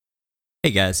Hey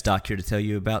guys, Doc here to tell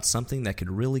you about something that could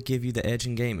really give you the edge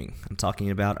in gaming. I'm talking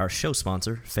about our show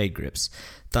sponsor, Fade Grips.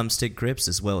 Thumbstick grips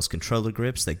as well as controller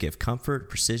grips that give comfort,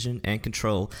 precision, and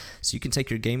control so you can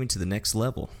take your gaming to the next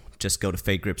level. Just go to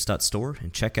fadegrips.store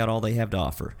and check out all they have to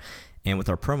offer. And with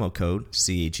our promo code,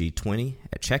 CAG20,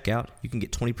 at checkout, you can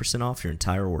get 20% off your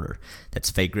entire order.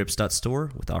 That's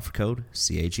fadegrips.store with offer code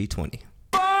CAG20.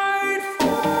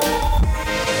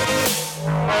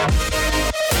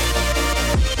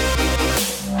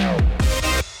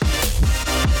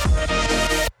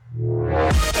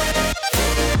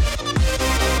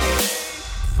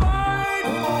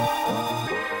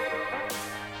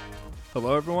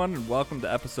 Hello everyone and welcome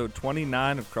to episode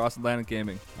 29 of Cross Atlantic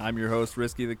Gaming. I'm your host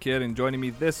Risky the Kid, and joining me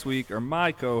this week are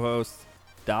my co-hosts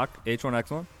Doc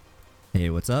H1X1. Hey,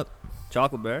 what's up?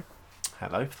 Chocolate Bear.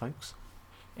 Hello, thanks.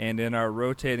 And in our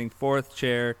rotating fourth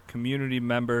chair, community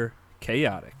member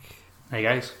Chaotic. Hey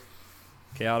guys.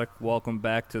 Chaotic, welcome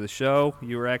back to the show.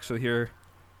 You were actually here,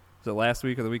 was it last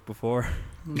week or the week before?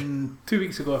 2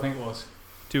 weeks ago I think it was.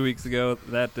 2 weeks ago.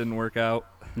 That didn't work out.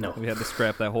 No. We had to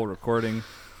scrap that whole recording.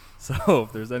 So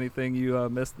if there's anything you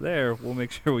missed there, we'll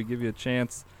make sure we give you a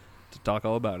chance to talk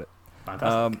all about it.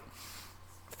 Fantastic.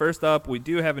 First up, we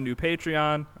do have a new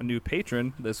Patreon, a new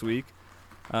patron this week,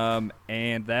 and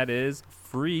that is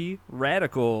Free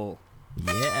Radical.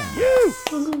 Yeah.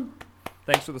 Woo!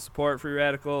 Thanks for the support, Free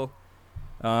Radical.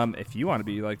 If you want to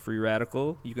be like Free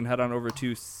Radical, you can head on over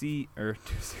to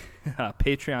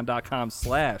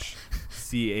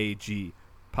patreon.com/CAG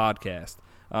podcast.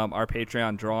 Our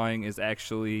Patreon drawing is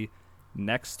actually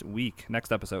next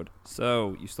episode.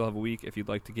 So you still have a week if you'd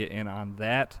like to get in on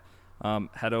that.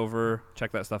 Head over,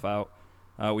 check that stuff out.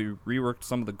 We reworked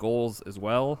some of the goals as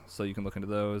well, so you can look into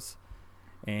those.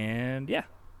 And yeah.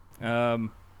 All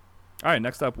right,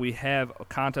 next up we have a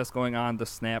contest going on, the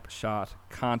Snapshot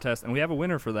contest, and we have a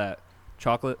winner for that.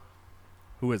 Chocolate,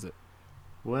 who is it?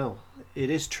 Well, it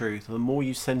is true. The more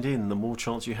you send in, the more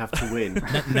chance you have to win.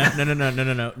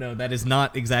 No, that is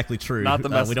not exactly true. Not the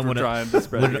message we're trying to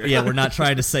spread here. Yeah, we're not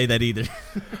trying to say that either.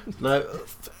 No,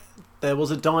 there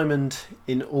was a diamond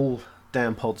in all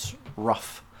Dan Pod's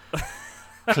rough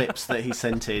clips that he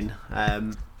sent in.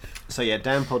 So yeah,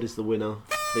 Dan Pod is the winner.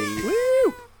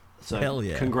 Woo! So Hell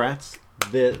yeah. Congrats.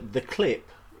 The clip,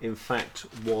 in fact,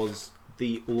 was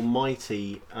the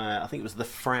almighty, I think it was the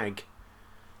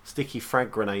sticky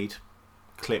frag grenade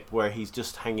clip where he's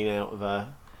just hanging out of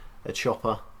a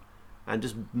chopper and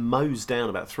just mows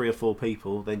down about 3 or 4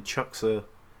 people, then chucks a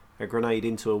grenade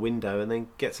into a window and then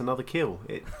gets another kill.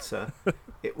 It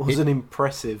was an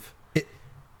impressive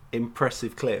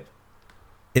clip.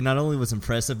 It not only was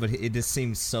impressive, but it just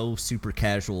seemed so super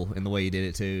casual in the way he did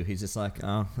it too. He's just like,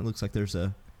 oh, it looks like there's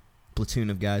a platoon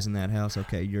of guys in that house.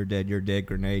 Okay, you're dead,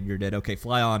 grenade, you're dead. Okay,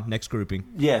 fly on, next grouping.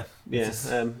 Yeah.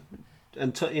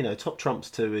 And top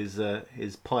trumps to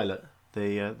his pilot,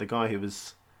 the guy who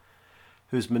was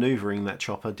manoeuvring that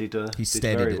chopper did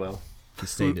very well. He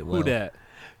stayed it well.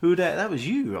 Who dat? That was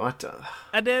you. I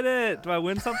did it. Do I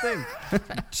win something?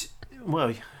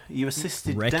 Well, you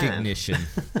assisted recognition.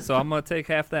 Dan. So I'm gonna take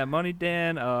half that money,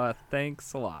 Dan.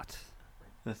 Thanks a lot.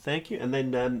 Thank you. And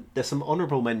then there's some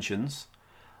honourable mentions.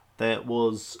 There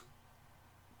was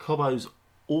Cobbo's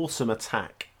awesome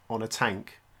attack on a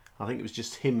tank. I think it was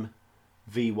just him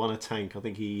v1 a tank. I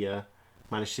think he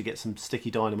managed to get some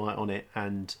sticky dynamite on it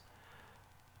and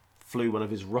flew one of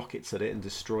his rockets at it and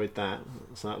destroyed that.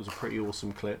 So that was a pretty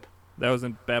awesome clip. That was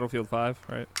in Battlefield 5,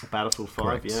 right? Battlefield 5,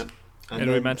 correct. Yeah. And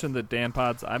we mentioned the Dan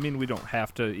Pods. I mean, we don't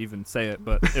have to even say it,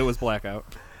 but it was Blackout.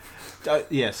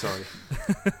 Yeah, sorry.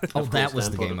 Oh, that was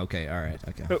Dan the Pod. game. Okay, all right.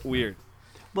 Okay. Weird.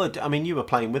 Well, I mean, you were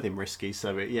playing with him, Risky,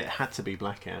 so it had to be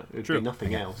Blackout. It would True. be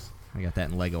nothing else. I got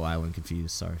that in Lego Island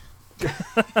confused. Sorry.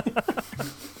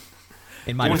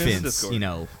 In my Join us in defense, Discord. you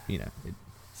know.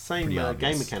 Same Pretty game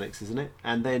obvious. mechanics, isn't it?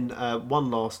 And then one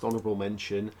last honourable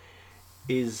mention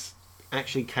is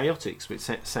actually Chaotix, which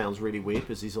sounds really weird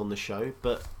because he's on the show,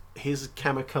 but his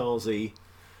kamikaze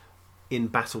in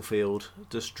Battlefield,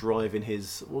 just driving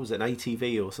his, what was it, an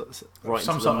ATV or something, right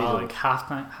Some into the sort middle. of like half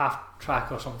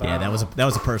track or something. Yeah, that was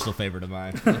a personal favorite of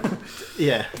mine.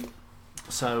 Yeah.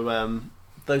 So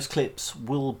those clips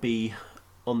will be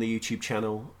on the YouTube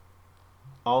channel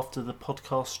after the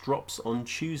podcast drops on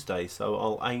Tuesday. So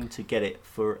I'll aim to get it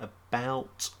for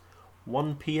about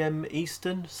 1 p.m.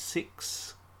 Eastern,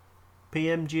 6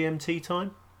 p.m. GMT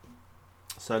time.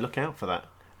 So look out for that.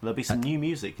 And there'll be some new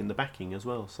music in the backing as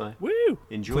well. So Woo!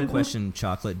 enjoy Quick that. question,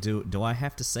 Chocolate. Do I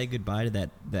have to say goodbye to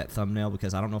that thumbnail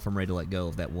because I don't know if I'm ready to let go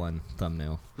of that one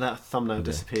thumbnail? That thumbnail Okay.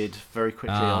 disappeared very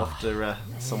quickly after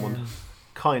someone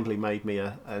kindly made me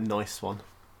a nice one.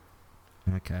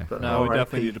 Okay. But No, we RIP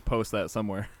definitely need to post that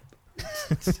somewhere.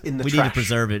 in the We trash. need to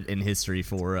preserve it in history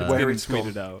for Where Getting it's gone.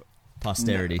 tweeted out.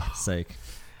 posterity's sake.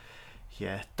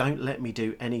 Yeah, don't let me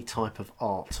do any type of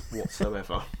art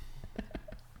whatsoever.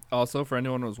 Also, for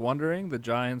anyone who was wondering, the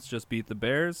Giants just beat the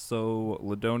Bears, so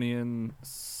Ladonian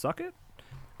suck it.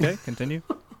 Okay, continue.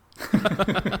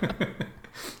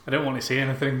 I don't want to say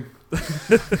anything.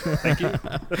 Thank you.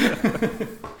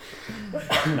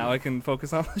 Now I can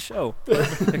focus on the show.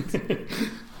 Perfect.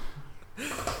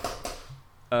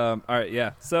 All right,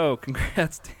 yeah. So,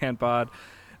 congrats, Dan Pod.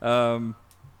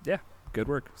 Yeah, good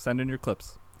work. Send in your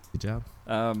clips. Good job.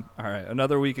 All right,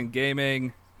 another week in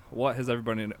gaming. What has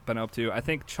everybody been up to? I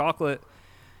think Chocolate,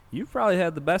 you've probably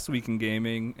had the best week in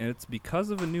gaming, and it's because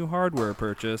of a new hardware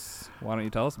purchase. Why don't you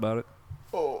tell us about it?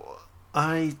 Oh,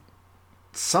 I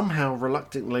somehow,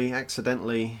 reluctantly,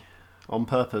 accidentally, on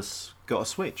purpose, got a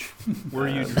Switch. Were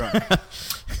you drunk?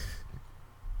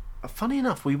 Funny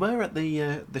enough, we were at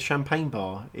the champagne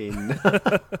bar in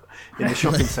the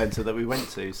shopping centre that we went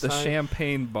to. So The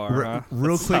champagne bar, huh?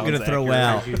 Real That quick, gonna sounds throw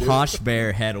accurate. out Posh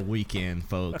Bear had a weekend,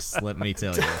 folks. Let me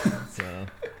tell you. So.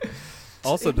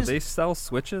 Also, it do was- they sell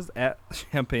Switches at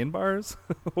champagne bars?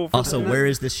 over Also, there? where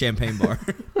is this champagne bar?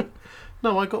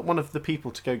 No, I got one of the people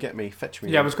to go fetch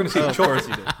me. Yeah, I was going to say, Of course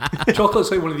you did. Chocolate's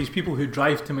like one of these people who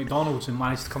drive to McDonald's and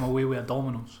manage to come away with a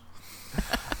Domino's.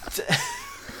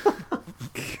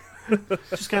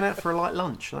 just going out for a light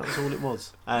lunch. That was all it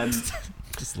was.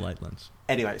 Just light lunch.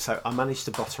 Anyway, so I managed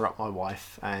to butter up my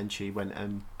wife, and she went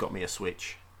and got me a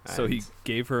Switch. So And- he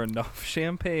gave her enough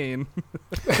champagne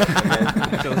and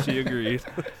then- until she agreed.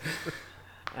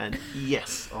 And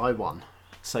yes, I won.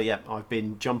 So yeah, I've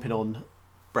been jumping on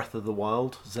Breath of the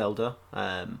Wild, Zelda.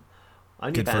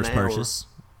 Only Good about first an hour. purchase.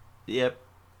 Yep,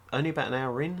 only about an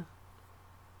hour in.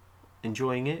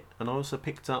 Enjoying it, and I also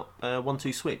picked up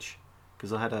 1-2 Switch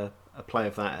because I had a play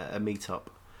of that at a meetup.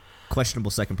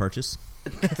 Questionable second purchase.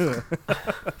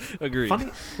 Agreed.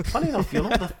 Funny enough, you're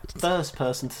not the first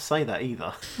person to say that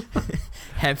either.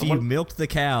 Have I you want- milked the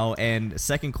cow? And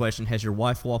second question, has your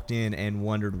wife walked in and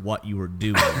wondered what you were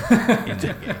doing in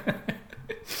that game?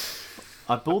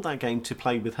 I bought that game to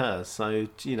play with her, so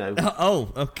you know, Oh,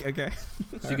 okay.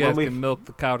 So you guys Well, can milk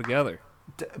the cow together.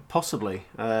 possibly.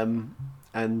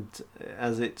 And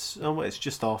as it's it's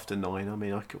just after 9. I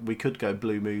mean, we could go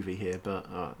blue movie here,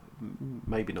 but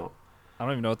maybe not. I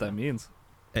don't even know what that means.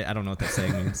 I don't know what that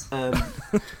saying means.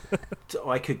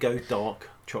 I could go dark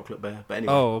chocolate bear, but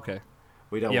anyway, Oh, okay.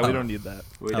 we don't. Yeah, we don't need that.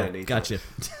 We don't need. Gotcha.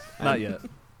 that. Not yet.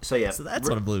 So yeah, So that's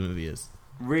what a blue movie is.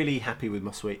 really happy with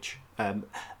my Switch.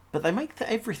 But they make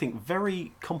everything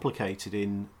very complicated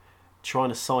in trying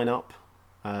to sign up.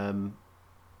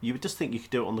 You would just think you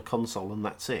could do it on the console and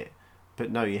that's it. But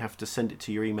no, you have to send it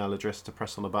to your email address to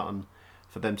press on a button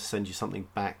for them to send you something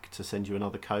back, to send you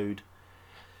another code.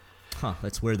 Huh,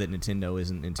 that's weird that Nintendo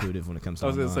isn't intuitive when it comes to I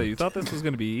was going to say, online. you thought this was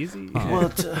going to be easy?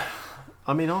 Well,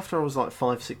 I mean, after I was like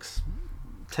 5, 6,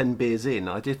 10 beers in,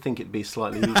 I did think it'd be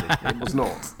slightly easy. It was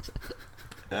not.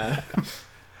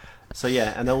 So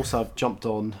yeah, and also I've jumped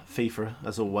on FIFA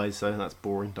as always, so that's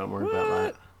boring. Don't worry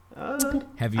about that.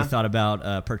 Have you thought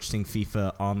about purchasing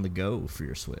FIFA on the go for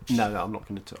your Switch? No, I'm not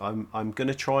going to. I'm going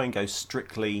to try and go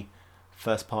strictly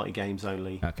first-party games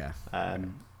only. Okay.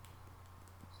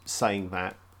 Saying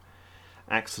that,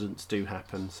 accidents do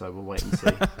happen, so we'll wait and see.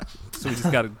 So we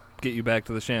just got to get you back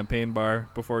to the champagne bar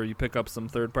before you pick up some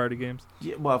third-party games?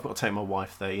 Yeah, well, I've got to take my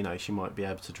wife there. You know, she might be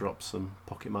able to drop some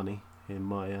pocket money in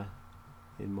my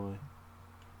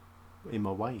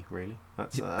way. Really,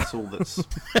 that's all that's.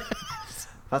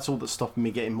 That's all that's stopping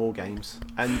me getting more games.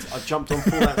 And I've jumped on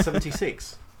Fallout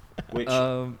 76, which,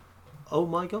 oh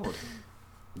my god,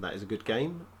 that is a good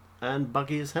game and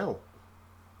buggy as hell.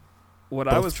 What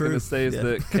I Both was going true. to say is Yeah.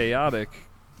 that Chaotic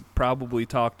probably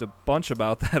talked a bunch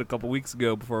about that a couple weeks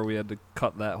ago before we had to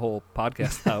cut that whole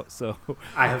podcast out. So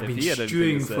I have If been he had anything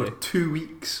stewing to for say. 2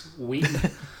 weeks waiting.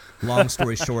 Long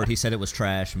story short, he said it was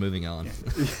trash. Moving on.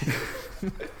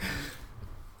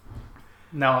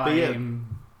 Now But yeah.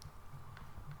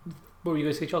 What were you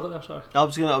going to say, Chocolate? There, sorry. I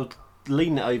was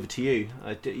leaning it over to you.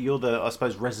 You're the, I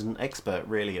suppose, resident expert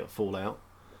really at Fallout.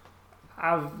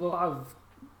 I've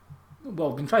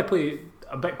been trying to play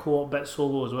a bit co-op, bit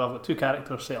solo as well. I've got 2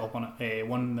 characters set up on it.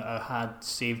 One that I had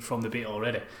saved from the beta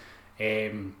already.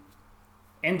 End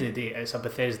of the day, it's a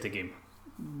Bethesda game.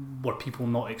 Were people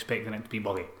not expecting it to be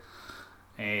buggy?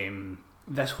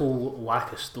 This whole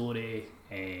lack of story.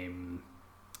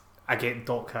 I get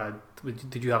Doc had.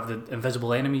 Did you have the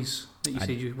invisible enemies that you said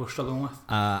you were struggling with?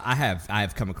 I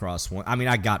have come across one. I mean,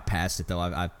 I got past it though.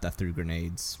 I threw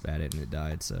grenades at it and it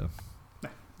died. So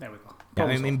There we go. Yeah,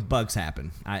 I mean, bugs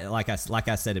happen. Like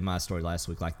I said in my story last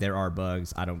week, like there are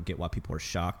bugs. I don't get why people are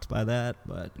shocked by that,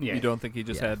 but You don't think he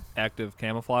just had active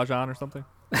camouflage on or something?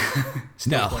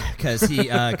 No,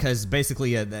 because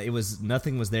basically it was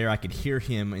nothing was there. I could hear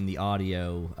him in the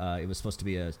audio. It was supposed to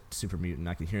be a super mutant.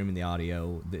 I could hear him in the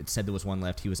audio. It said there was one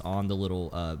left. He was on the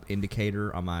little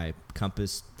indicator on my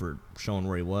compass for showing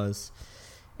where he was,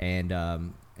 and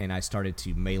I started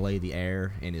to melee the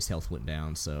air, and his health went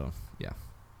down. So yeah.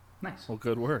 Nice. Well,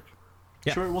 good work.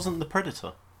 Yeah. Sure, it wasn't the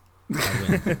Predator.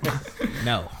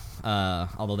 No.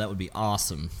 Although that would be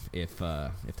awesome if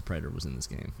the Predator was in this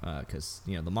game, because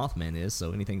the Mothman is,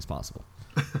 so anything's possible.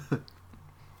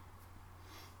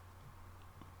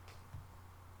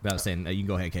 But I was saying, you can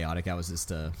go ahead, Chaotic. I was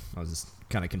just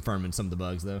kind of confirming some of the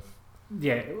bugs, though.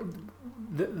 Yeah,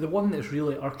 the one that's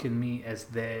really irking me is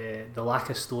the lack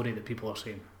of story that people are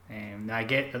saying. Now I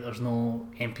get that there's no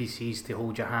NPCs to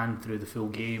hold your hand through the full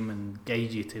game and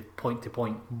guide you to point,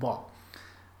 but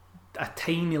a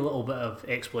tiny little bit of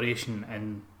exploration,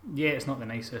 and yeah, it's not the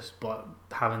nicest, but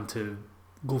having to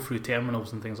go through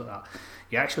terminals and things like that,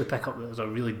 you actually pick up that there's a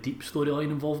really deep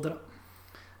storyline involved in it.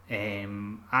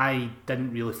 I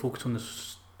didn't really focus on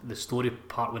the story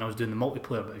part when I was doing the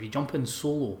multiplayer, but if you jump in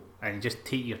solo and you just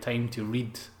take your time to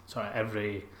read sort of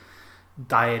every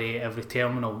diary, every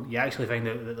terminal, you actually find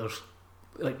out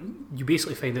that you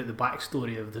basically find out the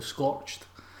backstory of the Scorched,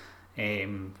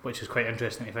 which is quite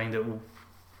interesting to find out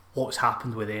what's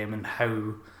happened with them and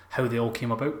how they all came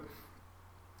about.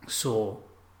 So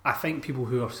I think people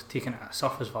who are taking it at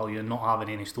surface value and not having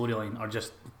any storyline are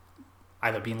just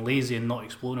either being lazy and not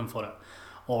exploring for it,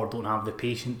 or don't have the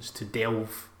patience to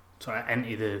delve sort of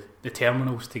into the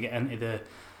terminals to get into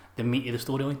the meat of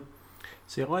the storyline.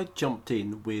 See, I jumped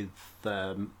in with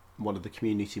one of the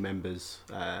community members,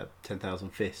 10,000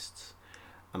 Fists,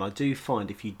 and I do find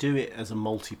if you do it as a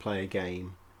multiplayer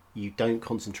game, you don't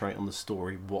concentrate on the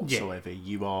story whatsoever.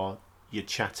 Yeah. You're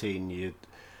chatting, you're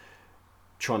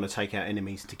trying to take out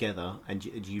enemies together, and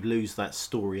you lose that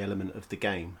story element of the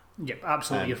game. Yeah,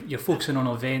 absolutely. You're focusing on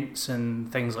events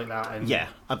and things like that. And yeah.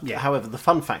 However, the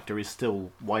fun factor is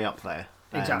still way up there.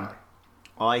 Exactly.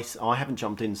 I haven't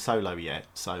jumped in solo yet,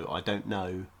 so I don't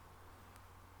know,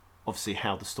 obviously,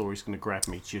 how the story's going to grab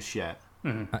me just yet.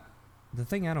 Mm-hmm. The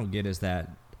thing I don't get is that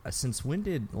since when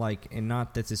did, and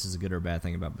not that this is a good or bad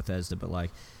thing about Bethesda, but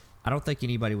I don't think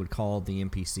anybody would call the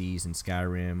NPCs in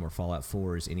Skyrim or Fallout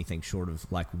 4 as anything short of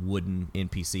wooden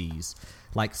NPCs.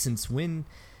 Since when?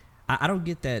 I don't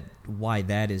get that why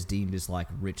that is deemed as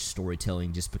rich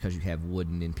storytelling just because you have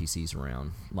wooden NPCs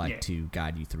around to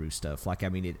guide you through stuff. I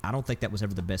don't think that was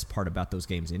ever the best part about those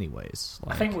games anyways.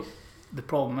 I think what the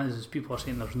problem is people are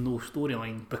saying there's no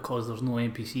storyline because there's no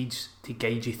NPCs to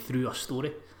guide you through a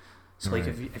story. So right.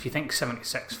 if you think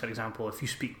 76, for example, if you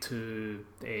speak to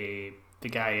the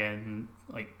guy in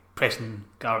Preston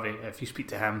Garvey, if you speak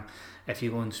to him, if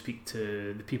you go and speak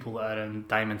to the people that are in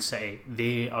Diamond City,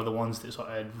 they are the ones that sort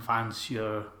of advance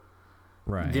your...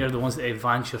 Right. They're the ones that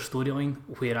advance your storyline,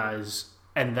 whereas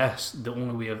in this, the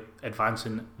only way of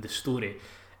advancing the story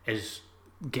is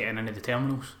getting into the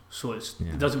terminals. So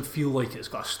it doesn't feel like it's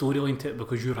got a storyline to it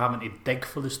because you're having to dig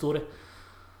for the story.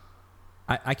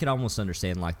 I could almost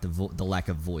understand the lack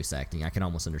of voice acting. I can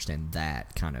almost understand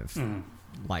that kind of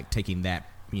taking that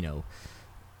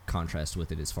contrast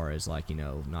with it as far as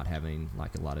not having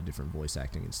a lot of different voice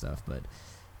acting and stuff.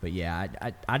 But yeah,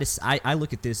 I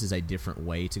look at this as a different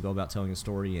way to go about telling a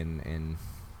story, and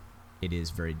it is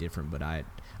very different. But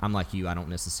I'm like you. I don't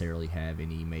necessarily have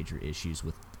any major issues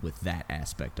with that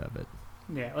aspect of it.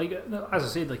 Yeah, as I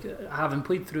said, having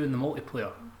played through in the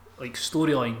multiplayer,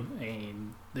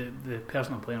 storyline, the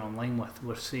person I'm playing online with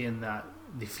were saying that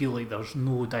they feel like there's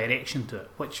no direction to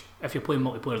it, which if you're playing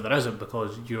multiplayer there isn't,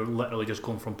 because you're literally just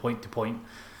going from point to point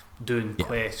doing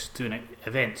quests, doing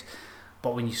events.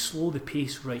 But when you slow the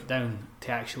pace right down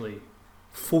to actually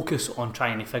focus on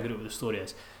trying to figure out what the story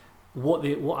is, what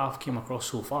I've came across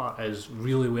so far is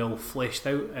really well fleshed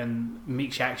out and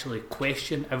makes you actually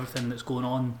question everything that's going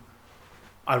on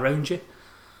around you.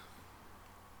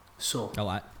 So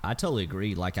I totally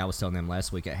agree. Like I was telling them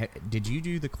last week, did you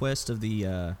do the quest of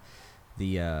the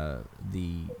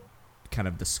kind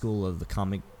of the school of the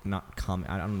comic, not comic,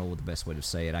 I don't know what the best way to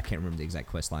say it, I can't remember the exact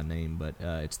quest line name, but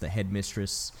it's the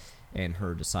headmistress and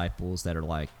her disciples that are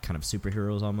kind of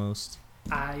superheroes almost?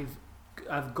 I've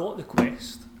got the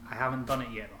quest, I haven't done it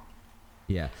yet though.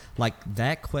 Yeah,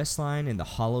 that quest line and the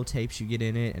holotapes you get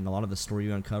in it and a lot of the story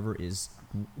you uncover is,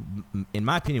 in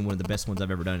my opinion, one of the best ones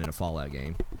I've ever done in a Fallout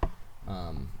game.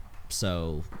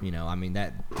 So,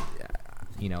 that...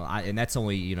 and that's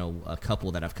only, a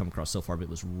couple that I've come across so far, but it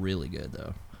was really good,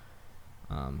 though.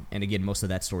 And again, most of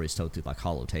that story is told through like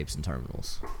holotapes and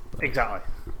terminals. But. Exactly.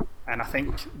 And I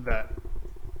think that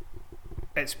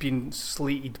it's been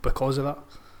slated because of that.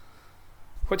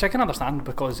 Which I can understand,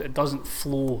 because it doesn't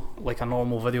flow like a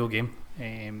normal video game.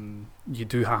 You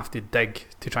do have to dig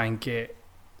to try and get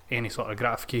any sort of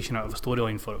gratification out of a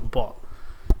storyline for it, but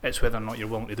it's whether or not you're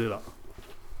willing to do that.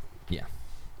 Yeah,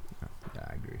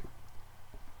 I agree.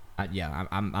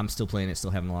 I'm still playing it,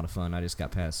 still having a lot of fun. I just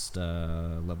got past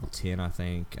level 10, I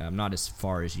think. I'm not as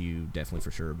far as you, definitely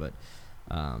for sure, but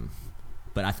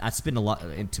I spend a lot,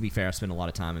 and to be fair, I spent a lot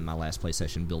of time in my last play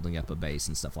session building up a base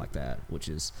and stuff like that, which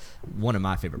is one of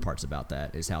my favorite parts about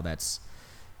that, is how that's,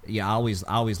 I always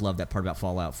loved that part about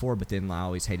Fallout 4, but then I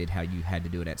always hated how you had to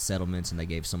do it at settlements, and they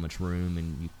gave so much room,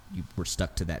 and you were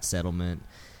stuck to that settlement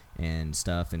and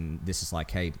stuff, and this is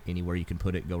like, hey, anywhere you can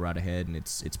put it, go right ahead, and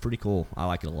it's pretty cool. I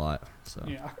like it a lot. So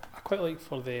yeah, I quite like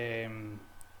for the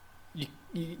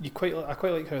I quite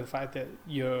like how the fact that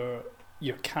your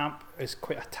camp is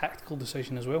quite a tactical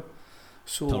decision as well.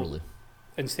 So totally.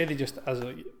 Instead of just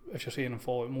if you're saying in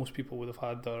Fallout, most people would have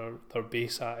had their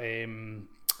base at I'm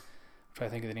trying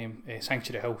to think of the name,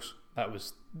 Sanctuary House. That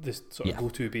was this sort of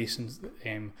go-to base,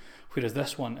 and whereas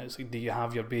this one, it's like, do you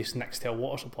have your base next to a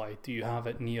water supply? Do you have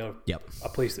it near a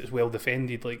place that's well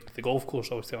defended, like the golf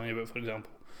course I was telling you about, for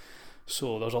example?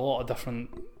 So there's a lot of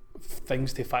different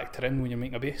things to factor in when you're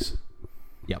making a base.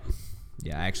 Yep.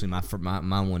 Yeah, actually,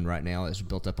 my one right now is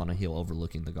built up on a hill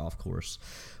overlooking the golf course,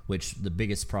 which the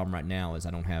biggest problem right now is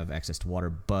I don't have access to water,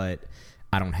 but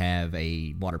I don't have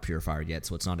a water purifier yet,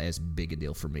 so it's not as big a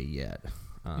deal for me yet.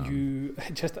 I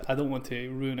don't want to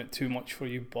ruin it too much for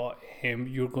you, but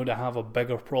you're going to have a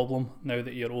bigger problem now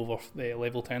that you're over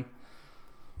level 10.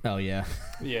 Oh yeah.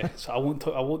 Yeah. So I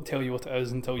won't tell you what it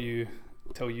is until you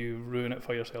ruin it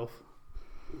for yourself.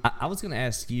 I was going to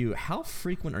ask you, how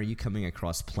frequent are you coming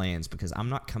across plans? Because I'm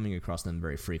not coming across them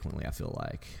very frequently, I feel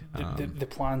like. The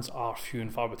plans are few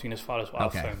and far between as far as what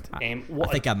I've found. I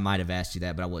think I might have asked you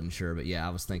that, but I wasn't sure. But yeah,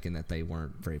 I was thinking that they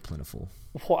weren't very plentiful.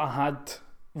 What I had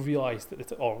realised,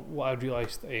 what I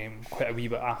realised quite a wee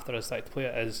bit after I started to play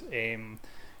it, is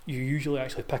you usually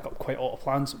actually pick up quite a lot of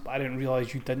plans, but I didn't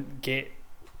realise you didn't get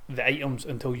the items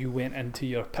until you went into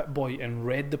your Pip-Boy and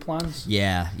read the plans.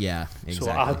 Yeah, exactly. So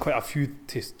I had quite a few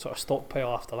to sort of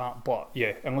stockpile after that, but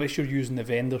yeah, unless you're using the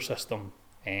vendor system,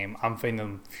 I'm finding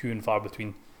them few and far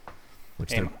between.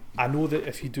 I know that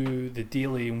if you do the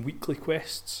daily and weekly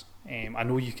quests, I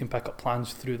know you can pick up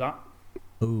plans through that.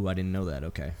 Oh, I didn't know that.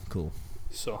 Okay, cool.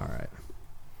 So all right.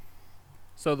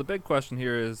 So the big question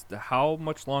here is, how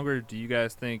much longer do you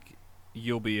guys think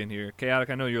you'll be in here? Chaotic,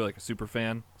 I know you're like a super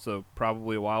fan, so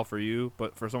probably a while for you,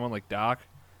 but for someone like Doc,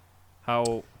 I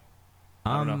don't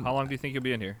know, how long do you think you'll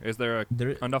be in here? Is there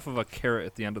enough of a carrot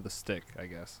at the end of the stick, I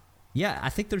guess? Yeah, I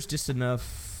think there's just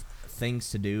enough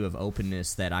things to do of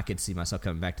openness that I could see myself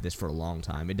coming back to this for a long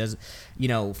time. It doesn't,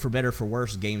 for better or for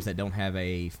worse, games that don't have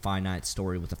a finite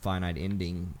story with a finite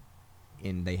ending,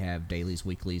 and they have dailies,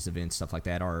 weeklies, events, stuff like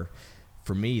that, are,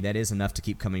 for me, that is enough to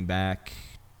keep coming back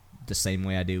the same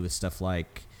way I do with stuff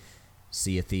like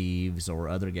Sea of Thieves or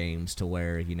other games, to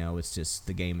where, it's just,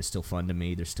 the game is still fun to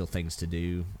me. There's still things to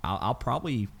do. I'll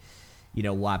probably,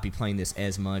 will I be playing this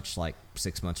as much like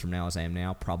 6 months from now as I am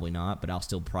now? Probably not, but I'll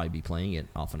still probably be playing it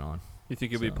off and on. You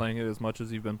think you'll be playing it as much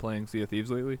as you've been playing Sea of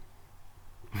Thieves lately?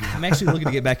 I'm actually looking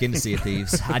to get back into Sea of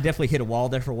Thieves. I definitely hit a wall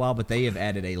there for a while, but they have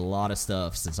added a lot of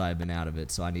stuff since I've been out of it,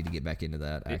 so I need to get back into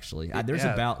that, actually. There's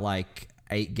about like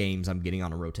 8 games I'm getting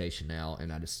on a rotation now,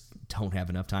 and I just don't have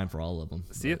enough time for all of them.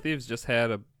 Sea of Thieves just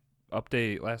had a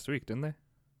update last week, didn't they?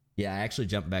 Yeah, I actually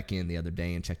jumped back in the other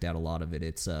day and checked out a lot of it.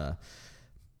 It's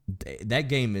that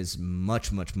game is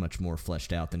much, much, much more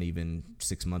fleshed out than even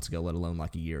 6 months ago, let alone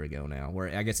like a year ago now, where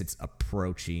I guess it's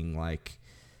approaching like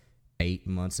 8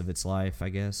 months of its life, I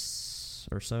guess,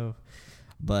 or so.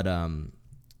 But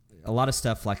a lot of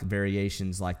stuff like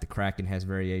variations, like the Kraken has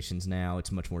variations now.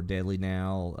 It's much more deadly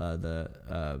now.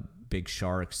 The big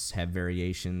sharks have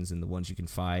variations, and the ones you can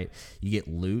fight. You get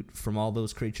loot from all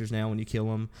those creatures now when you kill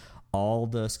them. All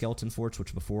the skeleton forts,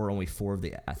 which before only 4 of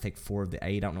the 8.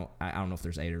 I don't know if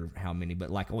there's 8 or how many, but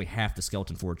like only half the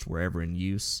skeleton forts were ever in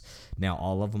use. Now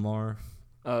all of them are.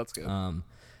 Oh, that's good.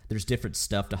 There's different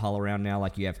stuff to haul around now.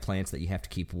 Like you have plants that you have to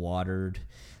keep watered.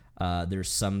 There's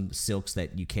some silks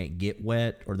that you can't get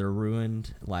wet or they're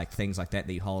ruined. Like things like that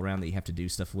you haul around that you have to do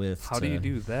stuff with. How do you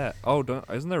do that? Oh,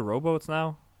 isn't there rowboats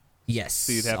now? Yes,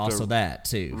 so you'd have also that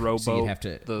too. Rowboat, so you'd have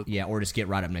to, or just get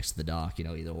right up next to the dock,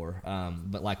 either or.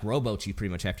 But like rowboats, you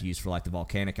pretty much have to use for like the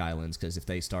volcanic islands, because if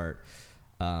they start,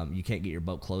 you can't get your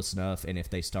boat close enough, and if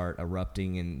they start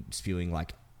erupting and spewing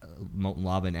like molten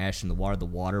lava and ash in the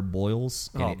water boils,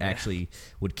 and it actually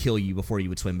would kill you before you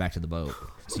would swim back to the boat.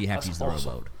 So you have to use the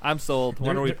rowboat. I'm sold.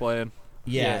 When are we playing?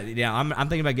 Yeah. I'm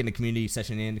thinking about getting a community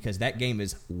session in because that game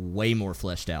is way more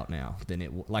fleshed out now than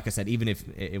it. Like I said, even if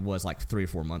it was like 3 or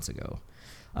 4 months ago.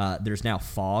 There's now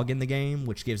fog in the game,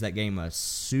 which gives that game a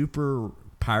super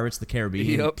Pirates of the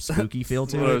Caribbean spooky feel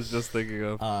to it. What I was just thinking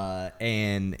of.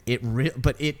 And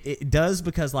it does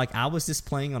because like I was just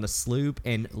playing on a sloop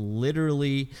and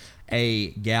literally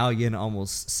a galleon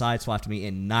almost sideswiped me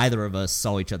and neither of us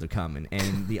saw each other coming.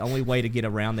 And the only way to get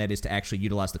around that is to actually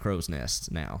utilize the crow's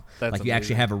nest now. That's like you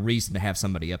actually have a reason to have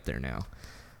somebody up there now.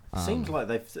 Seems like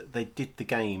they did the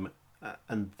game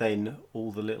and then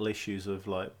all the little issues of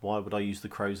like, why would I use the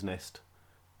crow's nest?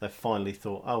 They finally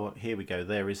thought, oh, here we go.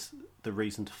 There is the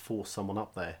reason to force someone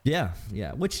up there. Yeah.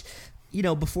 Which,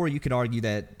 before you could argue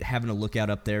that having a lookout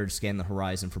up there to scan the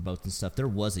horizon for boats and stuff, there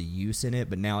was a use in it.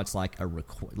 But now it's like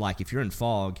like if you're in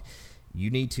fog, you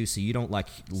need to, so you don't like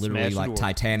literally like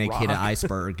Titanic hit an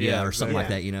iceberg, or something like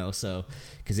that, So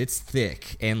because it's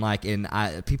thick and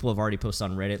people have already posted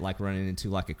on Reddit like running into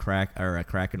like a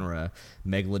kraken or a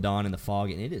megalodon in the fog,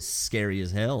 and it is scary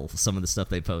as hell. Some of the stuff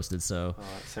they posted. So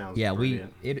that sounds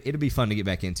brilliant. It'll be fun to get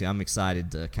back into. I'm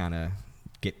excited to kind of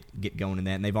get going in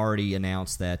that, and they've already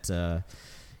announced that.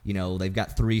 They've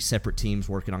got 3 separate teams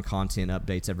working on content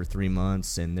updates every 3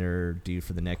 months, and they're due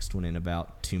for the next one in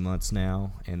about 2 months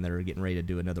now, and they're getting ready to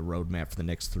do another roadmap for the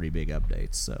next 3 big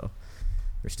updates. So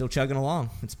they're still chugging along.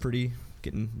 It's pretty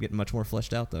getting much more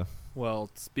fleshed out, though.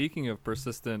 Well, speaking of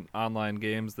persistent online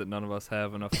games that none of us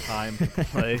have enough time to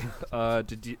play,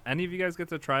 did any of you guys get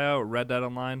to try out Red Dead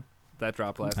Online? That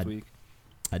dropped last week.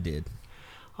 I did.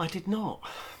 I did not.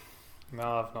 No,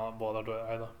 I've not bothered with it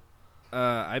either.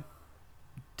 I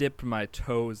dipped my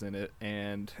toes in it,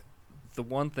 and the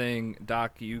one thing,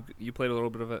 Doc, you played a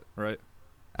little bit of it, right?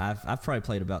 I've probably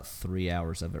played about 3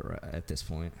 hours of it at this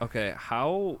point. Okay,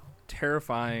 how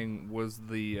terrifying was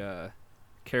the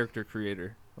character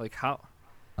creator? Like how?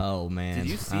 Oh man, did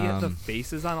you see the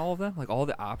faces on all of them? Like all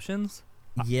the options?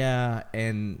 Yeah,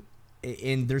 and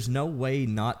there's no way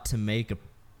not to make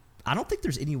I don't think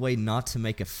there's any way not to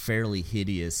make a fairly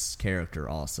hideous character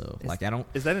also.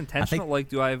 Is that intentional?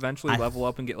 Do I eventually level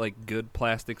up and get like good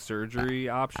plastic surgery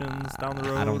options down the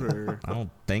road? I don't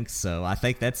think so. I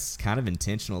think that's kind of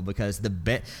intentional because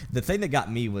the thing that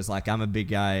got me was like I'm a big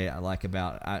guy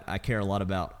I care a lot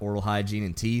about oral hygiene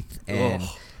and teeth, and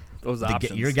those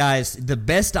options. The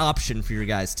best option for your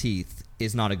guys' teeth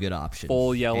is not a good option.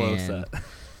 Full yellow set.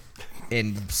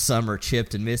 And some are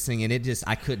chipped and missing, and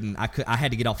I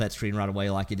had to get off that screen right away.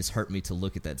 Like it just hurt me to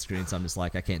look at that screen, so I'm just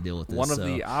like, I can't deal with this. One of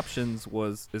the options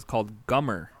is called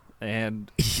Gummer, and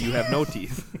you have no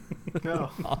teeth. No.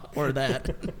 Or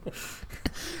that.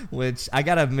 Which I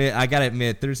gotta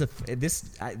admit, there's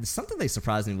something they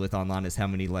surprised me with online is how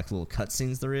many like little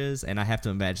cutscenes there is, and I have to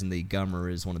imagine the Gummer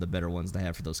is one of the better ones they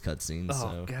have for those cutscenes.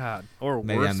 Oh God, or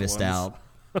maybe worse I missed ones. out.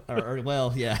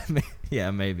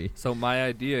 Yeah, maybe. So my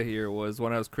idea here was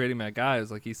when I was creating my guy, I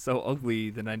was like, he's so ugly,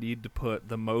 then I need to put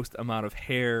the most amount of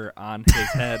hair on his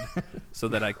head so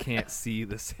that I can't see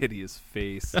this hideous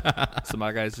face. So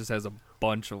my guy just has a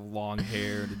bunch of long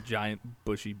hair and a giant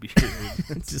bushy beard.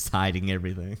 Just hiding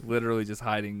everything. Literally just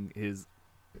hiding his...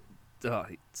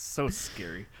 it's so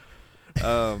scary.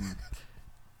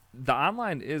 The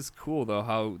online is cool, though,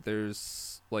 how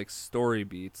there's like story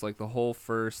beats. Like the whole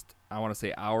first, I want to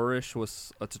say hour-ish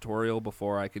was a tutorial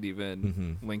before I could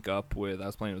even link up with, I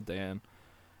was playing with Dan.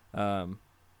 And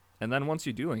then once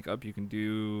you do link up, you can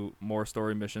do more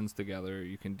story missions together.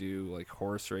 You can do like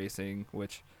horse racing,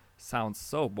 which sounds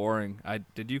so boring.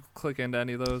 Did you click into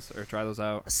any of those or try those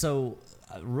out? So,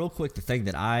 real quick, the thing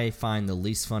that I find the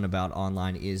least fun about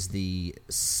online is the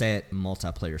set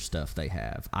multiplayer stuff they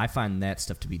have. I find that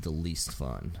stuff to be the least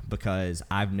fun because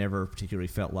I've never particularly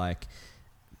felt like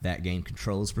that game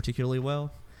controls particularly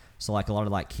well. So, like a lot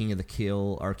of like King of the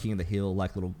Hill,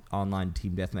 like little online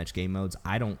team deathmatch game modes,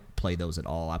 I don't play those at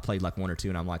all. I played like 1 or 2,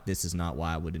 and I'm like, this is not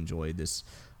why I would enjoy this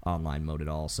online mode at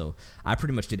all. So I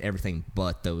pretty much did everything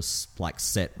but those like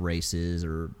set races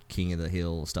or King of the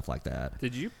Hill, stuff like that.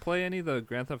 Did you play any of the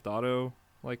Grand Theft Auto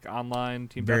like online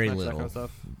team very deathmatch, little that kind of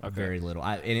stuff? Okay. Very little.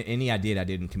 Any I did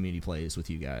in community plays with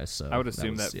you guys. So I would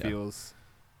assume that feels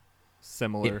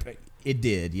similar. It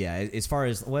did, yeah. As far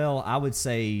as, well, I would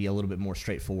say a little bit more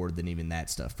straightforward than even that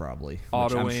stuff probably.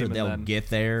 Auto I'm sure aim they'll and get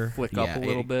there. Flick up a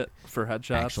little bit for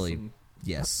headshots. Actually,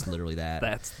 yes, literally that.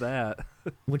 That's that.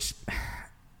 Which...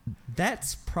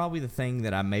 That's probably the thing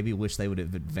that I maybe wish they would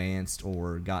have advanced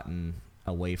or gotten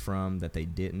away from that they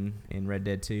didn't in Red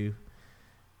Dead 2.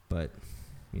 But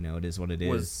It is what it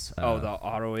is. The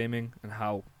auto aiming and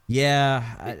how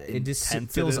it just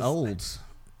intense feels it is. old.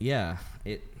 Yeah,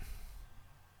 I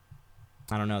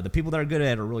don't know. The people that are good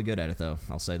at it are really good at it, though.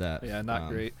 I'll say that. Yeah, not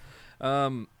great.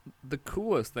 The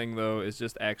coolest thing though is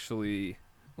just actually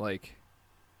like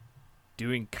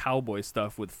doing cowboy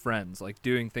stuff with friends, like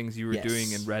doing things you were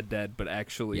doing in Red Dead, but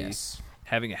actually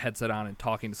having a headset on and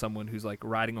talking to someone who's like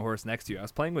riding a horse next to you. I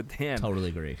was playing with Dan. Totally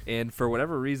agree. And for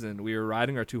whatever reason, we were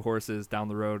riding our two horses down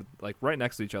the road, like right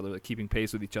next to each other, like keeping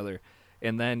pace with each other.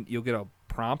 And then you'll get a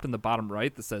prompt in the bottom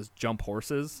right that says jump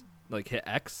horses, like hit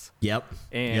X. Yep.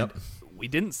 And we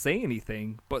didn't say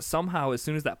anything, but somehow as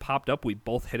soon as that popped up, we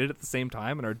both hit it at the same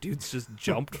time, and our dudes just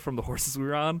jumped from the horses we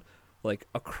were on, like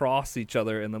across each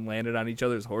other, and then landed on each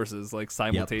other's horses, like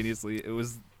simultaneously. It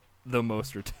was the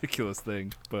most ridiculous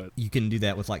thing. But you can do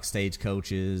that with like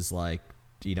stagecoaches, like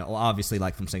obviously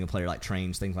like from single player, like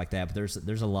trains, things like that. But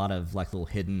there's a lot of like little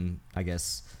hidden, I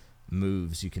guess,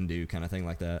 moves you can do, kind of thing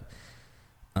like that.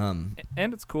 And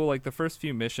it's cool, like the first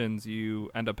few missions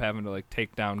you end up having to like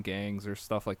take down gangs or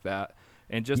stuff like that,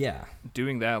 and just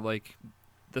doing that, like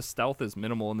the stealth is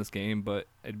minimal in this game, but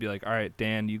it'd be like, all right,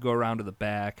 Dan, you go around to the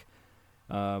back,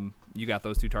 you got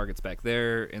those two targets back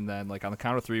there, and then like on the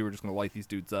count of three we're just gonna light these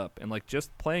dudes up. And like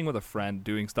just playing with a friend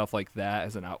doing stuff like that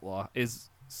as an outlaw is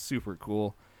super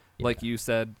cool. Like you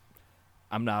said,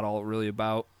 I'm not all really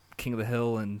about King of the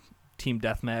Hill and team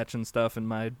deathmatch and stuff in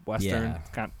my Western.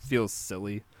 It kind of feels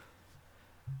silly,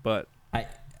 but I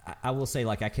will say,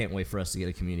 like, I can't wait for us to get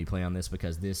a community play on this,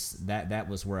 because that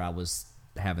was where I was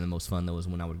having the most fun, though, was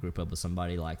when I would group up with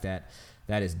somebody like that.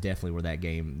 That is definitely where that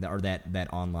game, or that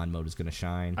online mode is going to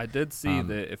shine. I did see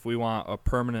that if we want a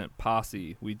permanent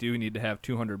posse, we do need to have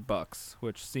 $200,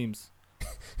 which seems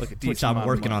like a decent which I'm amount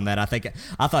working of on that. I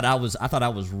thought I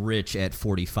was rich at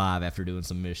 45 after doing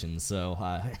some missions. So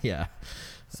yeah.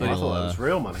 So I thought that was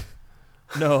real money.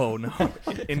 No,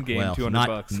 in game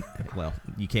 $200. Well,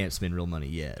 you can't spend real money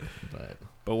yet,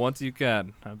 but once you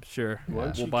can, I'm sure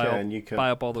we'll buy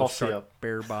up all those shark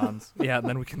bear bonds. Yeah, and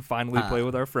then we can finally play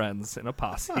with our friends in a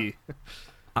posse.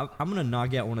 I'm gonna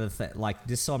knock out one of the like,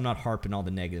 just so I'm not harping all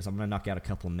the negatives. I'm gonna knock out a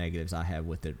couple of negatives I have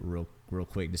with it real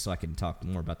quick, just so I can talk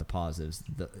more about the positives.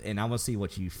 And I want to see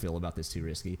what you feel about this too,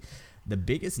 Risky. The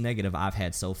biggest negative I've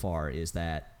had so far is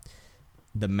that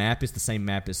the map is the same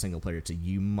map as single player. It's a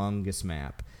humongous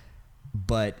map,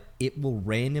 but it will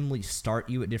randomly start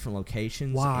you at different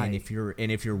locations. Why? And if you're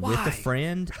with a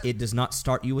friend, it does not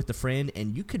start you with the friend,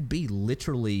 and you could be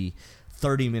literally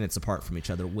 30 minutes apart from each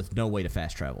other with no way to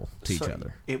fast travel to each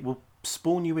other. It will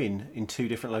spawn you in two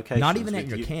different locations. Not even at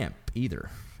your camp either.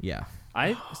 Yeah.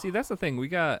 I see. That's the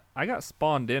thing. I got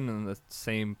spawned in the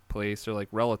same place, or like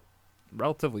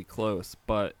relatively close,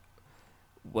 but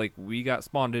like we got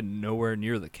spawned in nowhere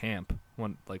near the camp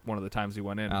one of the times we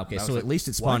went in. Okay, so at least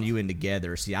it spawned you in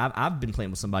together. See, I've been playing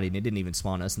with somebody and it didn't even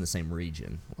spawn us in the same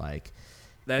region. Like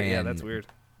that. Yeah, that's weird.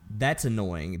 That's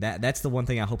annoying. That's the one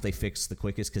thing I hope they fix the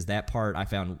quickest, because that part I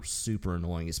found super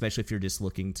annoying, especially if you're just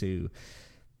looking to,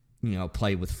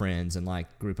 play with friends and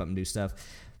like group up and do stuff.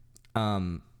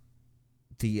 I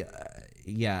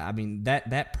mean,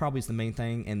 that probably is the main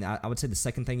thing, and I would say the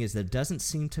second thing is there doesn't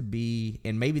seem to be,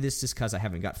 and maybe this is just because I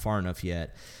haven't got far enough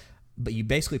yet, but you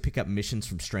basically pick up missions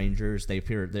from strangers. They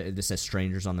appear, this says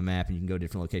strangers on the map, and you can go to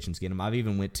different locations to get them. I've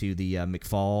even went to the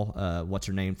McFall, what's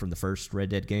her name from the first Red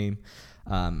Dead game,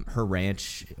 her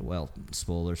ranch. Well,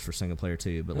 spoilers for single player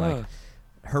too, but like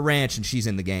her ranch, and she's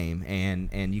in the game,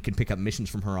 and you can pick up missions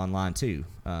from her online too,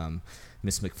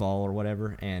 Miss McFall or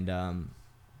whatever, and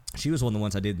she was one of the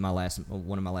ones I did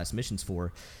one of my last missions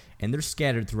for, and they're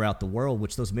scattered throughout the world,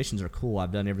 which those missions are cool.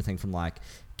 I've done everything from like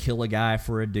kill a guy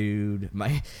for a dude.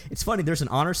 It's funny, there's an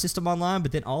honor system online,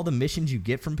 but then all the missions you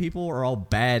get from people are all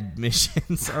bad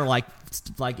missions, or like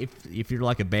if you're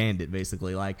like a bandit,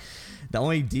 basically. Like the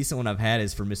only decent one I've had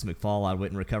is for Miss McFall. I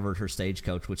went and recovered her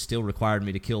stagecoach, which still required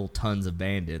me to kill tons of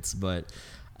bandits, but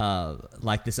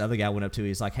like this other guy went up to,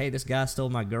 he's like, hey, this guy stole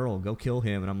my girl, go kill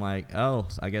him. And I'm like, oh,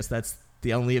 I guess that's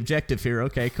the only objective here.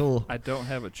 Okay, cool. I don't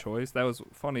have a choice. That was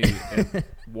funny.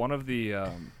 One of the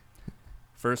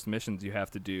first missions you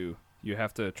have to do, you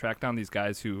have to track down these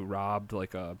guys who robbed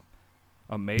like a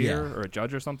mayor or a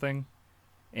judge or something.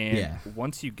 And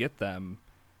once you get them,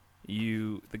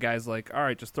 the guy's like, all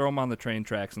right, just throw them on the train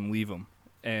tracks and leave them.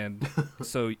 And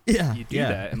so you do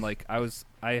that. And like I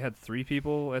had 3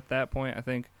 people at that point, I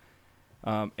think.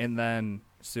 And then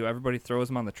so everybody throws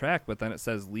them on the track, but then it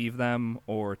says leave them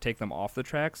or take them off the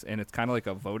tracks, and it's kind of like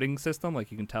a voting system.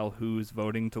 Like you can tell who's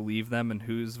voting to leave them and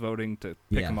who's voting to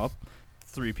pick them up.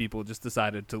 3 people just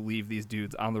decided to leave these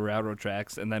dudes on the railroad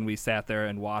tracks, and then we sat there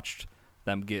and watched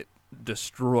them get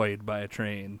destroyed by a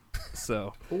train.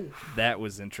 So that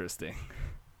was interesting.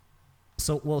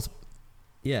 So, well,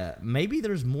 yeah, maybe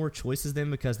there's more choices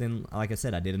then, because then, like I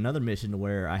said, I did another mission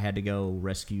where I had to go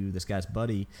rescue this guy's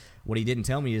buddy. What he didn't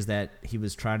tell me is that he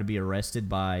was trying to be arrested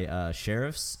by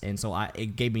sheriffs, and so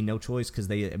it gave me no choice because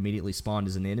they immediately spawned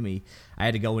as an enemy. I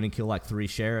had to go in and kill like 3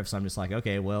 sheriffs. I'm just like,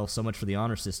 okay, well, so much for the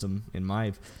honor system in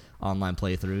my online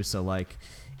playthrough. So, like,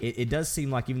 it does seem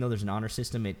like even though there's an honor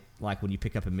system, it, like, when you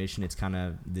pick up a mission, it's kind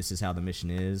of, this is how the mission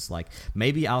is. Like,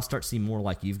 maybe I'll start seeing more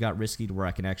like You've Got Risky, to where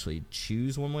I can actually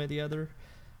choose one way or the other.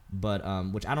 But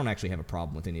which I don't actually have a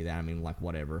problem with any of that. I mean, like,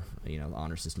 whatever, the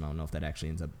honor system, I don't know if that actually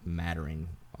ends up mattering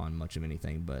on much of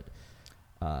anything. But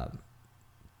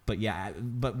yeah,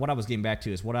 but what I was getting back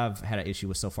to is what I've had an issue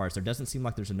with so far is there doesn't seem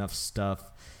like there's enough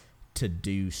stuff to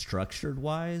do structured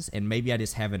wise, and maybe I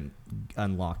just haven't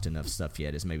unlocked enough stuff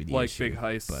yet. Is maybe the like issue. big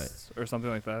heists or something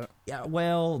like that. Yeah,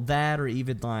 well, that, or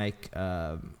even like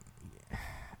I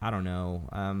don't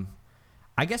know.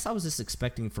 I guess I was just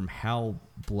expecting, from how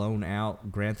blown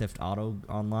out Grand Theft Auto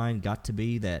Online got to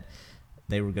be, that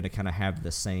they were going to kind of have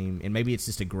the same, and maybe it's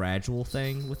just a gradual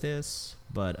thing with this,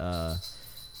 but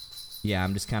yeah,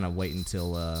 I'm just kind of waiting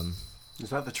till Is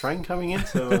that the train coming in?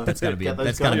 So, that's got to be a dog.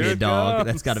 That's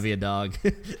got to be a dog.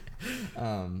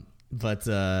 But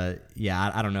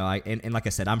yeah, I don't know. And like I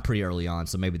said, I'm pretty early on,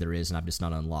 so maybe there is, and I've just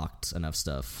not unlocked enough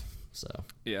stuff. So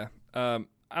yeah, I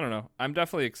don't know. I'm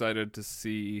definitely excited to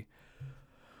see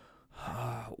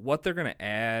what they're going to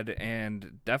add,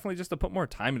 and definitely just to put more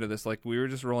time into this. Like, we were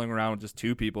just rolling around with just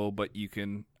 2 people, but you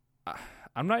can,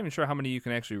 I'm not even sure how many you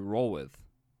can actually roll with.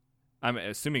 I'm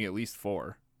assuming at least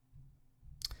 4.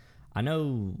 I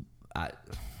know, I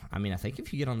mean, I think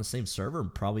if you get on the same server,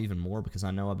 probably even more, because I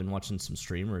know I've been watching some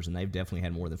streamers, and they've definitely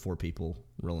had more than 4 people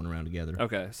rolling around together.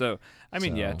 Okay, so, I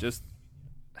mean, yeah, just,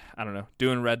 I don't know,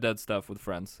 doing Red Dead stuff with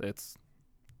friends. It's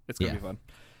going to be fun.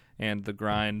 And the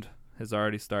grind has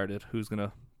already started. Who's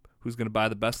gonna buy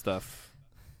the best stuff,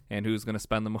 and who's gonna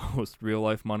spend the most real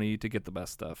life money to get the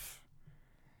best stuff?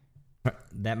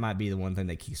 That might be the one thing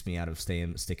that keeps me out of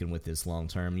sticking with this long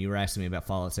term. You were asking me about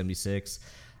Fallout 76.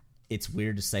 It's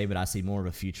weird to say, but I see more of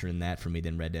a future in that for me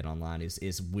than Red Dead Online.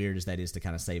 Is weird as that is to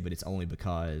kind of say, but it's only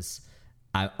because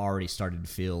I already started to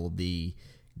feel the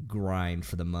grind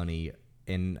for the money,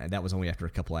 and that was only after a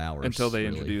couple hours. Until they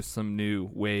really introduced some new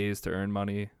ways to earn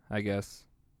money, I guess.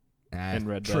 In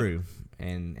Red Dead. True,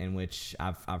 and which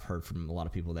I've heard from a lot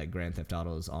of people that Grand Theft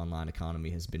Auto's online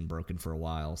economy has been broken for a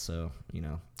while, so it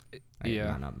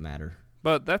might not matter.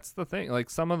 But that's the thing. Like,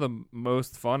 some of the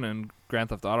most fun in Grand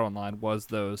Theft Auto Online was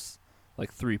those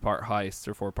like 3-part heists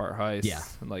or 4-part heists. Yeah,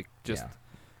 and like just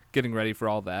getting ready for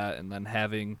all that, and then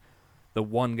having the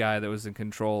one guy that was in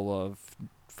control of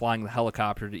flying the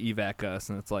helicopter to evac us,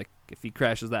 and it's like, if he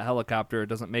crashes that helicopter, it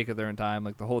doesn't make it there in time,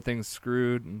 like the whole thing's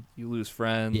screwed, and you lose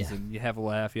friends, and you have a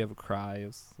laugh, you have a cry. It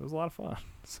was a lot of fun.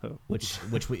 So which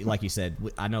we, like you said,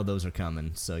 I know those are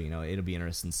coming, so it'll be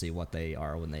interesting to see what they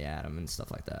are when they add them and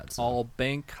stuff like that. So. All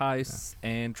bank heists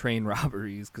and train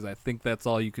robberies, because I think that's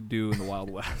all you could do in the Wild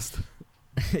West.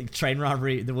 Train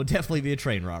robbery, there will definitely be a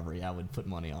train robbery. I would put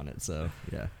money on it. So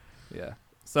yeah.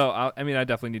 So I mean, I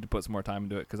definitely need to put some more time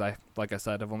into it, because like I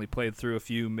said, I've only played through a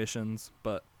few missions,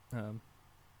 but I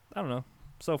don't know.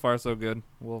 So far, so good.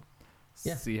 We'll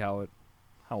see how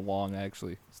long I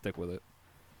actually stick with it.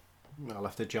 I'll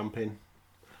have to jump in.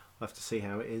 I'll have to see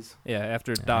how it is. Yeah,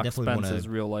 after Doc spends his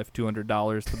real life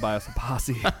 $200 to buy us a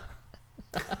posse.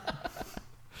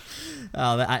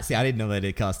 I didn't know that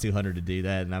it cost $200 to do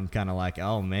that, and I'm kind of like,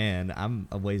 oh man, I'm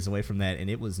a ways away from that, and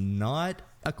it was not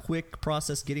a quick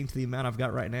process getting to the amount I've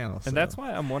got right now. So. And that's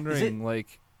why I'm wondering,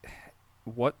 like,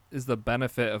 what is the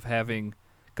benefit of having?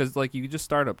 Because like, you just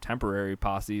start up temporary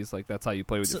posses, like that's how you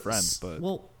play with your friends. But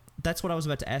well, that's what I was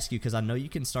about to ask you, because I know you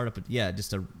can start up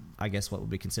just a, I guess what would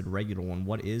be considered a regular one.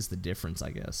 What is the difference?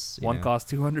 I guess one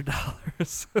costs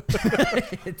 $200.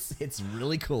 It's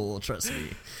really cool. Trust me.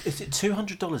 Is it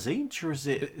 $200 each, or is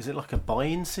it like a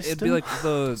buy-in system? It'd be like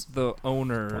the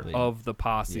owner of the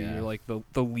posse, or like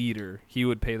the leader. He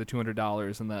would pay the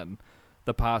 $200, and then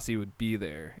the posse would be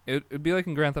there. It'd be like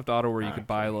in Grand Theft Auto, where you could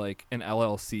buy like an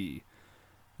LLC.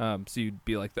 So you'd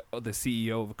be like the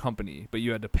CEO of a company, but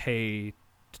you had to pay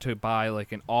to buy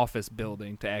like an office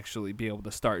building to actually be able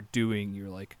to start doing your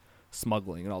like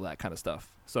smuggling and all that kind of stuff.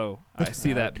 So I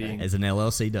see that being as an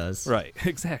LLC does. Right,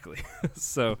 exactly.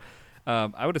 So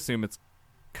I would assume it's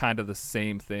kind of the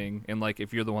same thing. And like,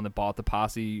 if you're the one that bought the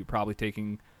posse, you're probably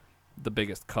taking the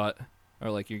biggest cut, or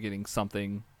like you're getting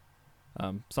something,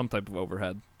 some type of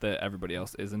overhead that everybody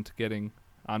else isn't getting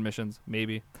on missions.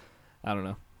 Maybe, I don't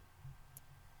know.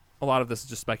 a lot of this is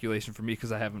just speculation for me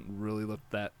because I haven't really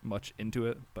looked that much into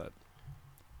it. But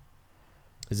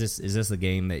Is this the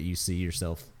game that you see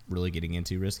yourself really getting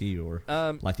into, Risky, or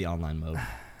like the online mode?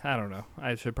 I don't know.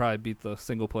 I should probably beat the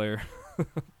single player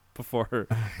before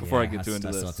I get too into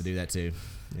I this. still have to do that too.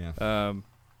 Yeah.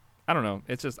 I don't know.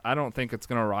 It's just I don't think it's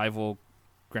gonna rival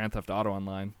Grand Theft Auto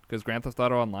Online because Grand Theft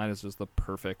Auto Online is just the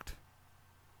perfect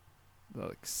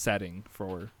like setting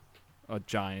for a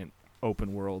giant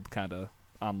open world kind of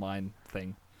online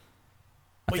thing.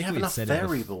 Well, you have enough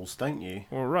variables, don't you?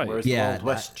 Well, right. Whereas the Wild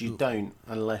West, you don't,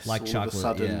 unless like all chocolate, of a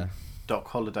sudden Doc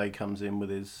Holliday comes in with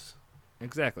his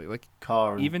like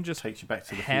car and even just takes you back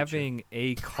to the having future.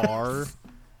 a car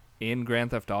in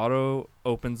Grand Theft Auto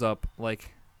opens up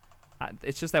like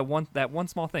it's just that one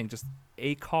small thing. Just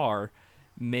a car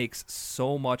makes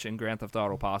so much in Grand Theft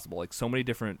Auto possible. Like so many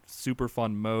different super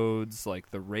fun modes,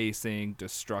 like the racing,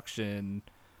 destruction,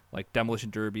 like demolition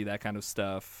derby, that kind of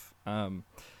stuff.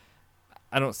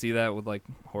 I don't see that with like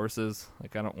horses.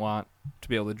 Like I don't want to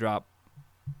be able to drop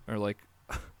or like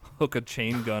hook a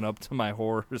chain gun up to my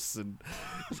horse. And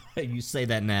you say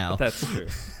that now. That's true.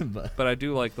 but I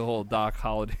do like the whole Doc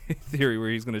Holliday theory where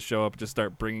he's going to show up and just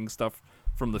start bringing stuff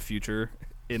from the future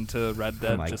into Red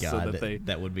Dead just so that they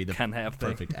that would be the can have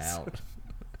perfect things. out.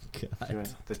 God.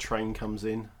 The train comes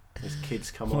in. His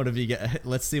kids come What up. have you got?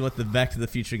 Let's see what the Back to the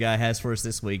Future guy has for us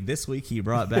this week. This week he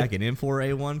brought back an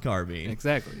M4A1 carbine.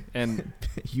 Exactly. And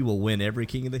you will win every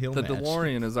King of the Hill the match.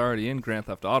 DeLorean is already in Grand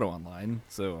Theft Auto Online,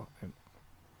 so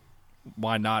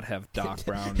why not have Doc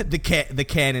Brown? the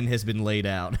cannon has been laid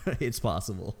out. It's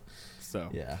possible. So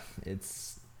yeah,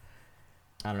 it's.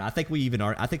 I don't know. I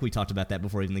think we talked about that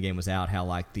before even the game was out. How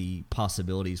like the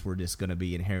possibilities were just going to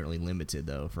be inherently limited,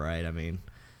 though. Right? I mean,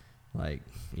 like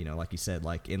like you said,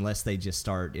 like unless they just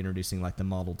start introducing like the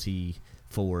Model T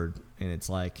Ford, and it's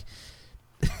like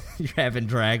you're having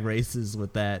drag races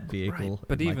with that vehicle. Right.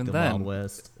 But in, even like, the then, Wild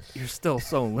West. You're still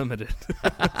so limited.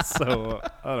 So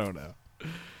I don't know.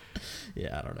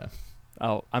 Yeah, I don't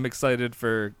know. I'm excited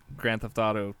for Grand Theft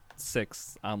Auto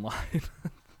 6 online.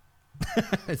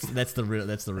 that's the real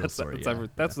story.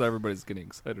 That's what everybody's getting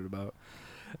excited about.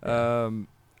 Yeah.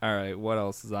 All right, what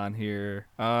else is on here?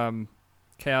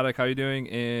 Chaotic, how you doing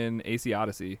in AC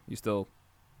Odyssey? You still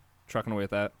trucking away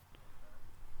at that?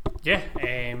 Yeah,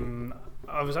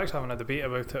 I was actually having a debate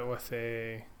about it with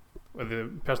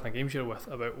the person I game share with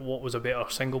about what was a better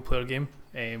single player game,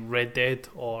 Red Dead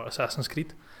or Assassin's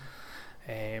Creed.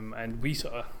 And we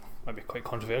sort of, maybe quite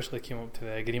controversially, came up to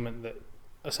the agreement that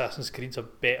Assassin's Creed's a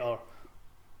better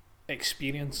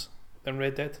experience than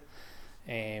Red Dead.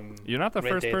 You're not the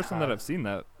Red first Dead person that I've seen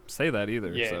that say that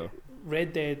either. Yeah, so.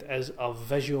 Red Dead is a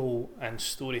visual and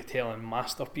storytelling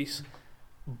masterpiece,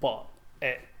 but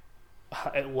it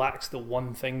lacks the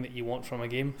one thing that you want from a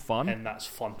game, fun, and that's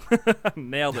fun.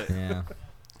 Nailed it. Yeah.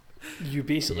 You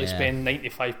basically spend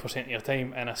 95% of your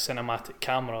time in a cinematic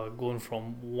camera going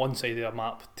from one side of the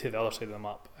map to the other side of the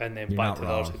map and then back to the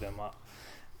other side of the map.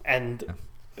 And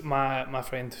my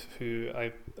friend who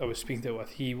I was speaking to with,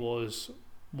 he was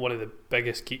one of the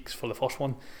biggest geeks for the first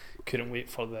one. Couldn't wait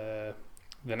for the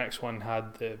next one,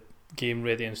 had the game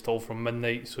ready installed from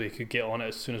midnight so he could get on it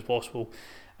as soon as possible.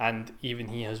 And even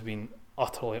he has been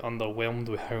utterly underwhelmed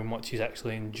with how much he's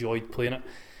actually enjoyed playing it.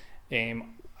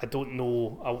 I don't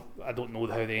know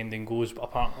how the ending goes, but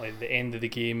apparently the end of the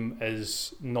game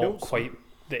is not quite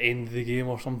the end of the game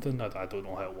or something. I don't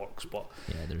know how it works, but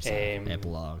yeah, there's an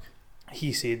epilogue.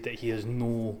 He said that he has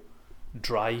no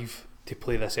drive to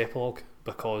play this epilogue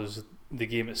because the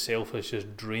game itself has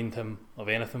just drained him of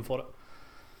anything for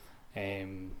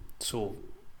it. So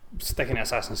sticking to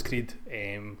Assassin's Creed,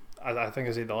 I think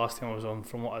I said the last time I was on,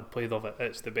 from what I'd played of it,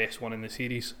 it's the best one in the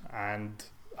series, and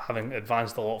having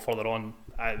advanced a lot further on,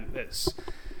 it's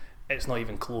not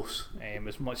even close.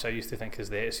 As much as I used to think as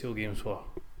the Ezio games were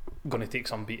going to take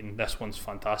some beating, this one's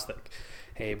fantastic.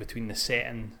 Between the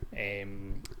setting,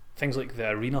 things like the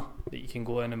arena that you can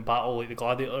go in and battle, like the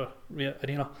Gladiator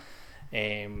arena,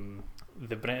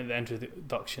 the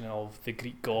introduction of the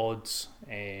Greek gods,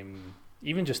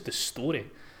 even just the story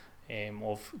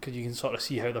of, because you can sort of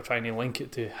see how they're trying to link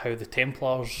it to how the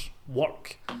Templars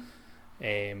work.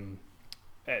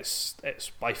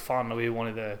 It's by far and away one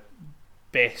of the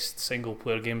best single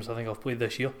player games I think I've played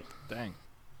this year. Dang.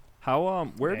 How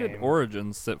where did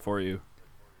Origins sit for you?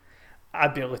 I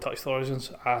barely touched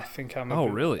Origins. I think I'm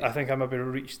really? I think I maybe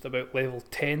reached about level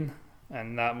 10,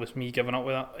 and that was me giving up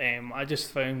with that. I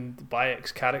just found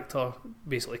Bayek's character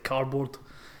basically cardboard.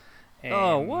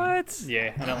 Oh, what?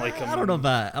 Yeah, I don't like him. I don't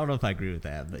know if I agree with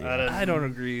that, but yeah. I don't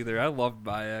agree either. I love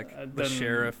Bayek, the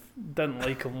sheriff. Didn't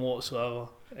like him whatsoever.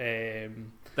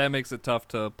 That makes it tough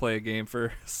to play a game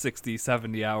for 60,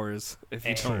 70 hours if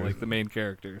you don't True. like the main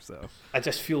character. So I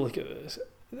just feel like it was.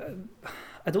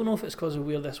 I don't know if it's because of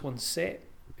where this one's set,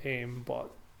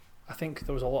 but I think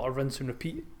there was a lot of rinse and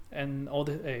repeat in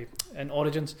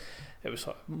Origins. It was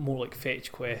sort of more like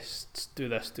fetch quests, do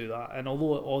this, do that. And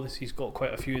although Odyssey's got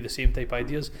quite a few of the same type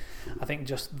ideas, I think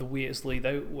just the way it's laid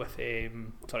out with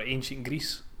sort of ancient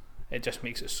Greece, it just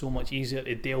makes it so much easier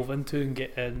to delve into and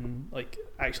get in, like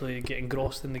actually get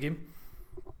engrossed in the game.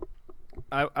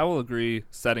 I will agree,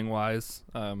 setting wise,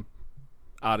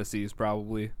 Odyssey is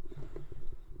probably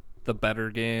the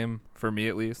better game for me,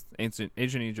 at least. Ancient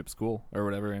Egypt's cool or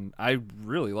whatever, and I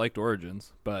really liked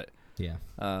Origins, but Yeah.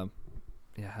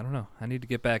 yeah, I don't know. I need to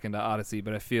get back into Odyssey,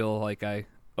 but I feel like I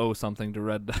owe something to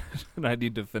Red Dead, and I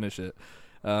need to finish it.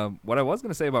 What I was going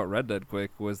to say about Red Dead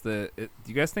quick was that do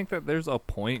you guys think that there's a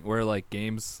point where like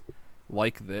games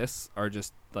like this are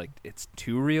just like it's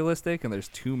too realistic and there's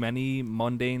too many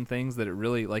mundane things that it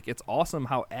really like it's awesome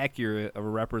how accurate of a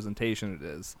representation it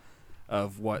is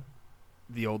of what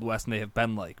the Old West may have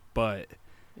been like, but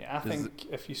Yeah, I think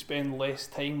if you spend less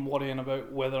time worrying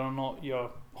about whether or not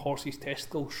your horse's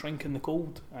testicles shrink in the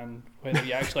cold and whether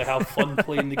you actually have fun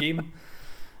playing the game,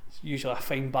 it's usually a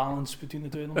fine balance between the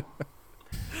two of them.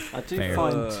 I do Fair.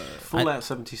 find Fallout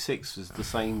 76 was the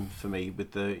same for me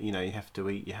with the, you have to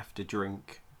eat, you have to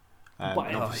drink. But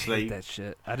I obviously, hate that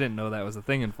shit. I didn't know that was a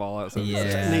thing in Fallout. So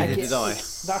Yeah. Neither did I.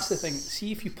 That's the thing.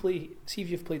 See if you've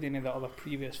played any of the other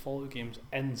previous Fallout games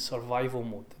in survival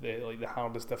mode, the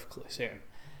hardest difficulty setting.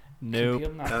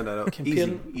 Nope. No.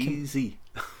 Easy.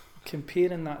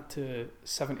 Comparing that to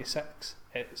 76,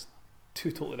 it's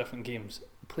two totally different games.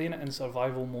 Playing it in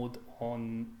survival mode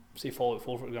on, say, Fallout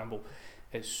 4, for example,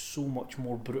 is so much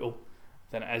more brutal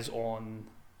than it is on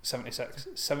 76.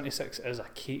 76 is a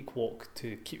cakewalk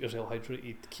to keep yourself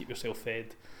hydrated, to keep yourself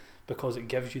fed, because it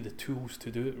gives you the tools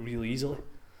to do it really easily.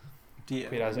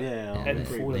 Whereas in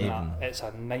 4 and that, it's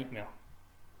a nightmare.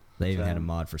 They even had a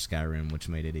mod for Skyrim, which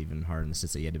made it even harder in the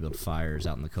sense that you had to build fires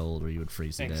out in the cold, or you would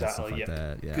freeze to death, stuff like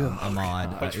that. Yeah, a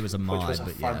mod. It was a mod, which was a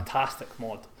but yeah, fantastic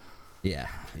mod. yeah.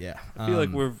 I feel like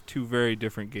we're two very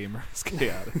different gamers.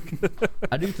 Chaotic.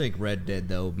 I do think Red Dead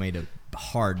though made a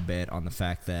hard bet on the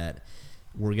fact that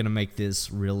we're gonna make this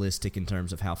realistic in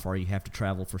terms of how far you have to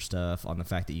travel for stuff, on the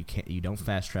fact that you don't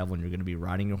fast travel and you're gonna be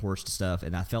riding your horse to stuff,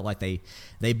 and I felt like they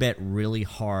bet really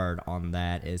hard on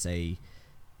that as a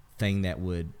thing that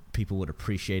people would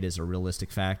appreciate as a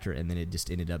realistic factor, and then it just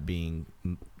ended up being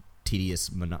tedious,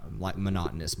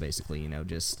 monotonous, basically.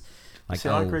 Just like. See,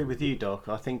 I agree with you, Doc.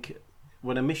 I think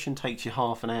when a mission takes you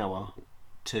half an hour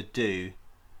to do,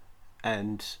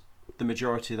 and the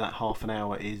majority of that half an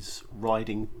hour is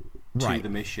riding to the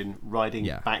mission, riding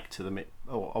back to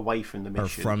or away from the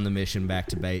mission, or from the mission back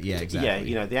to base. Yeah,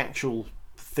 exactly. Yeah, the actual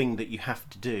thing that you have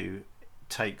to do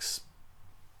takes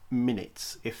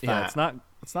minutes, if that. Yeah,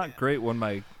 it's not great when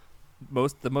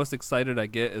the most excited I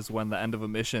get is when the end of a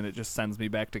mission it just sends me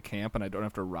back to camp and I don't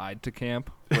have to ride to camp,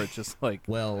 where it's just like,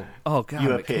 well, oh god,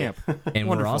 I'm at camp. And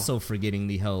Wonderful. We're also forgetting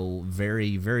the whole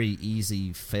very, very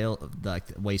easy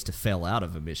ways to fail out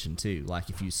of a mission too.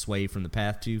 Like if you sway from the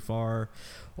path too far,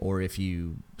 or if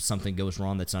something goes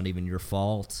wrong that's not even your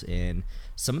fault. And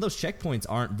some of those checkpoints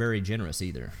aren't very generous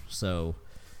either. So,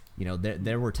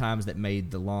 there were times that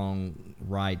made the long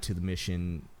ride to the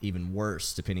mission even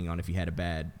worse, depending on if you had a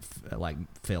bad,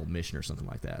 failed mission or something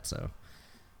like that. So,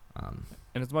 and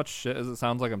as much shit as it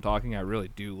sounds like I'm talking, I really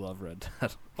do love Red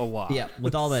Dead a lot. Yeah,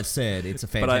 with all that said, it's a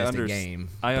fantastic game.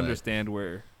 I understand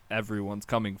where everyone's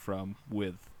coming from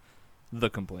with the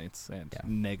complaints and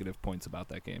negative points about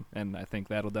that game, and I think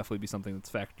that'll definitely be something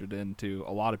that's factored into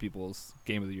a lot of people's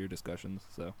Game of the Year discussions.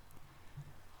 So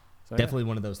definitely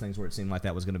one of those things where it seemed like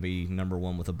that was going to be number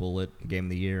one with a bullet, Game of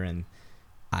the Year, and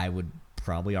I would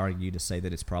probably argue to say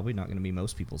that it's probably not going to be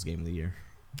most people's Game of the Year.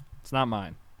 It's not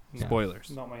mine. Yeah.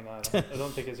 Spoilers. Not mine either. I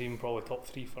don't think it's even probably top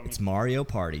 3 for me. It's Mario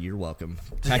Party. You're welcome.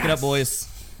 Pack it up, boys.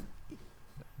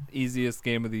 Easiest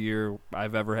Game of the Year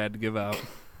I've ever had to give out.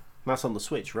 That's on the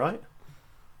Switch, right?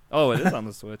 Oh, it is on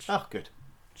the Switch. Oh, good.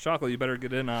 Chocolate, you better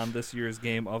get in on this year's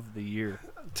Game of the Year.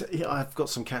 Yeah, I've got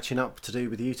some catching up to do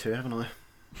with you two, haven't I?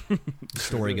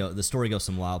 The story goes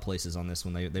some wild places on this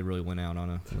one. They really went out on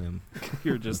a limb.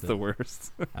 You're just the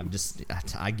worst.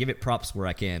 I give it props where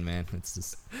I can, man. It's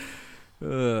just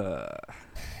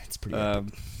it's pretty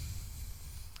epic.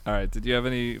 All right, did you have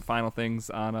any final things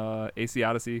on AC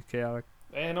Odyssey, Chaotic?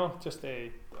 No, just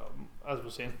as we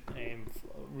were saying,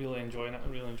 really enjoying it,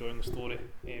 really enjoying the story,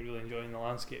 really enjoying the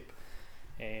landscape.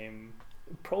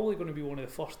 Probably going to be one of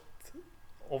the first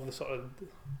of the sort of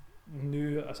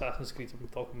new Assassin's Creed. I'm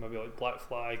talking maybe like Black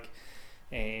Flag,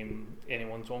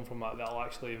 anyone's on from that'll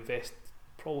actually invest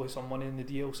probably some money in the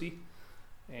DLC.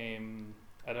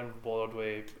 I didn't bother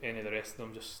with any of the rest of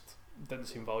them, just didn't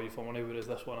seem value for money, whereas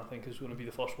this one I think is going to be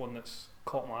the first one that's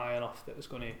caught my eye enough that it's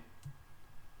going to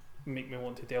make me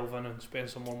want to delve in and spend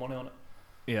some more money on it.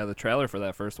 Yeah, the trailer for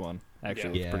that first one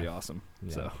actually was pretty awesome.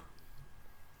 Yeah. So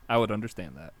I would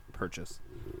understand that purchase.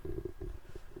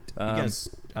 I was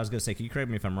going to say, can you correct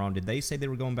me if I'm wrong, did they say they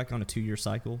were going back on a 2-year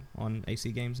cycle on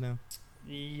AC games now?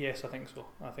 Yes, I think so.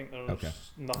 I think there's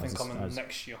nothing coming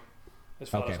next year. As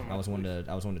far as I was wanting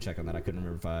to check on that. I couldn't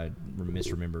remember if I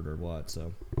misremembered or what.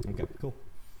 So, okay, cool.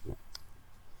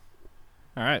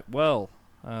 All right. Well,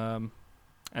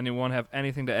 anyone have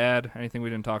anything to add? Anything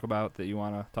we didn't talk about that you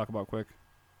want to talk about quick?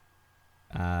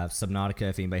 Subnautica,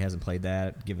 if anybody hasn't played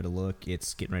that, give it a look.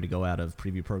 It's getting ready to go out of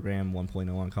preview program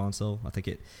 1.0 on console. I think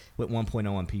it went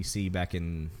 1.0 on PC back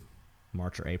in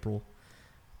March or April.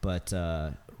 But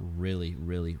really,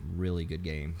 really, really good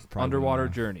game. Probably Underwater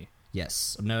Journey.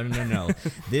 Yes. No.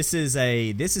 This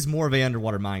is more of a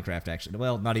underwater Minecraft, actually.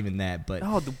 Well, not even that, but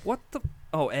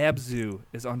Abzu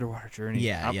is Underwater Journey.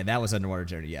 Yeah, that was Underwater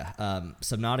Journey. Yeah.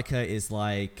 Subnautica is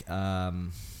like, I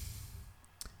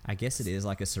guess it is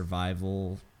like a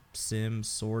survival sim,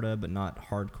 sorta, but not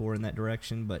hardcore in that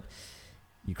direction. But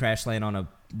you crash land on a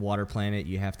water planet.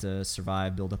 You have to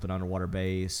survive, build up an underwater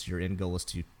base. Your end goal is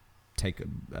to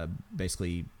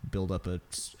basically build up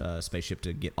a spaceship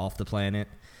to get off the planet.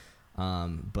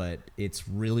 But it's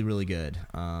really, really good.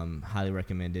 Highly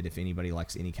recommended if anybody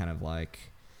likes any kind of like.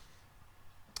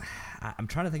 I'm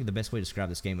trying to think of the best way to describe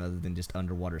this game other than just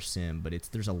underwater sim, but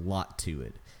there's a lot to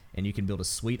it, and you can build a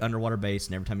sweet underwater base.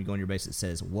 And every time you go on your base, it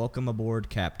says "Welcome aboard,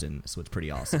 Captain." So it's pretty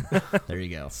awesome. There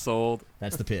you go. Sold.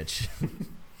 That's the pitch.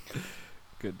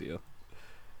 Good deal.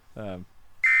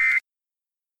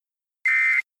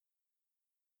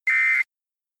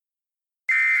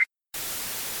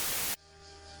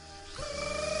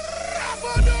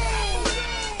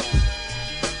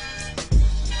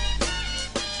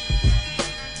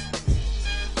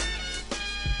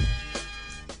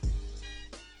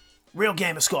 Real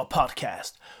Gamer Score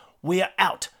Podcast. We are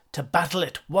out to battle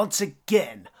it once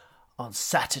again on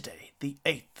Saturday, the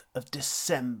 8th of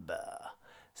December,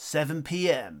 7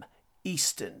 p.m.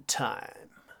 Eastern Time.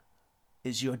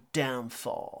 Is your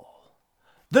downfall.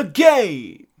 The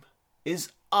game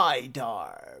is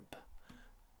iDarb.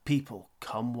 People,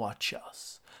 come watch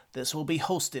us. This will be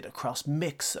hosted across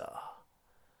Mixer.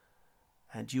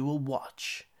 And you will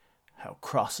watch how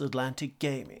Cross-Atlantic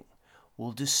Gaming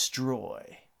will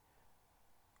destroy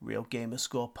Real Gamer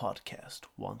Score Podcast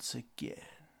once again.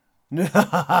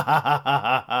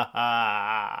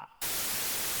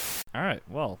 All right,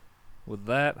 well, with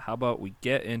that, how about we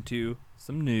get into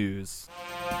some news?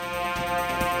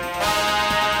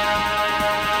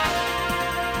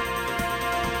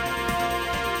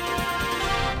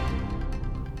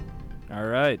 All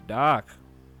right, Doc,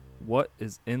 what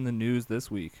is in the news this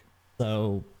week?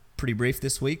 So, pretty brief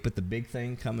this week, but the big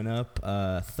thing coming up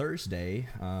Thursday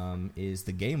is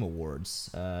the Game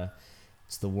Awards.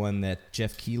 It's the one that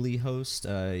Jeff Keighley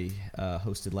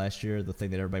hosted last year. The thing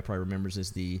that everybody probably remembers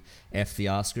is the F the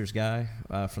Oscars guy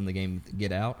from the game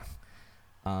Get Out.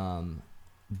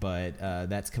 But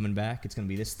that's coming back. It's going to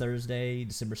be this Thursday,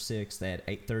 December 6th at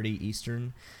 8:30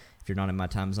 Eastern. If you're not in my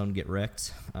time zone, get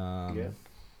wrecked. Yeah.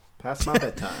 Past my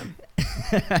bedtime.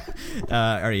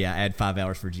 Add 5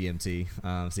 hours for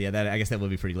GMT. So yeah, I guess that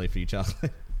would be pretty late for you,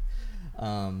 Chocolate.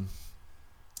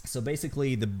 So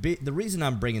basically, the reason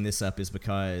I'm bringing this up is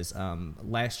because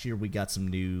last year we got some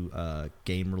new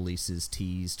game releases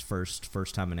teased,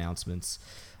 first time announcements,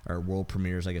 or world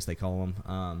premieres, I guess they call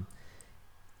them.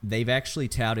 They've actually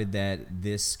touted that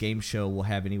this game show will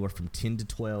have anywhere from 10 to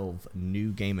 12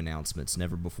 new game announcements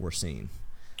never before seen.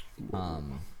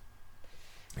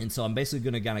 And so I'm basically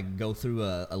going to kind of go through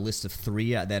a list of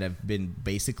 3 that have been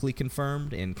basically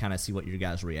confirmed and kind of see what your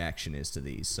guys' reaction is to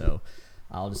these. So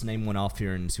I'll just name one off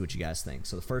here and see what you guys think.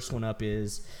 So the first one up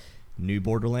is new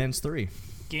Borderlands 3.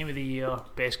 Game of the year,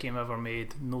 best game ever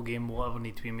made. No game will ever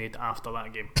need to be made after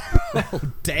that game. Oh,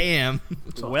 damn.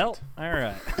 Well, all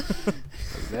right.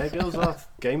 There goes our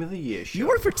Game of the Year show. You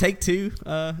work for Take-Two,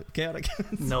 Chaotic?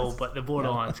 No, but the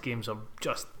Borderlands games are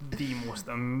just the most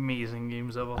amazing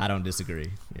games ever. I don't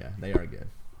disagree. Yeah, they are good.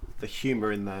 The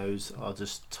humour in those are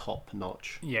just top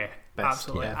notch. Yeah, Best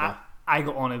absolutely. ever. I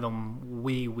got onto them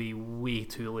way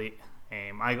too late.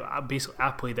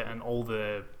 I played it in all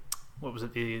the what was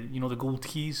it? The gold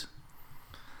keys.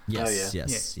 Yes, Oh, yeah.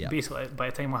 yes, yeah. Basically, by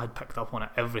the time I had picked up on it,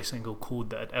 every single code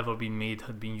that had ever been made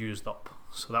had been used up.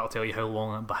 So that'll tell you how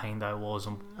long behind I was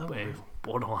on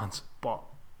Borderlands. But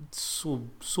so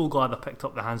glad I picked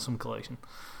up the Handsome collection.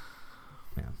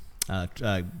 Yeah.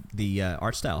 The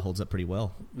art style holds up pretty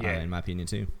well, in my opinion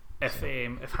too. If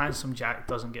Handsome Jack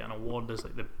doesn't get an award as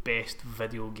like the best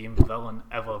video game villain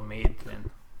ever made,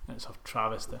 then it's a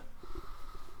travesty.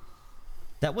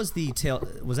 That was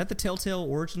Was that the Telltale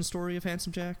origin story of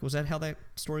Handsome Jack? Was that how that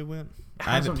story went?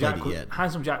 I haven't played it yet.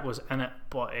 Handsome Jack was in it,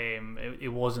 but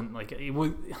it wasn't like he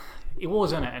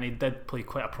was in it, and he did play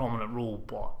quite a prominent role.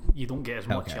 But you don't get as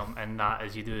much in that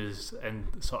as you do in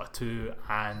sort of 2,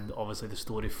 and obviously the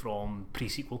story from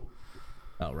pre-sequel.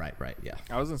 Oh, right, yeah.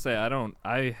 I was gonna say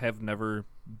I have never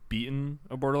beaten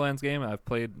a Borderlands game. I've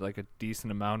played like a decent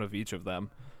amount of each of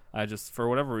them. I just, for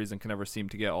whatever reason, can never seem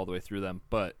to get all the way through them.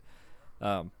 But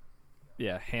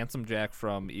Handsome Jack,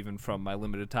 from my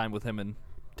limited time with him in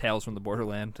Tales from the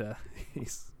Borderland,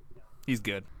 he's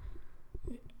good.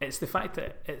 It's the fact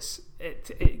that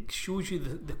it shows you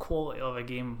the quality of a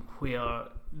game where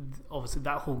obviously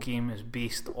that whole game is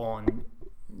based on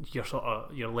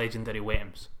your legendary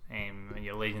weapons and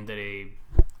your legendary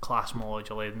class mods,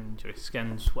 your legendary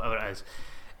skins, whatever it is.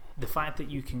 The fact that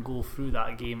you can go through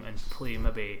that game and play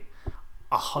maybe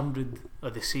 100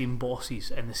 of the same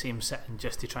bosses in the same sitting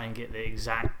just to try and get the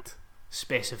exact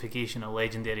specification of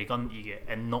legendary gun that you get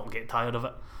and not get tired of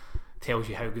it tells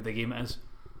you how good the game is.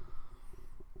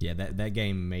 Yeah, that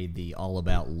game made the all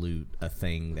about loot a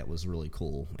thing that was really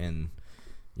cool. And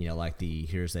like the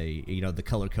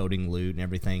color coding loot and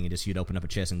everything, and just you'd open up a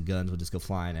chest and guns would just go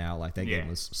flying out. Like that game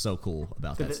was so cool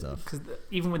about that stuff. Because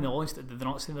even when they launched it, did they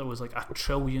not say there was like 1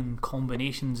 trillion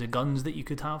combinations of guns that you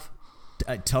could have?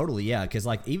 Totally, yeah. Because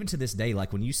like even to this day,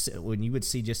 like when you would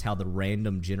see just how the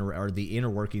random generator or the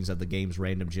inner workings of the game's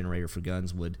random generator for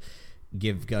guns would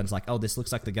give guns like, oh, this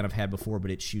looks like the gun I've had before,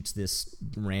 but it shoots this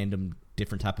random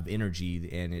different type of energy,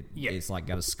 and it's like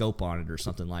got a scope on it or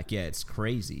something. Like, it's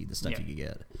crazy the stuff you could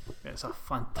get. It's a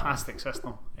fantastic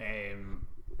system.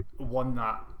 One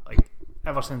that like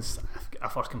ever since I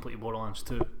first completed Borderlands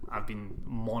 2, I've been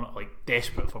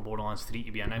desperate for Borderlands 3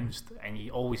 to be announced, and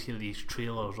you always hear these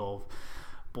trailers of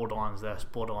Borderlands this,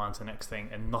 Borderlands the next thing,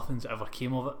 and nothing's ever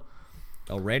came of it.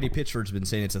 Oh, Randy Pitchford's been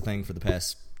saying it's a thing for the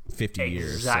past 50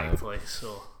 years. Exactly.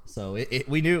 So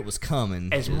we knew it was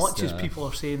coming. As much as people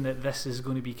are saying that this is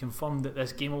going to be confirmed at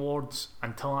this Game Awards,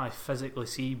 until I physically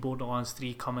see Borderlands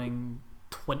 3 coming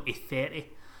 2030,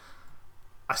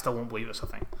 I still won't believe it's a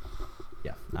thing.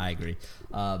 Yeah, I agree.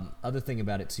 Other thing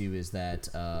about it too is that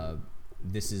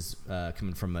this is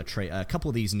coming from a couple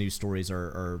of these news stories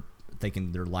are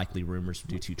thinking they're likely rumors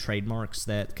due to trademarks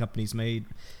that companies made,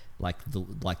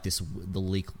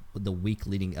 the week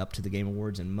leading up to the Game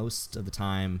Awards, and most of the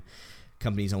time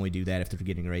companies only do that if they're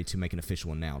getting ready to make an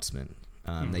official announcement.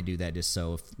 They do that just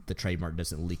so if the trademark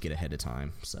doesn't leak it ahead of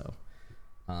time. So,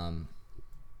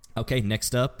 okay,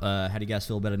 next up, how do you guys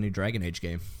feel about a new Dragon Age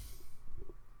game?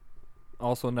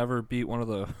 Also, never beat one of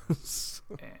those.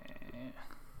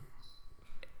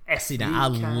 See, now I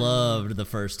loved the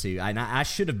first two. I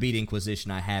should have beat Inquisition.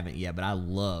 I haven't yet, but I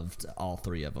loved all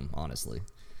 3 of them, honestly.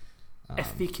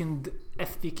 If they can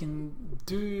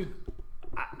do,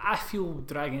 I feel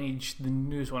Dragon Age, the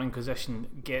newest one, Inquisition,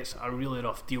 gets a really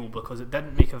rough deal because it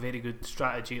didn't make a very good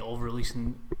strategy of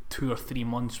releasing 2 or 3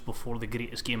 months before the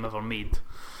greatest game ever made.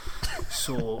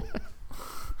 So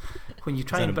when you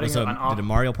try and bring out did a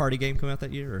Mario Party game come out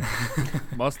that year? Or?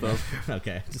 Must have.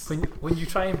 Okay. When you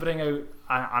try and bring out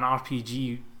an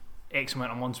RPG X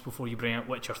amount of months before you bring out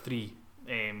Witcher 3,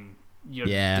 you're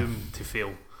doomed to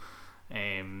fail.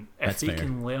 If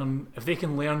they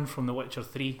can learn from The Witcher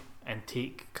 3 and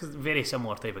take, because very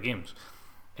similar type of games,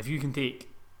 if you can take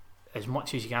as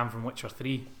much as you can from Witcher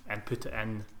 3 and put it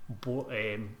in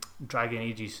Dragon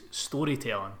Age's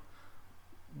storytelling,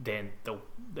 then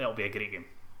that'll be a great game.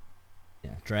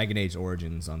 Yeah, Dragon Age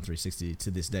Origins on 360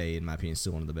 to this day, in my opinion, is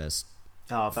still one of the best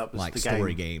that was the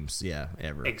story game. games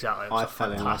ever. Exactly. It was I a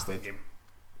fell in love fantastic game.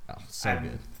 Oh, so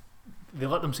good. They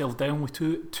let themselves down with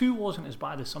 2. 2 wasn't as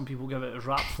bad as some people give it as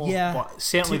rap for, Yeah, but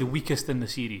certainly the weakest in the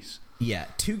series. Yeah,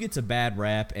 2 gets a bad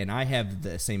rap, and I have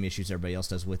the same issues everybody else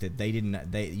does with it.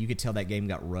 You could tell that game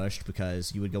got rushed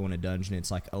because you would go in a dungeon, and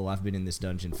it's like, oh, I've been in this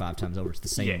dungeon 5 times over. It's the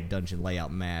same dungeon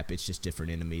layout map. It's just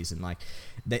different enemies, and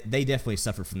they definitely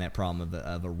suffered from that problem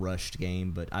of a rushed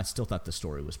game. But I still thought the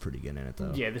story was pretty good in it,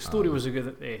 though. Yeah, the story was a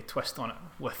good twist on it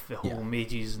with the whole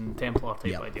mages and Templar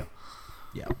type idea.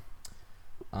 Yeah.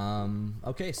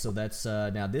 Okay, so that's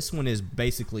now this one is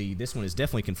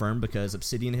definitely confirmed because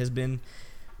Obsidian has been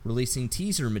releasing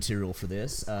teaser material for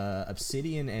this.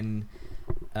 Obsidian and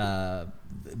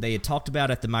they had talked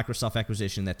about at the Microsoft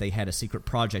acquisition that they had a secret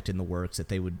project in the works that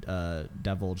they would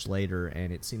divulge later,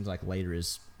 and it seems like later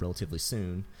is relatively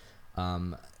soon.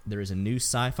 There is a new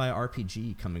sci-fi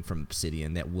RPG coming from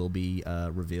Obsidian that will be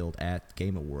revealed at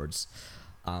Game Awards.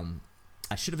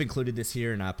 I should have included this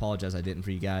here, and I apologize I didn't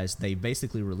for you guys. They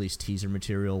basically released teaser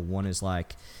material. One is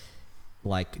like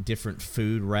different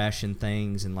food ration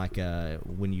things, and like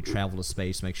when you travel to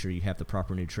space, make sure you have the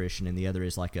proper nutrition. And the other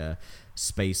is like a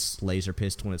space laser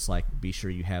pistol. It's like be sure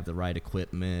you have the right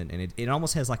equipment, and it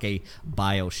almost has like a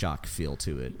BioShock feel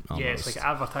to it. Almost. Yeah, it's like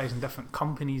advertising different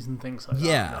companies and things like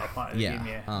yeah, that are part of the game.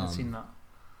 Yeah, I've seen that.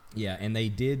 Yeah, and they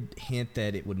did hint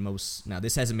that it would now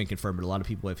this hasn't been confirmed, but a lot of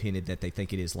people have hinted that they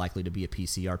think it is likely to be a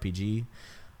PC RPG.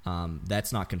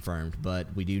 That's not confirmed,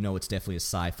 but we do know it's definitely a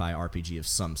sci-fi RPG of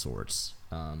some sorts.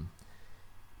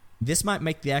 This might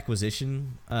make the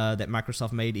acquisition that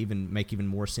Microsoft made make even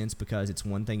more sense, because it's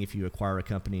one thing if you acquire a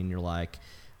company and you're like,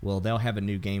 well, they'll have a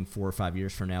new game 4 or 5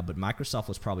 years from now, but Microsoft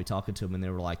was probably talking to them and they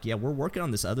were like, yeah, we're working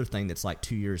on this other thing that's like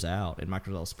 2 years out, and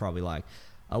Microsoft's probably like,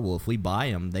 oh, well, if we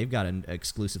buy them, they've got an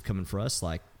exclusive coming for us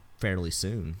like fairly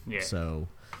soon. Yeah. So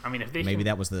I mean, if they maybe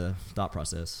that was the thought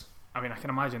process. I mean, I can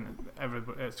imagine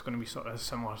it's going to be sort of a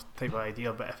similar type of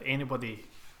idea, but if anybody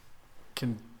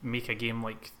can make a game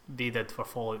like they did for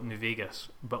Fallout New Vegas,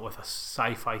 but with a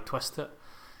sci-fi twist to it,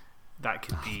 that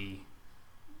could be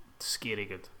scary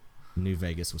good. New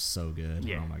Vegas was so good.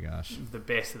 Yeah. Oh my gosh. The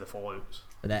best of the Fallouts.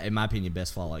 That, in my opinion,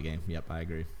 best Fallout game. Yep, I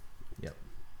agree. Yep.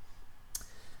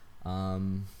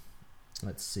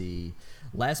 Let's see.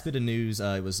 Last bit of news.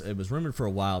 It was rumored for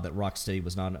a while that Rocksteady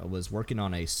was working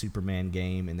on a Superman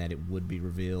game, and that it would be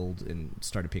revealed, and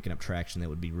started picking up traction that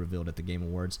would be revealed at the Game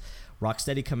Awards.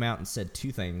 Rocksteady come out and said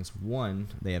two things. One,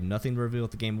 they have nothing to reveal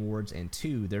at the Game Awards, and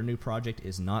two, their new project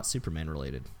is not Superman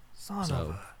related.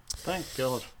 Thank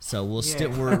God. So we're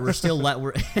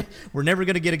never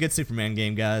gonna get a good Superman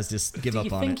game, guys. Just give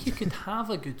up on it. Do you think you could have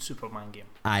a good Superman game?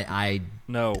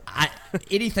 No.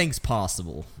 Anything's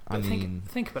possible. But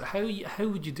think about it. How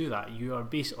would you do that? You are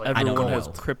basically everyone has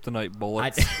kryptonite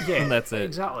bullets. Yeah, and that's it.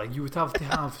 Exactly. You would have to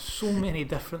have so many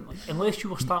different, unless you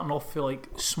were starting off for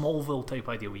like Smallville type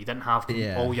idea where you didn't have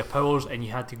all your powers and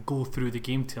you had to go through the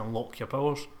game to unlock your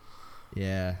powers.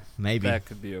 Yeah, maybe that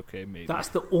could be okay. Maybe that's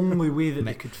the only way that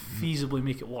they could feasibly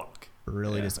make it work.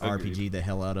 Really, just RPG the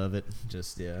hell out of it.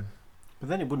 Just But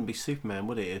then it wouldn't be Superman,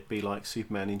 would it? It'd be like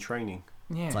Superman in training.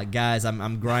 Yeah. It's like, guys,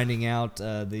 I'm grinding out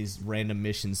these random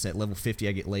missions. At level 50,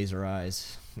 I get laser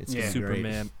eyes. It's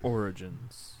Superman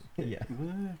Origins. Yeah.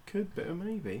 Could be,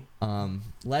 maybe.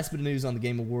 Last bit of news on the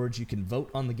Game Awards. You can vote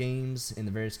on the games in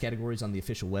the various categories on the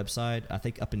official website. I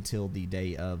think up until the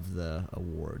day of the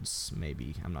awards,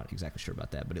 maybe. I'm not exactly sure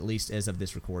about that, but at least as of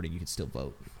this recording, you can still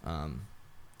vote.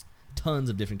 Tons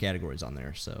of different categories on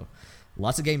there, so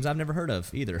lots of games I've never heard of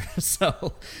either.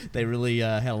 So they really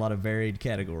had a lot of varied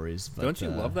categories. But, don't you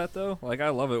love that though? Like, I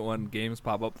love it when games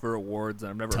pop up for awards and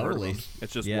I've never heard of them.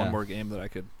 It's just one more game that I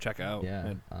could check out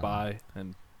and buy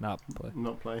and not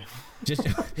play. Just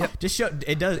show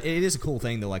it does. It is a cool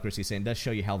thing though, like Risky's saying. It does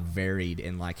show you how varied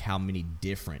and like how many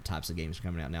different types of games are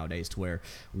coming out nowadays, to where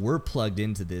we're plugged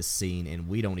into this scene and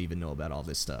we don't even know about all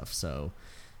this stuff. So,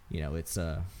 it's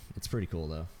pretty cool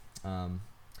though.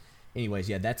 Anyways,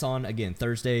 that's on again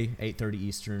Thursday, 8:30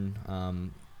 Eastern. A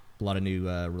lot of new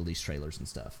release trailers and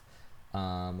stuff.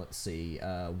 Let's see.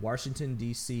 Washington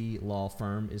D.C. law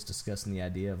firm is discussing the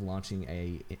idea of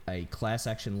launching a class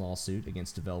action lawsuit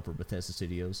against developer Bethesda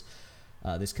Studios.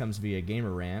 This comes via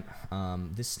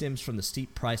GamerRant. This stems from the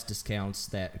steep price discounts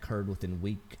that occurred within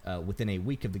a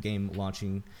week of the game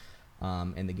launching,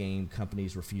 and the game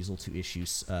company's refusal to issue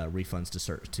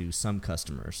refunds to some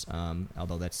customers.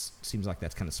 Although that seems like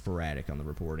that's kind of sporadic on the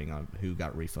reporting on who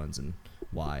got refunds and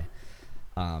why.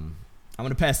 I'm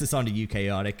going to pass this on to you,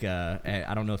 Chaotic.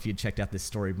 I don't know if you checked out this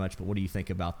story much, but what do you think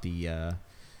about this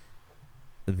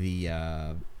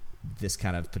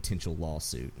kind of potential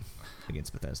lawsuit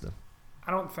against Bethesda?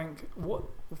 I don't think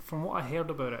from what I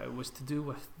heard about it, it was to do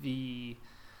with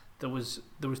there was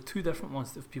two different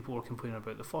ones that people were complaining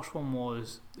about. The first one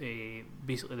was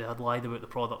basically they had lied about the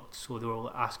product, so they were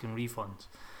asking refunds.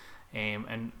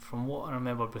 And from what I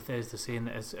remember, Bethesda saying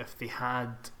that is if they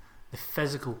had the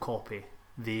physical copy,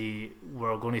 they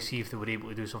were going to see if they were able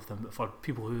to do something. But for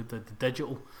people who did the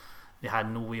digital, they had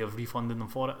no way of refunding them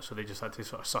for it, so they just had to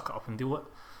sort of suck it up and deal with it.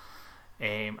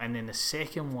 And then the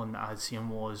second one that I had seen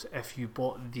was if you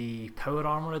bought the Power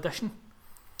Armor edition,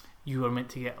 you were meant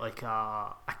to get like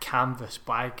a canvas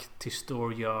bag to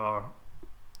store your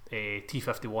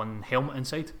T-51 helmet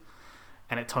inside.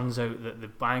 and it turns out that the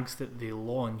bags that they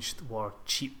launched were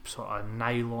cheap sort of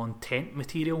nylon tent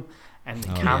material, and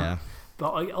the but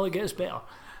I'll get this better.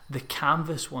 The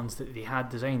canvas ones that they had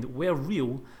designed were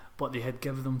real, but they had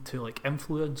given them to like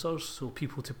influencers, so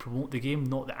people to promote the game,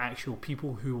 not the actual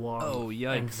people who were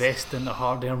investing their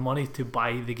hard-earned money to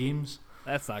buy the games.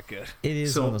 That's not good. It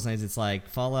is one of those things. It's like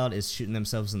Fallout is shooting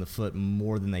themselves in the foot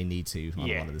more than they need to on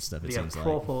a lot of this stuff. It seems like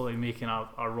they are properly making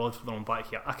a rod for their own back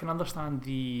here. I can understand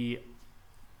the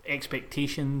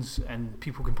expectations and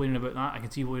people complaining about that. I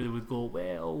can see where they would go,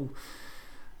 well,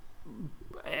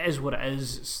 it is what it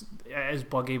is. It is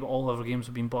buggy, but all other games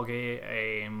have been buggy.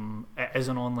 It is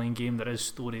an online game. There is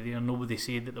story there. Nobody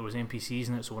said that there was NPCs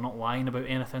in it, so we're not lying about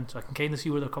anything. So I can kind of see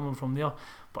where they're coming from there.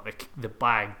 But the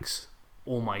bags,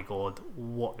 oh my god,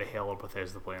 what the hell are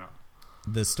Bethesda playing at?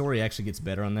 The story actually gets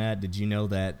better on that. Did you know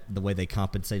that the way they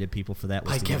compensated people for that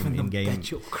was by to give them in-game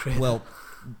credit? Well,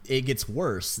 it gets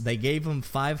worse. They gave them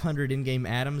 500 in-game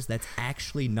atoms. That's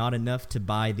actually not enough to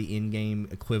buy the in-game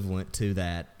equivalent to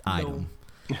that item.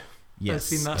 Yes, I've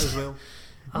seen that as well.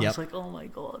 I Yep. was like, oh my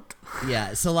god.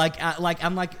 Yeah, so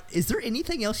I'm like, is there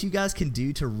anything else you guys can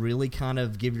do to really kind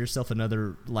of give yourself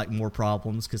another more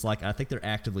problems? Because I think they're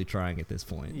actively trying at this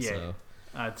point. Yeah, so.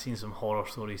 I'd seen some horror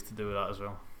stories to do with that as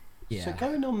well. Yeah. So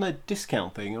going on the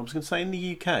discount thing, I was going to say in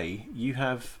the UK, you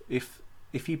have if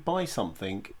you buy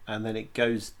something and then it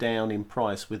goes down in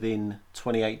price within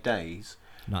 28 days,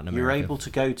 Not in America. you're able to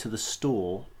go to the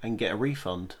store and get a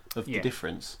refund of the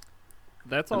difference.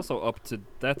 That's also up to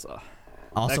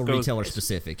Also that retailer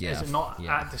specific, yeah. Is it not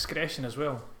at discretion as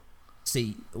well?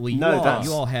 See, you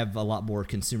all have a lot more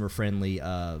consumer friendly,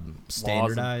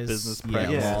 standardized business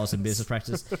laws and business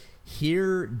practices.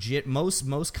 Here,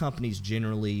 most companies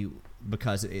generally,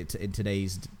 because in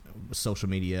today's social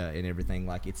media and everything,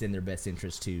 it's in their best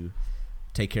interest to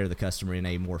take care of the customer in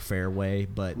a more fair way.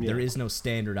 But there is no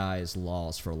standardized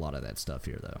laws for a lot of that stuff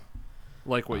here, though.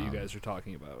 Like what you guys are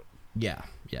talking about. Yeah.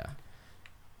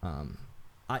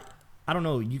 I don't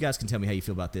know, you guys can tell me how you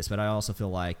feel about this, but I also feel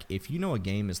like if you know a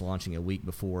game is launching a week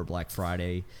before Black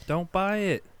Friday, don't buy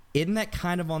it. Isn't that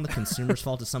kind of on the consumer's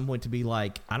fault at some point to be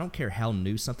like, I don't care how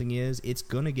new something is, it's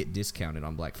going to get discounted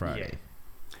on Black Friday.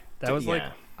 Yeah. That was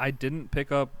I didn't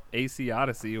pick up AC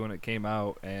Odyssey when it came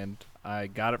out, and I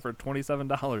got it for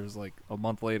 $27 a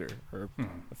month later, or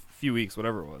a few weeks,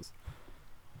 whatever it was.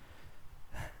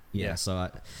 Yeah, so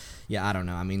I don't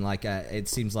know. I mean, it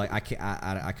seems like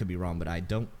I could be wrong, but I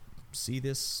don't see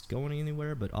this going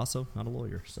anywhere, but also not a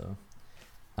lawyer, so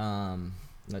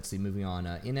let's see, moving on.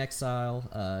 In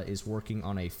Exile is working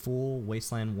on a full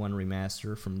Wasteland 1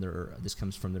 remaster this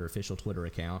comes from their official Twitter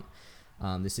account.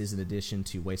 This is in addition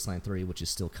to Wasteland 3, which is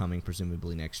still coming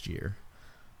presumably next year.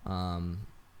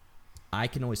 I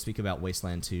can only speak about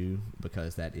Wasteland 2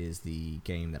 because that is the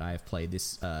game that I have played.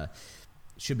 This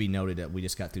should be noted that we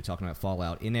just got through talking about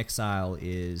Fallout. In Exile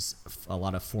is a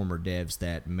lot of former devs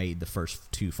that made the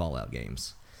first 2 Fallout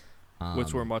games.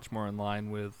 Which were much more in line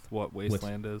with what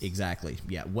Wasteland is. Exactly,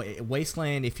 yeah.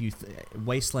 Wasteland,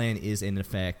 Wasteland is in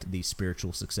effect the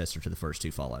spiritual successor to the first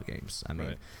 2 Fallout games. I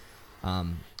mean,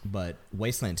 but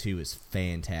Wasteland 2 is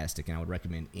fantastic, and I would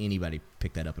recommend anybody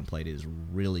pick that up and play it. It is a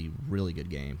really, really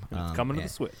good game. It's coming to the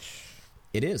Switch.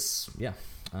 It is, yeah.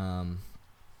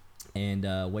 And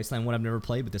Wasteland 1 I've never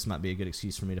played, but this might be a good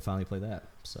excuse for me to finally play that.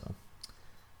 So,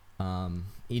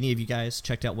 any of you guys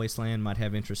checked out Wasteland, might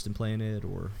have interest in playing it,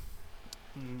 or?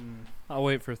 I'll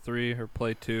wait for 3 or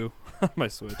play 2 on my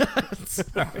Switch.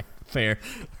 Sorry. Fair.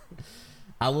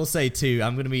 I will say, too,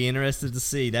 I'm going to be interested to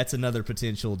see. That's another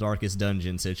potential Darkest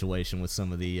Dungeon situation with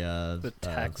some of the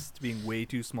text being way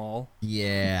too small.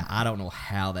 Yeah, I don't know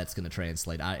how that's going to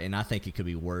translate. I think it could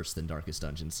be worse than Darkest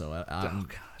Dungeon, so I'm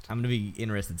going to be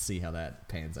interested to see how that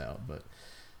pans out. But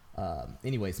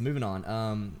anyways, moving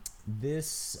on.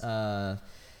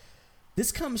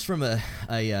 This comes from a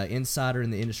insider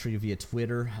in the industry via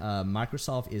Twitter.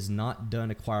 Microsoft is not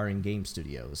done acquiring game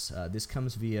studios. This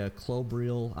comes via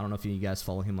Klobrille. I don't know if you guys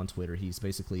follow him on Twitter. He's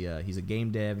basically he's a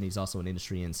game dev, and he's also an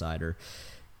industry insider.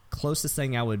 Closest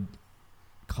thing I would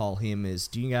call him is,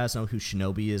 do you guys know who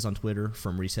Shinobi is on Twitter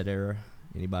from Reset Era?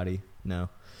 Anybody? No?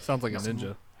 Sounds like a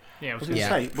ninja. Yeah, I was going to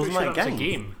say, wasn't that a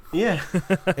game? Yeah.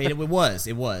 It was.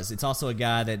 It's also a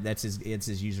guy it's his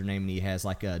username, and he has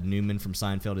a Newman from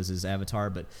Seinfeld as his avatar.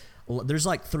 But there's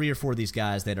 3 or 4 of these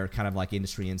guys that are kind of like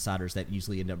industry insiders that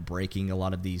usually end up breaking a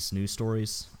lot of these news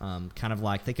stories. Kind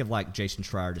of think of Jason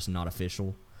Schreier, just not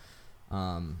official.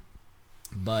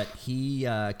 But he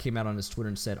came out on his Twitter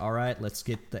and said, "All right, let's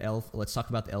talk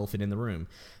about the elephant in the room.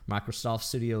 Microsoft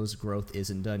Studios' growth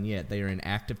isn't done yet. They are in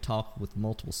active talk with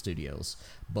multiple studios,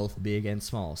 both big and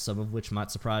small, some of which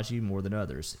might surprise you more than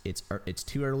others. It's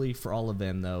too early for all of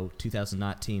them, though.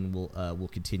 2019 will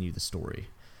continue the story."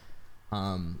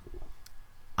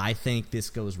 I think this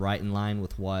goes right in line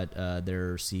with what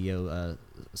their CEO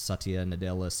Satya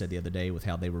Nadella said the other day, with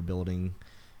how they were building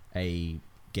a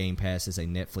Game Pass as a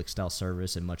Netflix-style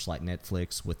service, and much like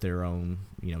Netflix with their own,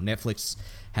 Netflix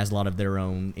has a lot of their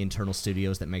own internal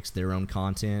studios that makes their own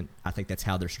content. I think that's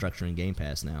how they're structuring Game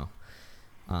Pass now.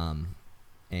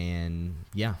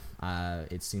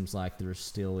 It seems like they're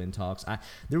still in talks.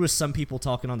 There was some people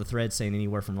talking on the thread saying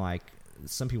anywhere from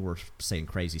some people were saying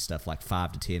crazy stuff like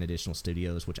 5 to 10 additional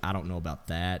studios, which I don't know about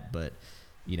that, but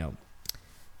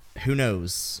who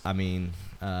knows? I mean,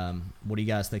 what do you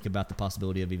guys think about the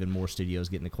possibility of even more studios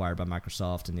getting acquired by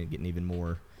Microsoft and then getting even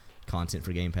more content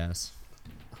for Game Pass?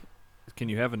 Can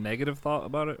you have a negative thought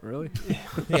about it, really?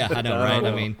 Yeah, I know, right?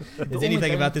 I mean, is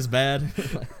anything about this bad?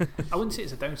 I wouldn't say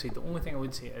it's a downside. The only thing I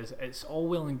would say is it's all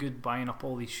well and good buying up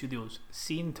all these studios.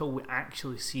 See until we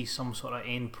actually see some sort of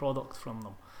end product from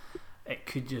them. It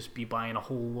could just be buying a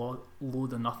whole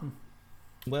load of nothing.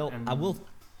 Well,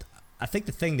 I think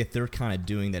the thing that they're kind of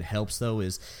doing that helps, though,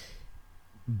 is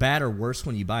bad or worse,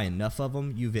 when you buy enough of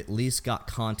them, you've at least got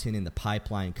content in the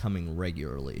pipeline coming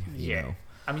regularly. You know?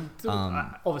 I mean,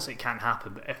 obviously it can't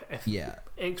happen, but if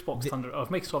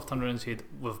Microsoft turned around and said,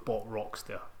 "We've bought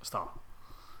Rockstar,"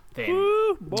 then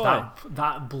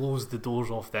that blows the doors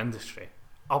off the industry.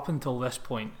 Up until this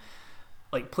point,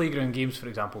 like Playground Games, for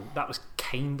example, that was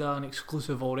kinda an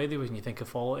exclusive already when you think of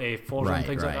Forza and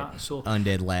things like that. So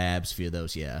Undead Labs, a few of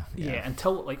those, yeah.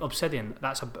 Until like Obsidian,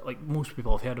 that's a bit like most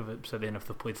people have heard of Obsidian if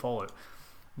they've played Fallout.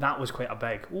 That was quite a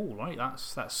big. Oh right,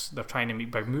 that's they're trying to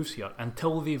make big moves here.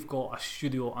 Until they've got a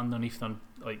studio underneath them,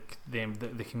 like them,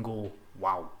 that they can go,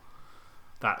 wow,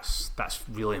 that's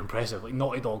really impressive. Like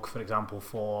Naughty Dog, for example,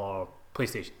 for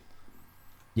PlayStation.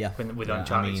 Yeah, with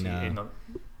Uncharted.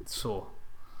 So.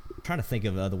 I'm trying to think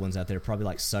of other ones out there. Probably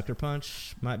like Sucker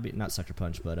Punch might be, not Sucker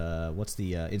Punch, but what's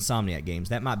the Insomniac Games?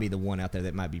 That might be the one out there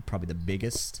that might be probably the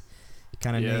biggest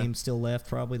kind of name still left.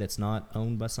 Probably that's not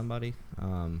owned by somebody,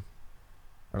 or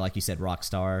like you said,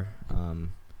 Rockstar.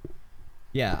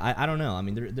 I don't know. I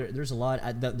mean, there's a lot.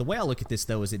 The way I look at this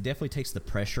though is it definitely takes the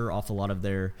pressure off a lot of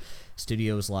their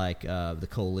studios, like the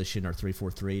Coalition or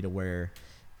 343, to where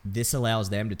this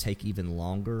allows them to take even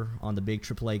longer on the big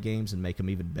AAA games and make them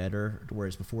even better.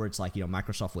 Whereas before, it's like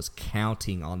Microsoft was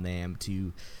counting on them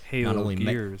to Halo, not only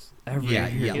Gears,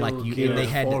 they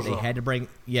had to bring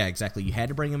exactly. You had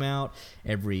to bring them out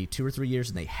every 2 or 3 years,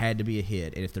 and they had to be a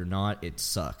hit. And if they're not, it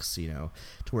sucks. To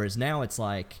whereas now it's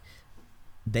like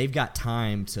they've got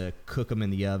time to cook them in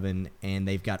the oven, and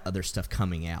they've got other stuff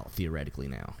coming out theoretically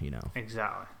now.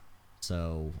 Exactly.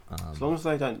 So as long as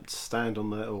they don't stand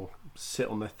on or sit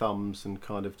on their thumbs and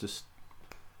kind of just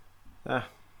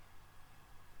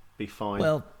be fine.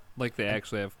 Well, like they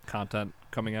actually have content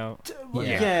coming out.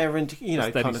 And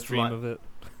steady kind of stream like, of it.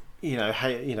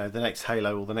 The next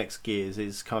Halo or the next Gears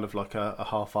is kind of like a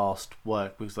half-assed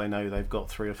work because they know they've got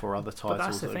 3 or 4 other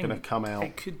titles that are going to come out.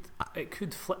 It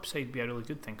could flip side be a really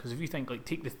good thing, because if you think like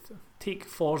take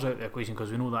Forza out of the equation,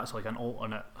 because we know that's like an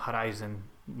alternate Horizon,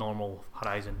 normal.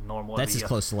 That's as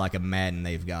close to like a Madden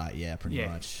they've got, pretty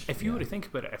much. If you were to think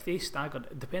about it, if they staggered,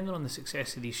 depending on the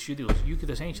success of these studios, you could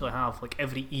essentially have like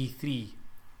every E3,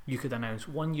 you could announce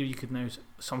 1 year, you could announce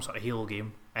some sort of Halo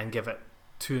game and give it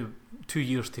 2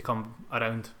 years to come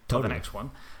around to the next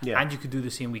one. And you could do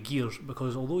the same with Gears,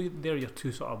 because although they're your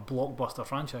 2 sort of blockbuster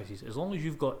franchises, as long as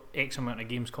you've got X amount of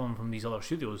games coming from these other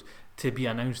studios to be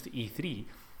announced at E3,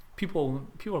 people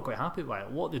are quite happy by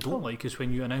it. What they don't like is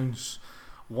when you announce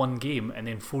one game and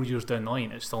then 4 years down the line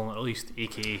it's still not released,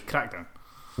 aka Crackdown.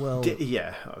 Well,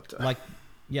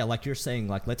 like you're saying,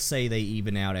 like let's say they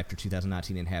even out after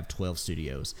 2019 and have 12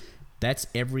 studios. That's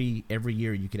every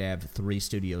year you could have 3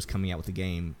 studios coming out with a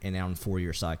game, and on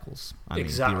 4-year cycles. I mean,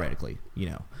 theoretically,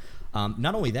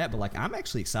 Not only that, but like I'm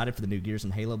actually excited for the new Gears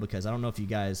and Halo, because I don't know if you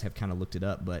guys have kind of looked it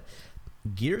up, but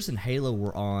Gears and Halo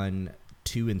were on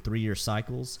 2 and 3 year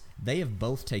cycles. They have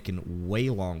both taken way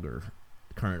longer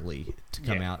currently to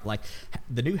come out. Like,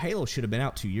 the new Halo should have been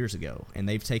out 2 years ago, and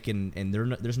they've taken, and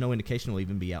there's no indication it'll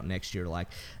even be out next year. Like,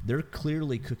 they're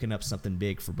clearly cooking up something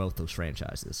big for both those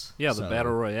franchises. Yeah, the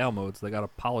Battle Royale modes, they got to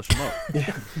polish them up.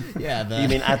 Yeah, you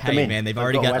mean add them in? Man, they've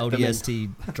already got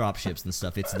ODST dropships and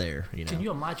stuff. It's there. You know. Can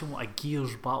you imagine what a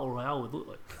Gears Battle Royale would look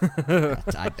like?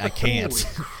 I can't. Holy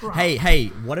crap. Hey,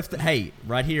 what if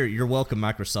right here, you're welcome,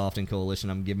 Microsoft and Coalition,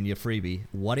 I'm giving you a freebie.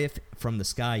 What if from the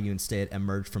sky you instead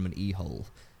emerge from an E-hole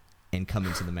and come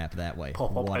into the map that way?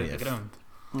 Pop up What out if? of the ground.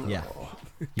 Yeah.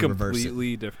 You reverse it.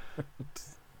 Completely different.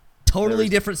 Totally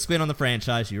different spin on the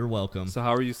franchise. You're welcome. So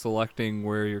how are you selecting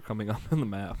where you're coming up in the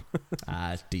map?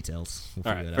 Details. We'll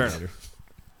All figure right, that out fair later.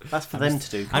 That's for them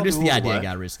to do. I'm Can't just do the all idea work.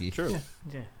 guy, Risky. True.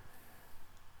 Yeah.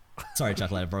 Sorry,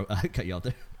 Chocolate, I cut you off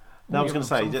there. No, I was going to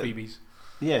say, Some freebies.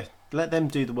 yeah, let them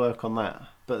do the work on that.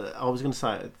 But I was going to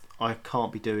say, I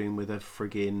can't be doing with a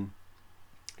friggin'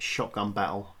 shotgun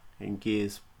battle in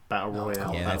Gears Battle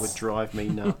Royale. Yeah, that would drive me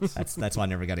nuts. That's why I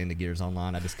never got into Gears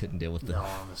Online. I just couldn't deal with the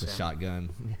I'm the same. shotgun.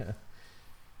 Yeah.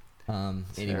 Anyway,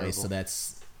 Terrible. so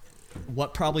that's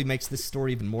what probably makes this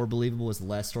story even more believable is the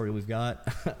last story we've got.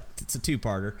 It's a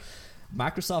two-parter.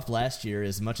 Microsoft last year,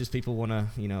 as much as people want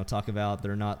to, talk about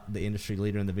they're not the industry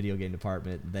leader in the video game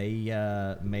department,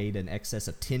 they made an excess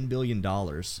of $10 billion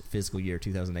fiscal year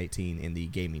 2018 in the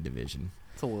gaming division.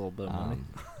 It's a little bit of money.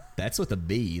 That's with a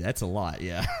B. That's a lot,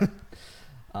 yeah.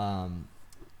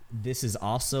 This is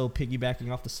also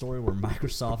piggybacking off the story where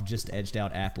Microsoft just edged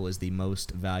out Apple as the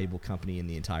most valuable company in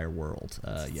the entire world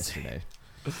yesterday.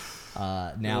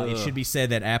 Now, it should be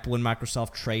said that Apple and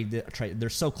Microsoft trade. They're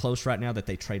so close right now that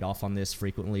they trade off on this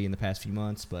frequently in the past few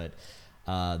months, but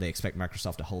they expect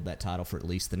Microsoft to hold that title for at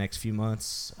least the next few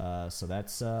months. So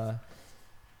that's,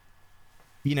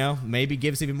 maybe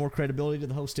gives even more credibility to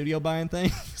the whole studio buying thing.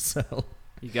 So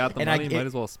You got the money, might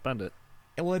as well spend it.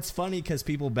 Well, it's funny because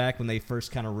people back when they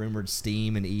first kind of rumored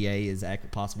Steam and EA as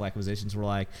possible acquisitions were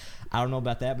like, I don't know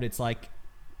about that, but it's like,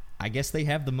 I guess they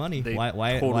have the money. They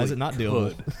Why totally is it not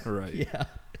doable? could, right. Yeah,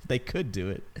 they could do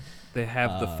it. They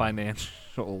have the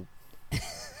financial...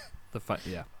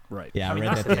 Yeah, right. Yeah, I read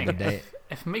that's that the the other thing. day.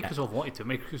 If Microsoft wanted to,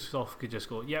 Microsoft could just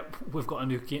go, yep, we've got a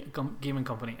new gaming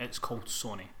company. It's called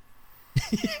Sony.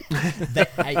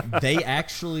 They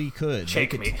actually could.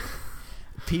 Check me.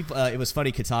 People, it was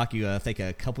funny. Kotaku, I think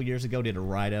a couple years ago, did a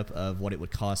write up of what it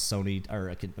would cost Sony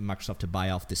or Microsoft to buy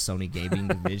off the Sony gaming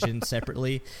division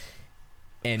separately,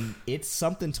 and it's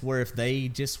something to where if they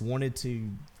just wanted to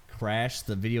crash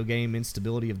the video game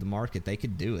instability of the market, they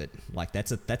could do it. Like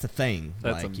that's a thing.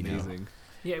 That's like, amazing.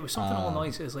 Yeah, it was something along the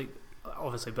lines. It's like,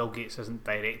 obviously Bill Gates isn't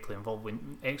directly involved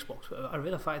with Xbox, but I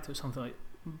read the fact it was something like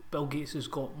Bill Gates has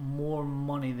got more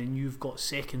money than you've got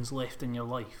seconds left in your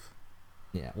life.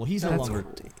 Yeah, well, he's no That's longer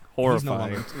horrifying, He's no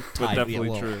longer but tied. definitely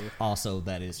well, true. Also,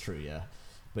 that is true. Yeah,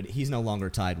 but he's no longer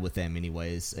tied with them,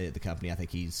 anyways. The company, I think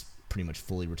he's pretty much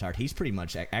fully retired. He's pretty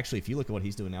much actually, if you look at what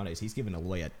he's doing nowadays, he's giving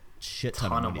away a shit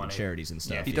ton of money to charities and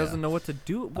stuff. Yeah. He doesn't know what to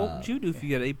do. What would you do if you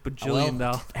get $8 bajillion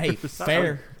dollars? Hey,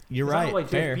 fair. You're Is right. that why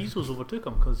Fair. Jeff Bezos overtook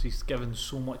him? Because he's given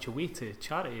so much away to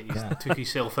charity. He took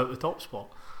himself out the top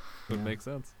spot. Would make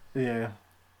sense. Yeah.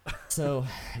 So,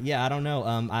 yeah, I don't know.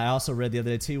 I also read the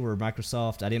other day, too, where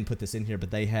Microsoft, I didn't put this in here,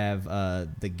 but they have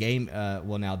the game,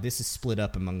 well, now this is split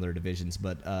up among their divisions,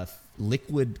 but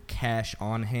liquid cash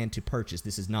on hand to purchase.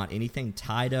 This is not anything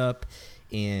tied up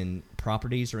in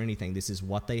properties or anything. This is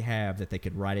what they have that they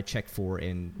could write a check for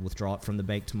and withdraw it from the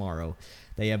bank tomorrow.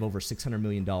 They have over $600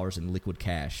 million in liquid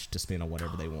cash to spend on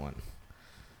whatever they want.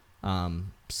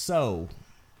 So,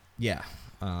 yeah.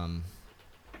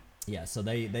 Yeah, so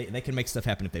they can make stuff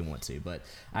happen if they want to, but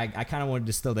I kind of wanted to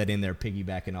just throw that in there,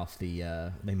 piggybacking off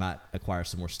the they might acquire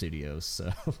some more studios.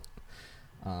 So,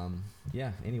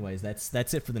 yeah. Anyways,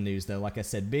 that's it for the news, though. Like I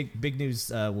said, big news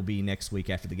will be next week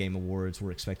after the Game Awards.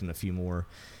 We're expecting a few more.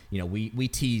 We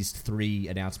teased 3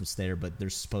 announcements there, but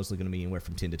there's supposedly going to be anywhere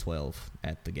from 10 to 12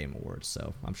 at the Game Awards.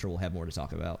 So I'm sure we'll have more to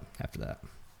talk about after that.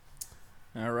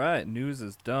 All right, news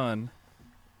is done.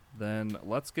 Then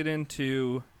let's get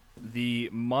into the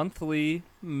monthly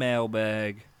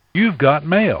mailbag. You've got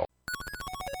mail.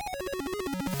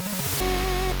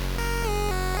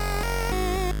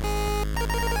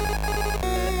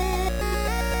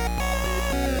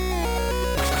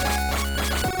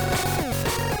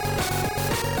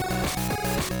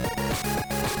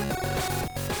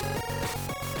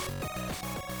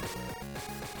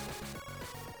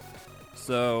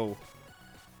 So,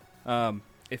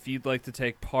 if you'd like to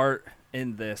take part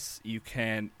in this, you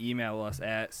can email us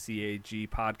at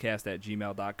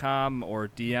cagpodcast@gmail.com or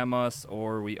DM us,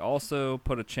 or we also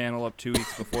put a channel up 2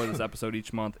 weeks before this episode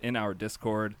each month in our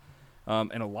Discord.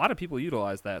 And a lot of people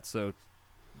utilize that, so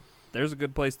there's a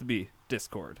good place to be.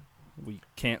 Discord. We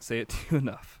can't say it to you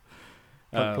enough.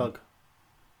 Plug.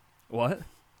 What?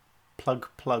 Plug.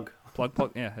 Plug.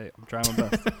 Yeah, hey, I'm trying my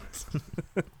best.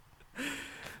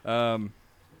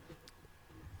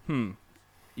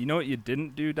 You know what you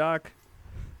didn't do, Doc?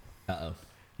 Uh-oh.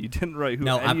 You didn't write who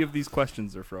of these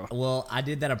questions are from. Well, I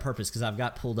did that on purpose because I've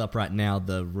got pulled up right now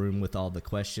the room with all the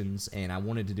questions, and I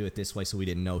wanted to do it this way so we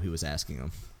didn't know who was asking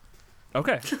them.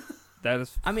 Okay. That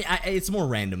is... I mean, it's more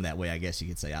random that way, I guess you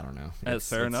could say. I don't know. That's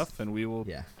fair enough, and we will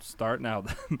start now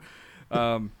then.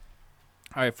 All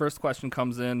right, first question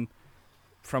comes in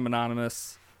from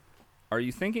Anonymous. Are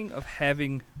you thinking of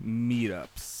having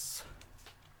meetups?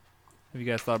 Have you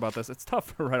guys thought about this? It's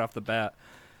tough right off the bat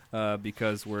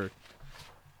because we're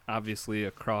obviously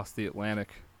across the Atlantic.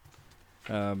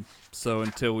 So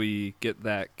until we get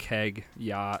that keg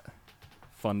yacht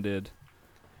funded...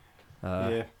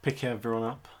 pick everyone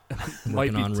up.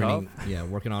 Might be tough.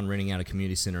 Working on renting out a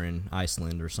community center in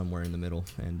Iceland or somewhere in the middle,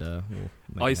 and we'll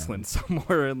make Iceland,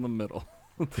 somewhere in the middle.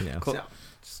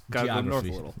 Just gotta go north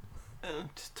a little.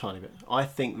 Just a tiny bit. I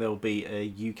think there'll be a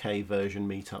UK version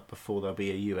meetup before there'll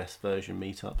be a US version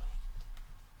meetup.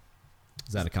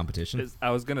 Is that a competition?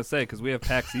 I was gonna say because we have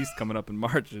PAX East coming up in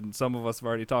March, and some of us have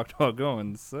already talked about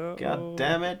going. So God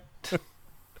damn it!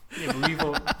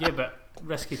 But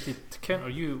Risky, to counter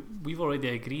you, we've already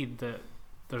agreed that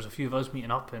there's a few of us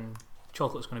meeting up, and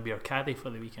Chocolate's going to be our caddy for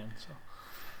the weekend. So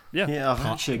yeah, I've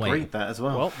actually agreed that as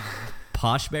well. Well,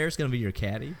 Posh Bear's going to be your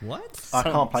caddy? What? I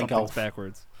can't play golf.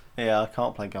 Backwards. Yeah, I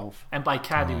can't play golf. And by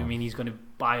caddy, we mean he's going to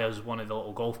buy us one of the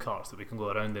little golf carts that we can go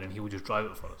around in, and he will just drive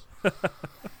it for us.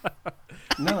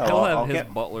 No, I'll have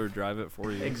his butler drive it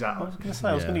for you. Exactly. I was going to say,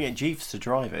 I was going to get Jeeves to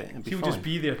drive it. He'll just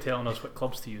be there telling us what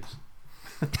clubs to use.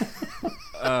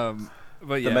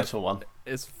 But the metal one.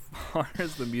 As far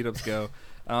as the meetups go,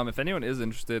 if anyone is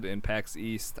interested in PAX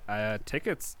East,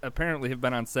 tickets apparently have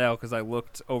been on sale because I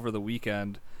looked over the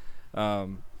weekend,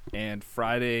 and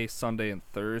Friday, Sunday, and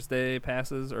Thursday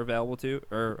passes are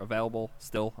available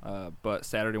still, but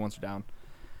Saturday ones are down.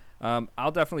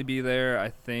 I'll definitely be there. I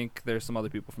think there's some other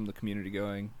people from the community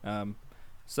going.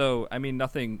 So, I mean,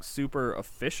 nothing super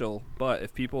official, but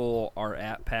if people are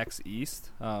at PAX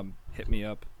East, hit me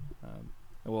up.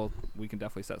 Well, we can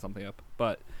definitely set something up.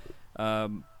 But, I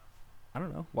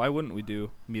don't know. Why wouldn't we do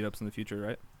meetups in the future,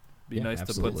 right? Be nice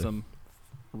to put some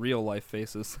real-life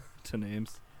faces to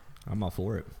names. I'm all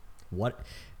for it. What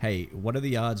are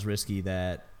the odds, Risky,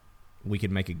 that we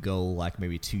could make a goal like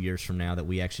maybe 2 years from now that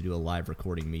we actually do a live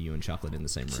recording, me, you, and Chocolate in the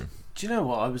same room? Do you know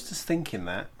what? I was just thinking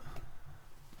that.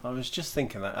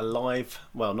 A live,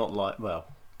 well, not live, well,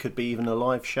 could be even a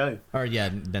live show. Or, yeah,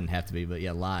 it doesn't have to be, but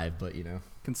yeah, live, but, you know.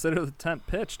 Consider the tent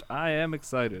pitched. I am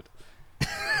excited.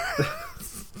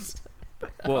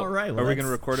 Well, all right. Well, are we going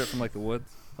to record it from, like, the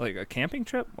woods? Like a camping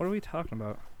trip? What are we talking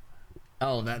about?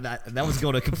 Oh, that was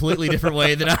going a completely different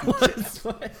way than I was.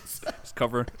 Just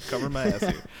cover my ass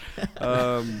here.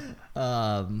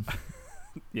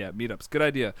 Yeah, meetups. Good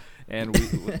idea. And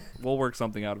we'll work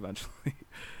something out eventually.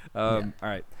 All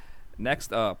right.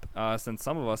 Next up, since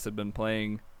some of us have been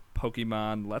playing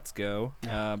Pokemon Let's Go,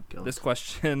 this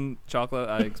question, Chocolate,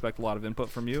 I expect a lot of input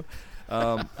from you.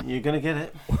 You're going to get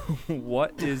it.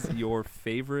 What is your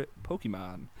favorite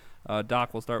Pokemon?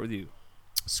 Doc, we'll start with you.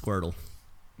 Squirtle.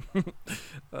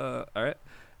 All right.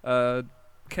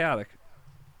 Chaotic.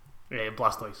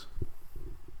 Blastoise.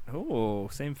 Oh,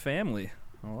 same family.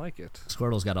 I like it.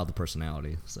 Squirtle's got all the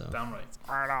personality. So. Damn right.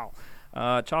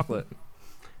 Squirtle. Chocolate.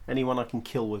 Anyone I can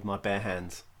kill with my bare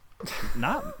hands.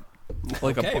 Not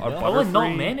like okay, a Butterfree.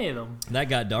 Not many of them. That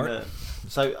got dark.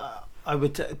 So I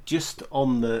would just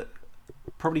on the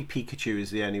probably Pikachu is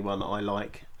the only one I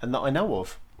like and that I know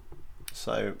of.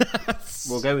 So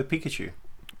we'll go with Pikachu.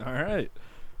 All right.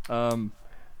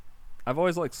 I've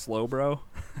always liked Slowbro.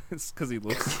 It's because he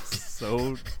looks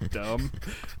so dumb,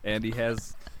 and he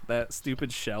has that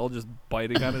stupid shell just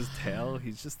biting on his tail.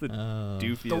 He's just the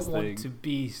doofiest Don't thing. want to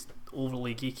be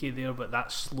overly geeky there, but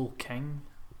that Slow King,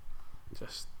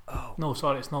 just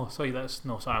sorry,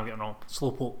 I'm getting wrong.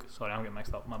 Slowpoke. Sorry, I'm getting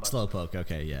mixed up. My bad. Slowpoke.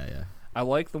 Okay, yeah. I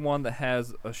like the one that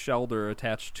has a shelter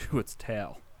attached to its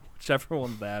tail, whichever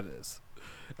one that is.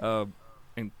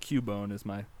 And Cubone is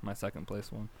my second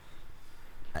place one.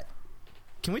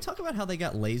 Can we talk about how they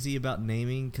got lazy about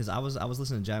naming? Because I was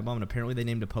listening to Giant Bomb, and apparently they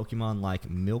named a Pokemon like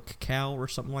Milk Cow or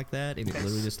something like that, and it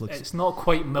literally just looks. It's not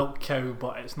quite Milk Cow,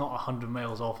 but it's not 100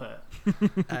 miles off it.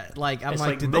 I'm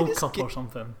like, did Milk they Cup or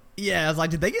something? Yeah, I was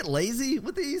like, did they get lazy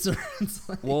with these?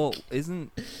 Well,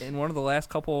 isn't in one of the last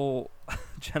couple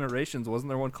generations wasn't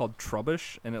there one called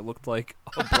Trubbish, and it looked like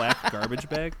a black garbage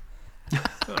bag?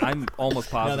 I'm almost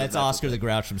positive. No, that's was Oscar the it.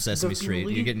 Grouch from Sesame They've been Street.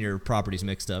 le- You're getting your properties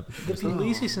mixed up. They've been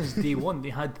lazy since day one. They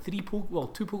had two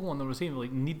Pokemon that were the same,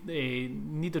 like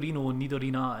Nidorino,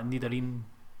 Nidorina, and Nidorine,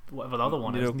 whatever the other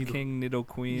one is. Nido King, Nido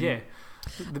Queen. Yeah.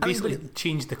 They basically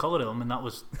changed the colour of them, and that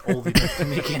was all they did to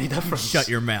make any difference. Shut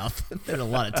your mouth. There's a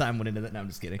lot of time went into that. No, I'm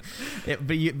just kidding.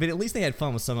 But at least they had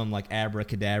fun with some of them, like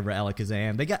Abracadabra,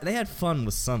 Alakazam. They had fun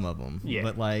with some of them. Yeah.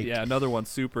 But like, Yeah, another one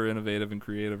super innovative and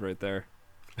creative right there.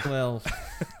 well,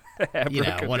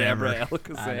 Abracadabra, whatever. I don't know.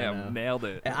 Alakazam, nailed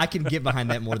it. I can get behind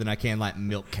that more than I can like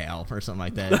milk cow or something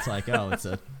like that. It's like, oh, it's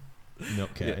a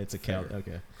milk cow. Yeah, It's a cow. fair.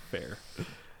 Okay. Fair.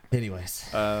 Anyways,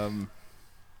 All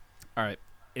right.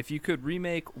 If you could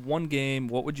remake one game,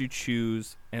 what would you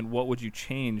choose, and what would you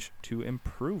change to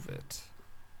improve it?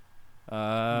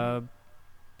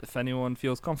 If anyone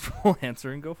feels comfortable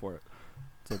answering, go for it.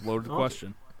 It's a loaded Oh.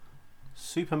 question.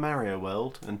 Super Mario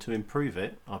World, and to improve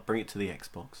it, I'll bring it to the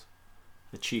Xbox.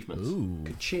 Achievements. ooh,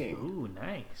 Ka-ching. Ooh,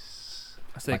 nice.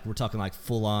 I say, like we're talking like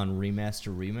full on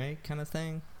remaster remake kind of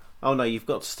thing. Oh no, you've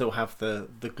got to still have the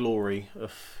glory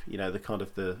of, the kind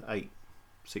of the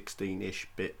 8/16-ish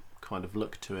bit kind of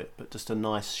look to it, but just a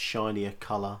nice shinier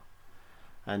colour.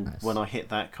 And Nice. when I hit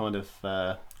that kind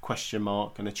of question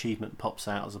mark, an achievement pops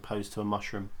out as opposed to a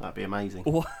mushroom. That'd be amazing.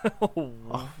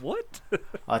 what?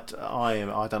 I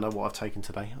don't know what I've taken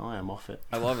today. I am off it.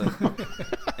 I love it.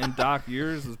 And Doc,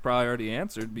 yours is probably already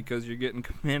answered because you're getting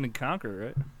Command and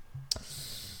Conquer,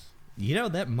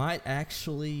 right? That might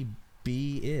actually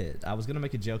be it. I was gonna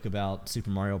make a joke about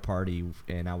Super Mario Party,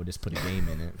 and I would just put a game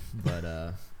in it, but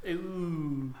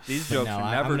Ooh. These but jokes no,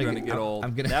 are never going to get old.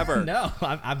 I'm gonna Never. No,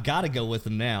 I've got to go with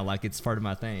them now. Like it's part of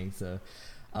my thing. So,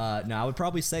 no, I would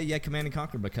probably say Command and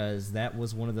Conquer, because that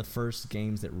was one of the first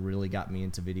games that really got me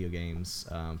into video games,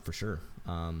 for sure.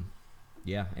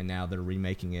 Yeah, and now they're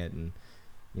remaking it, and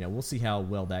we'll see how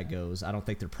well that goes. I don't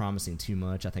think they're promising too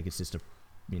much. I think it's just a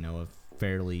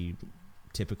fairly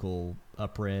typical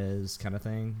up-res kind of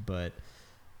thing, but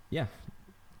yeah,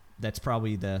 that's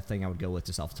probably the thing I would go with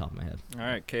just off the top of my head. All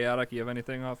right, Chaotic, you have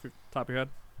anything off your top of your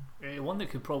head? One that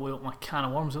could probably open my can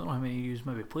of worms. I don't know how many of you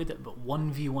maybe played it, but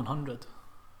 1v100.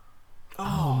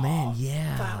 Oh man,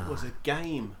 yeah. That was a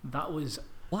game. That was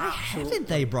Why haven't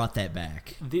they brought that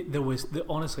back? there was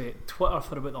honestly Twitter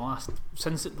for about the last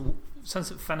since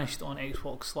it finished on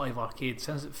Xbox Live Arcade,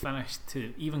 since it finished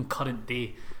to even current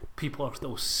day, people are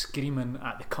still screaming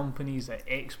at the companies, at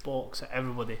Xbox, at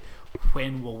everybody,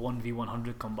 when will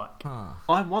 1v100 come back?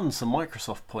 I won some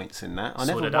Microsoft points in that. I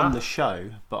So never did won I. the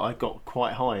show, but I got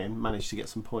quite high and managed to get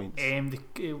some points.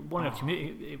 One of the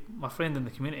community, my friend in the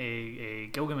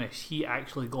community, Gilgamesh, he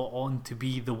actually got on to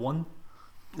be the one.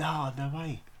 No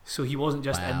way. So he wasn't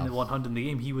just Wow. in the 100 in the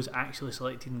game, he was actually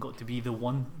selected and got to be the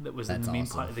one that was in That's the main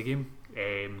awesome. part of the game.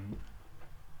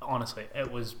 Honestly,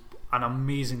 it was an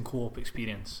amazing co-op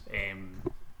experience.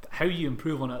 How you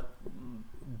improve on it,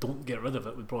 don't get rid of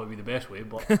it, would probably be the best way,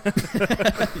 but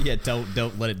Yeah,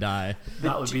 don't let it die.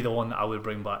 that would be the one that I would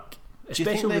bring back. you think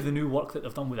Especially with they've- the new work that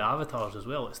they've done with the avatars as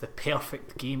well. It's the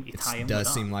perfect game to tie in It with does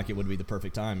that. seem like it would be the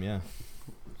perfect time, yeah.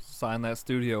 Sign that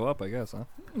studio up, I guess, huh?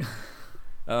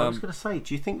 I was going to say,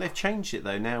 do you think they've changed it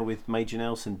though now with Major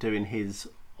Nelson doing his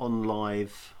on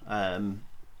live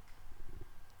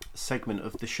segment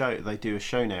of the show? They do a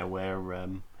show now where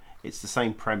it's the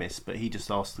same premise, but he just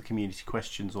asks the community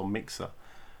questions on Mixer,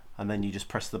 and then you just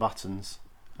press the buttons,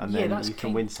 and Yeah, then that's you can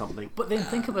kind- win something. But then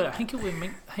think about it.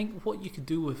 Think what you could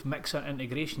do with Mixer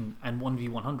integration and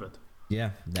 1v100.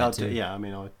 Yeah, that too. Yeah, I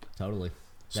mean, Totally.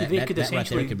 So that, they that, could that right there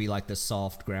essentially could be like the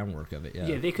soft groundwork of it, yeah.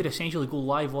 Yeah, they could essentially go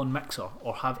live on Mixer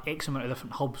or have X amount of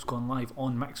different hubs going live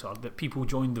on Mixer that people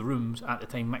joined the rooms at the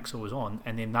time Mixer was on,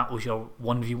 and then that was your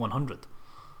 1v100. oh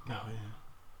yeah.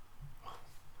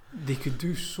 They could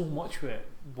do so much with it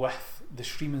with the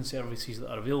streaming services that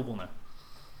are available now.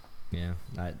 Yeah,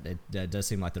 it does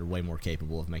seem like they're way more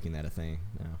capable of making that a thing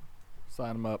now.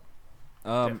 Sign them up.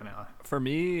 Definitely. For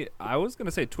me, I was going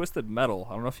to say Twisted Metal.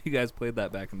 I don't know if you guys played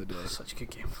that back in the day. Such a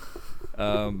good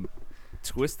game.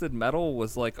 Twisted Metal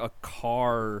was like a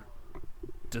car,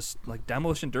 just like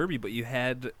Demolition Derby, but you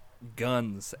had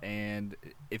guns. And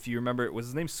if you remember, was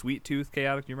his name Sweet Tooth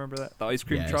Chaotic? Do you remember that? The ice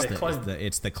cream Yeah, truck?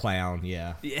 it's the clown,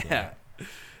 yeah. Yeah.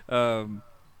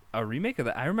 A remake of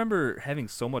that. I remember having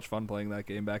so much fun playing that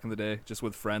game back in the day, just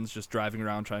with friends, just driving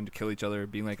around trying to kill each other,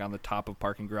 being like on the top of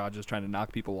parking garages, trying to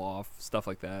knock people off, stuff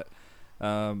like that.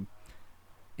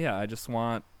 Yeah, I just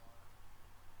want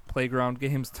Playground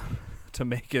Games to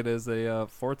make it as a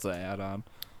Forza add-on.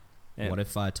 And What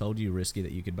if I told you, Risky,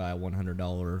 that you could buy a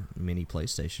 $100 mini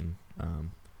PlayStation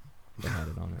that had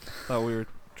it on it? thought we were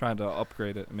trying to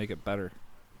upgrade it and make it better.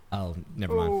 Oh,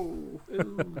 never mind.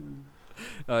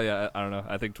 Oh yeah, I don't know.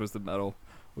 I think Twisted Metal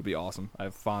would be awesome. I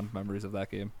have fond memories of that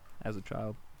game as a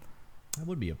child. That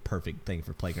would be a perfect thing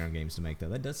for Playground Games to make, though.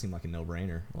 That does seem like a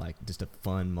no-brainer. Like, just a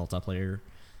fun multiplayer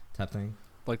type thing.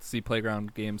 I'd like to see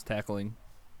Playground Games tackling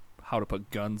how to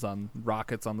put guns on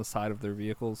rockets on the side of their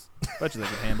vehicles. Bet you they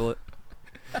can handle it.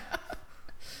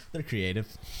 They're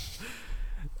creative.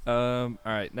 All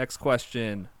right, next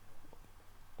question.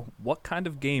 What kind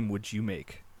of game would you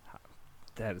make?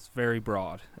 That is very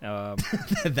broad.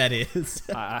 That is.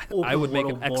 I would make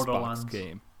an Open world Xbox Borderlands.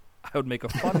 game. I would make a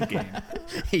fun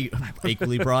game.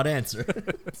 Equally broad answer.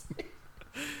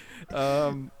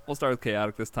 We'll start with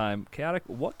Chaotic this time. Chaotic,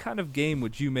 what kind of game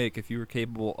would you make if you were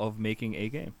capable of making a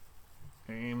game?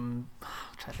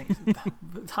 I think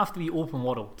it'd have to be open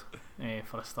world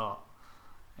for a start.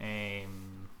 I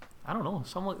don't know.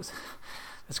 Some like this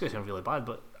is going to sound really bad,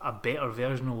 but a better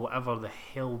version of whatever the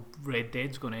hell Red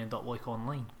Dead's going to end up like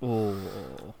online. Oh,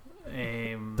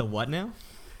 The what now?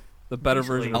 the better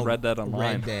Basically- version of Red Dead Online.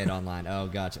 Red Dead Online. Oh,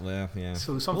 gotcha. Well, yeah.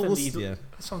 So something We'll that you see, don't,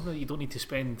 something that you don't need to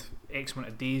spend X amount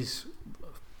of days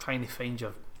trying to find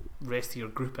your rest of your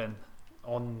group in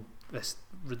on this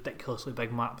ridiculously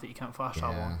big map that you can't fast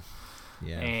travel on.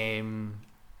 Yeah. I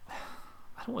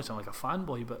don't want to sound like a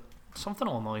fanboy, but something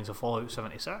along the lines of Fallout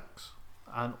 76,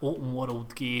 an open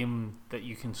world game that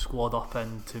you can squad up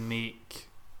in to make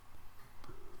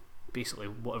basically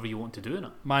whatever you want to do in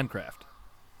it. Minecraft.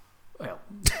 Well,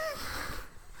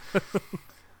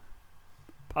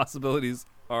 Possibilities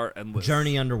are endless.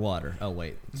 Journey underwater. Oh,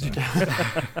 wait. Sorry.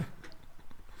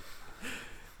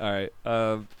 All right.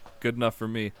 Good enough for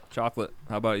me. Chocolate.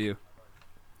 How about you?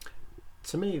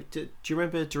 To me, do you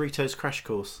remember Doritos Crash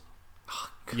Course?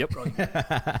 Yep.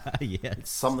 Yes.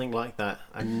 Something like that.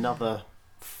 Another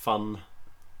fun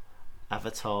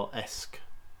Avatar-esque.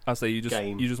 I'll say you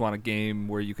Game. just want a game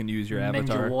where you can use your Ninja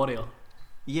avatar. Warrior.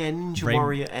 Yeah, Ninja Brain-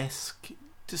 Warrior-esque.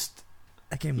 Just,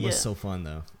 That game was Yeah. so fun,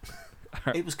 though.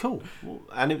 it was cool.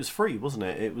 And it was free, wasn't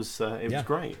it? It was Yeah.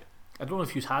 great. I don't know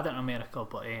if you've had it in America,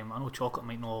 but I know Chocolate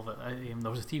might know of it.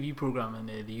 There was a TV program in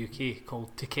the UK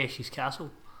called Takeshi's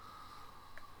Castle.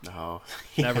 Oh,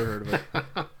 Never heard of it.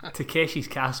 Takeshi's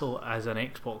Castle as an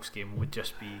Xbox game would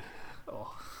just be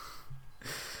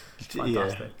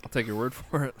fantastic. I'll take your word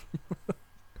for it.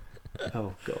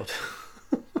 Oh,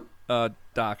 God.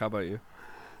 Doc, how about you?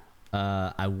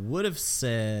 I would have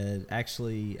said,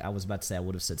 actually, I was about to say I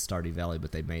would have said Stardew Valley,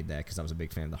 but they made that because I was a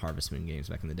big fan of the Harvest Moon games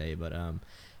back in the day. But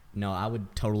no, I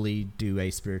would totally do a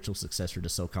spiritual successor to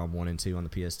SOCOM 1 and 2 on the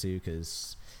PS2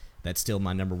 because that's still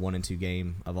my number 1 and 2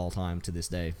 game of all time to this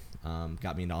day.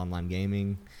 Got me into online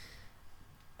gaming.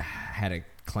 Had a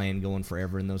clan going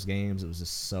forever in those games. It was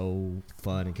just so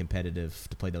fun and competitive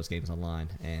to play those games online.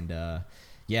 And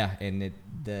yeah, and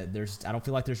there's I don't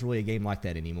feel like there's really a game like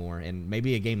that anymore. And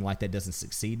maybe a game like that doesn't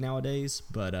succeed nowadays,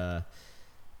 but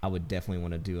I would definitely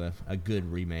want to do a good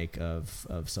remake of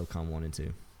SOCOM 1 and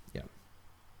 2. Yeah.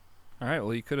 All right.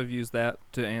 Well, you could have used that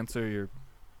to answer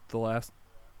the last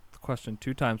question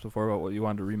 2 times before about what you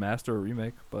wanted to remaster or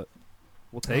remake, but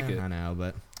we'll take it. I know,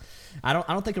 but I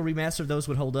don't think a remaster of those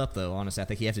would hold up, though. Honestly, I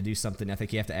think you have to do something. I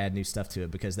think you have to add new stuff to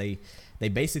it because they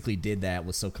basically did that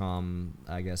with SOCOM.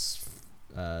 I guess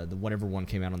the whatever one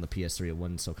came out on the PS3, it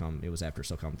wasn't SOCOM. It was after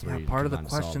SOCOM 3. Yeah, part of the Combined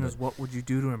to question solve is what would you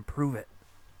do to improve it?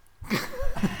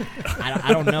 I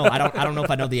don't know. I don't know if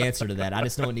I know the answer to that. I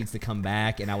just know it needs to come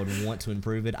back, and I would want to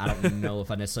improve it. I don't know if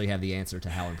I necessarily have the answer to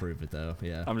how to improve it, though.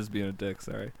 Yeah. I'm just being a dick.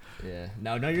 Sorry. Yeah.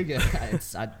 No, you're good.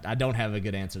 I don't have a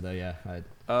good answer though. Yeah.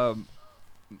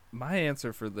 My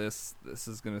answer for this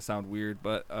is gonna sound weird,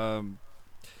 but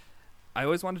I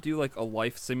always wanted to do like a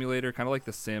life simulator, kind of like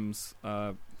The Sims,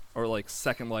 or like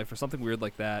Second Life or something weird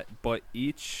like that. But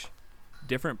each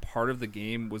different part of the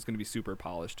game was going to be super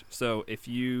polished. So if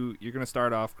you're going to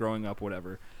start off growing up,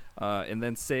 whatever, and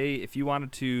then say if you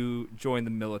wanted to join the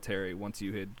military once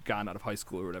you had gotten out of high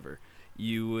school or whatever,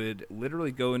 you would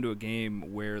literally go into a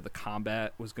game where the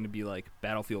combat was going to be like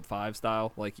Battlefield 5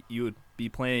 style. Like you would be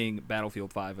playing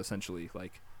Battlefield 5 essentially,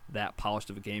 like that polished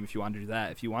of a game if you wanted to do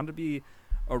that. If you wanted to be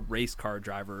a race car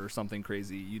driver or something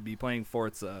crazy, you'd be playing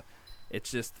Forza.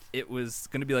 It was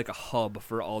going to be like a hub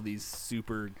for all these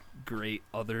super great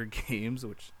other games,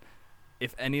 which,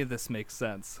 if any of this makes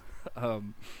sense,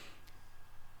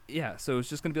 yeah, so it's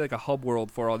just going to be like a hub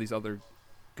world for all these other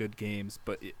good games,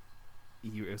 but it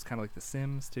was kind of like The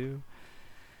Sims, too.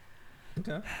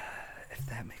 Okay. If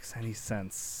that makes any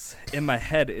sense. In my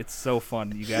head, it's so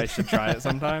fun. You guys should try it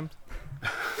sometime.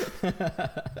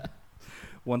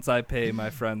 Once I pay my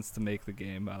friends to make the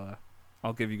game,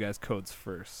 I'll give you guys codes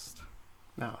first.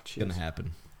 No, It's gonna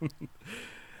happen.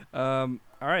 All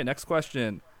right, next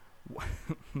question.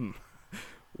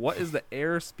 What is the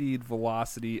airspeed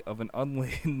velocity of an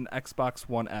unladen Xbox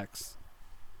One X?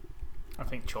 I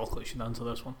think Chocolate should answer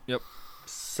this one.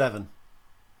 7.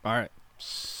 All right.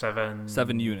 7.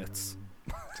 7 units.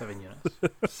 7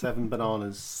 units. 7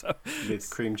 bananas with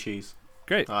cream cheese.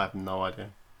 Great. I have no idea.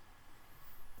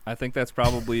 I think that's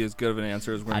probably as good of an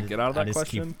answer as we're going to get out of that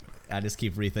question. I just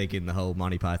keep rethinking the whole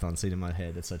Monty Python scene in my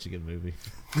head. That's such a good movie.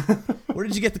 Where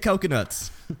did you get the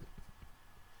coconuts?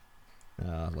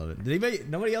 I love it.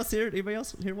 Nobody else here? Anybody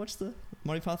else here watch the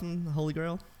Monty Python Holy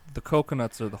Grail? The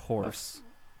coconuts are the horse.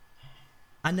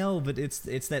 I know, but it's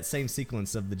that same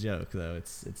sequence of the joke though.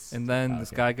 It's And then this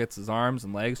guy gets his arms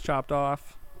and legs chopped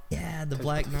off. Yeah, the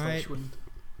Black Knight.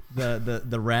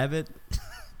 The rabbit.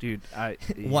 Dude,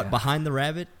 What, behind the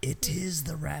rabbit? It is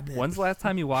the rabbit. When's the last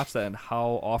time you watched that, and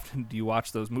how often do you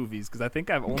watch those movies? Because I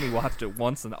think I've only watched it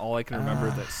once, and all I can remember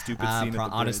is that stupid scene at the bridge.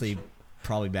 Honestly,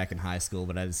 probably back in high school,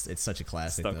 but it's such a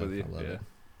classic. Stuck though. with you. I love it.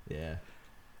 Yeah.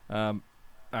 All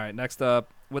right, next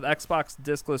up, with Xbox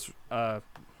discless.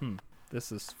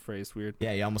 This is phrased weird.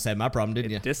 Yeah, you almost had my problem, didn't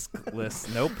you?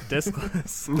 Diskless. Nope,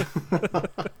 diskless.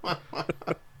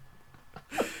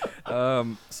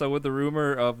 So with the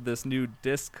rumor of this new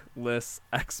disc-less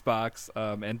Xbox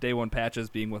and day one patches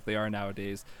being what they are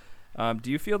nowadays,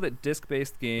 do you feel that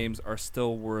disc-based games are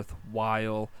still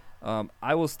worthwhile?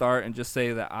 I will start and just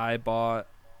say that I bought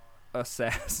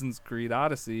Assassin's Creed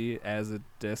Odyssey as a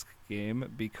disc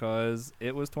game because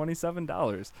it was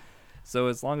 $27. So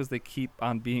as long as they keep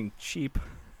on being cheap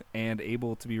and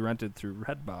able to be rented through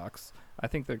Redbox, I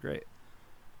think they're great.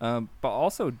 But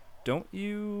also, don't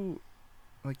you...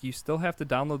 Like, you still have to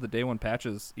download the day one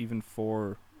patches even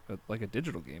for a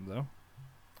digital game, though.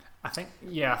 I think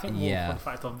more for the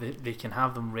fact of they can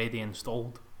have them ready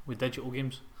installed with digital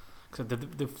games. Because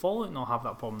the Fallout not have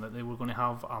that problem, that they were going to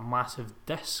have a massive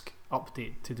disc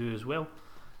update to do as well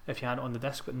if you had it on the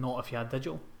disc, but not if you had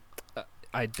digital.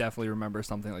 I definitely remember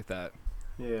something like that.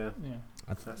 Yeah.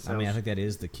 I think that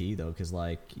is the key, though, because,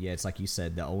 it's like you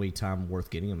said, the only time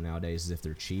worth getting them nowadays is if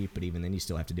they're cheap, but even then you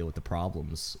still have to deal with the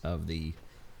problems of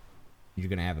you're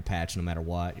going to have a patch no matter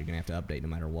what. You're going to have to update no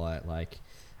matter what.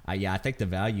 I think the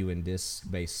value in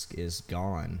disc-based is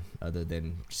gone other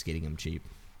than just getting them cheap.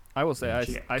 I will say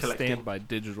I stand by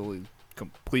digitally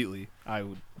completely. I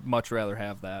would much rather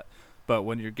have that. But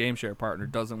when your game share partner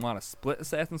doesn't want to split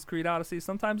Assassin's Creed Odyssey,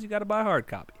 sometimes you got to buy a hard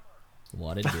copy.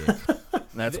 What a dick.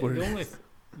 That's what it is.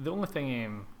 The only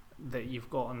thing that you've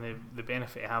got on the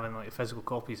benefit of having physical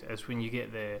copies is when you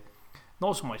get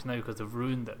not so much now because they've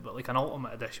ruined it, but an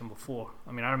Ultimate Edition before.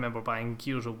 I mean, I remember buying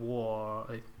Gears of War.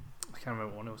 I can't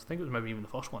remember what it was. I think it was maybe even the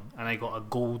first one, and I got a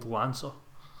gold Lancer.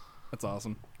 That's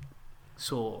awesome.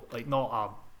 So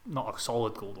not a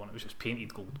solid gold one. It was just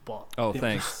painted gold. But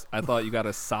thanks. I thought you got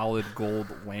a solid gold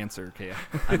Lancer, Kay.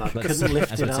 And I couldn't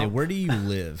lift it up. Say, where do you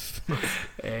live?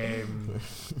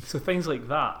 So things like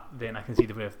that, then I can see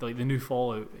the new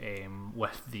Fallout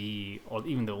with or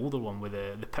even the older one with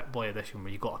the Pip-Boy edition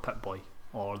where you got a Pip-Boy,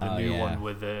 or the new one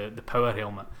with the power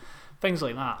helmet. Things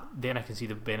like that, then I can see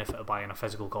the benefit of buying a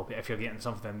physical copy if you're getting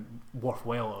something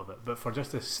worthwhile out of it. But for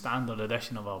just a standard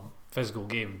edition of a physical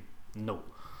game, no.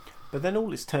 But then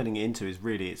all it's turning it into is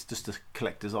it's just a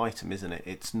collector's item, isn't it?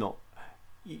 It's not.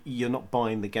 You're not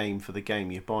buying the game for the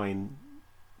game. You're buying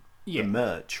the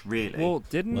merch, really. Well,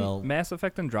 didn't Mass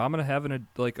Effect Andromeda have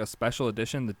a special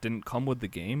edition that didn't come with the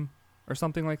game or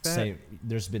something like that?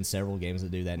 There's been several games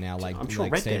that do that now. I'm sure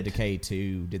Red State of Dead. Decay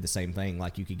 2 did the same thing.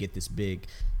 You could get this big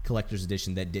collector's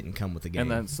edition that didn't come with the game.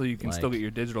 And then so you can still get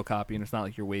your digital copy, and it's not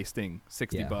like you're wasting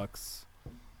 $60.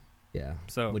 Yeah.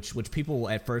 So which people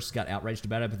at first got outraged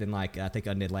about it, but then I think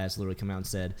Undead Labs literally come out and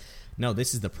said, "No,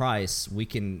 this is the price. We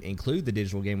can include the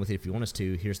digital game with it if you want us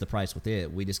to. Here's the price with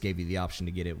it. We just gave you the option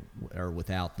to get it or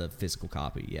without the physical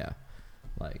copy." Yeah.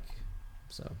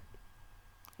 So.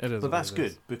 It is. But that's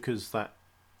good because that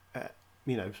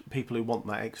people who want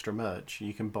that extra merch,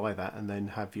 you can buy that and then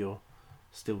have your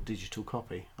still digital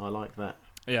copy. I like that.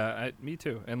 Yeah, me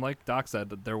too. And like Doc said,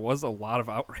 that there was a lot of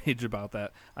outrage about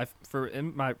that. For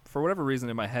whatever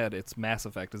reason in my head, it's Mass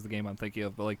Effect is the game I'm thinking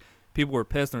of. But people were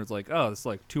pissed, and it's it's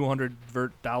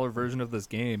 $200 version of this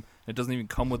game. It doesn't even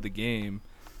come with the game.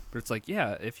 But it's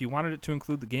if you wanted it to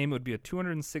include the game, it would be a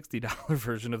 $260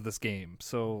 version of this game.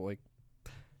 So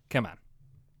come on,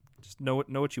 just know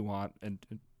what you want and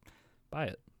buy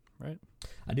it, right?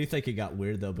 I do think it got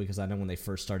weird though, because I know when they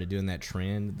first started doing that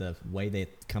trend, the way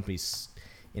that companies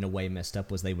in a way messed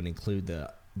up was they would include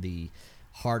the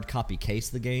hard copy case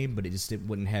of the game, but it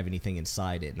wouldn't have anything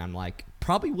inside it. And I'm like,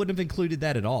 probably wouldn't have included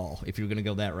that at all if you were going to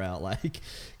go that route, like,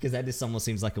 because that just almost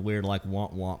seems like a weird like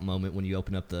want moment when you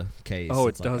open up the case. Oh,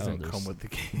 it's it doesn't come with the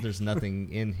game. There's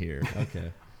nothing in here.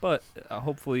 Okay. But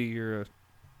hopefully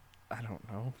I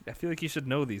don't know. I feel like you should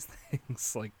know these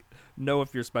things. Like, know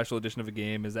if your special edition of a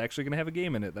game is actually going to have a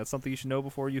game in it. That's something you should know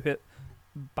before you hit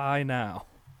buy now.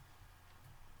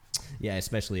 Yeah,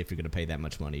 especially if you're going to pay that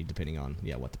much money, depending on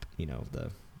what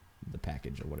the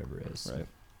package or whatever it is.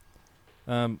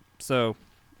 Right. So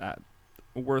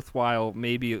worthwhile,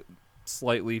 maybe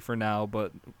slightly for now,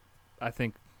 but I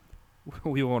think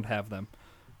we won't have them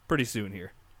pretty soon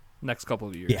here, next couple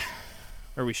of years. Yeah.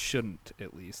 Or we shouldn't,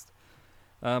 at least.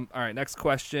 All right, next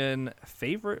question.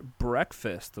 Favorite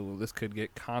breakfast? Ooh, this could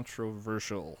get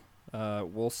controversial.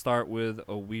 We'll start with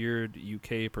a weird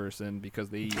UK person because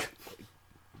they eat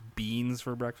beans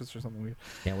for breakfast or something weird.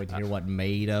 Can't wait to hear what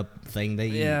made up thing they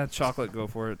eat. Yeah, chocolate, go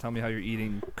for it. Tell me how you're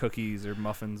eating cookies or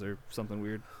muffins or something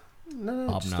weird.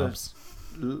 No, just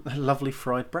Hobnobs. a lovely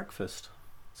fried breakfast.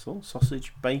 So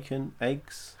sausage, bacon,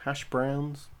 eggs, hash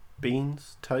browns,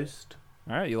 beans, toast.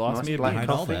 All right, you lost Nice me. black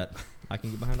Behind all coffee. that. I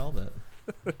can get behind all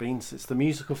that. Beans, it's the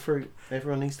musical fruit.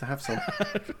 Everyone needs to have some.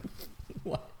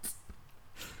 What?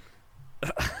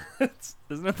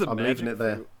 Isn't it the I'm magic leaving it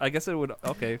there. fruit? I guess it would.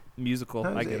 Okay, musical.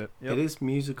 No, I get it. Yep. It is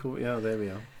musical. Yeah, there we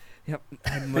are. Yep.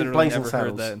 I literally Blazing never heard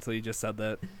Saddles. that until you just said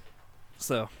that.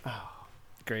 So, Oh.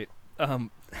 great.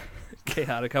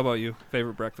 Chaotic, how about you?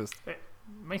 Favorite breakfast?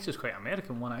 Mine's just quite an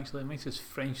American one, actually. Mine's just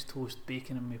French toast,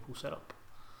 bacon, and maple syrup.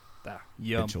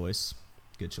 Yum. Good choice.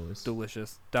 Good choice.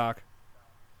 Delicious. Doc?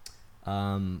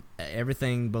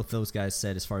 Everything both those guys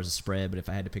said as far as a spread, but if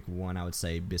I had to pick one, I would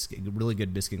say really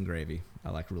good biscuit and gravy. I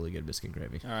like really good biscuit and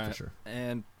gravy All right. for sure.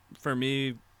 And for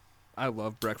me, I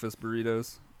love breakfast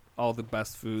burritos. All the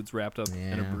best foods wrapped up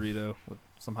in a Yeah. burrito with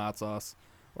some hot sauce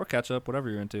or ketchup, whatever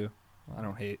you're into. I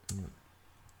don't hate.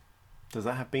 Does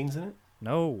that have beans in it?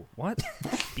 No, what?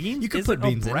 Beans You could isn't put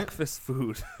beans a in it. breakfast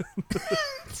food.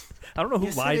 I don't know who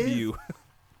Yes, it lied to is. you.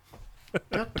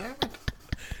 God damn it.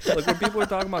 Like when people are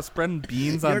talking about spreading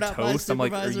beans You're on not my toast, I'm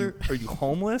like, supervisor. are you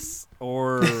homeless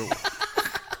or?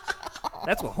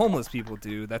 That's what homeless people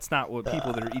do. That's not what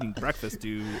people that are eating breakfast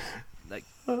do. Like,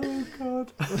 Oh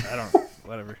God. I don't know.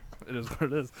 Whatever. It is what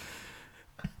it is.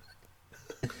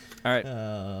 All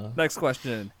right. Next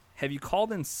question. Have you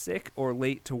called in sick or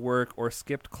late to work or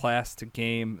skipped class to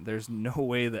game? There's no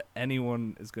way that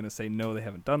anyone is going to say no, they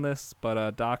haven't done this.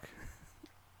 But, Doc,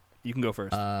 you can go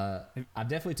first. I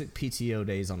definitely took PTO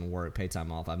days on work, paid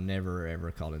time off. I've never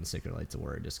ever called in sick or late to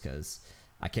work just because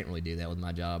I can't really do that with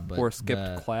my job. But or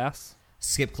skipped class.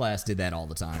 Skip class did that all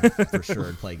the time for sure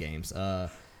and play games.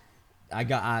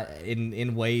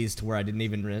 In ways to where I didn't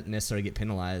even necessarily get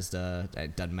penalized.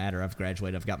 It doesn't matter. I've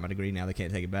graduated. I've got my degree now. They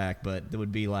can't take it back. But it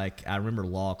would be like I remember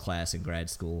law class in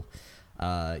grad school.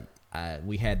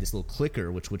 We had this little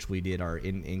clicker which we did our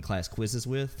in class quizzes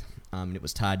with. And it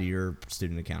was tied to your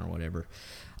student account or whatever.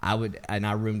 I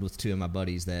roomed with two of my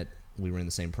buddies that we were in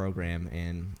the same program,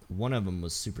 and one of them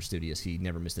was super studious. He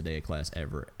never missed a day of class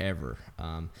ever.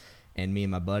 And me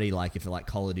and my buddy, like if like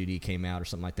Call of Duty came out or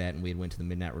something like that, and we had went to the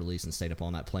midnight release and stayed up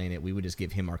all night playing it, we would just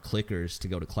give him our clickers to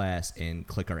go to class and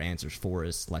click our answers for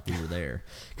us like we were there,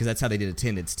 because that's how they did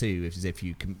attendance too.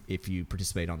 If you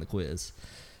participate on the quiz.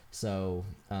 So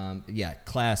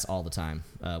class all the time.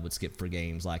 Would skip for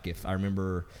games. Like if I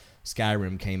remember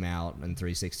Skyrim came out in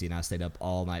 360, and I stayed up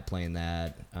all night playing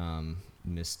that.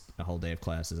 Missed a whole day of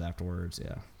classes afterwards.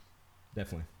 Yeah,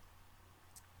 definitely.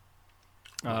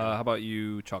 How about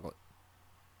you, Chocolate?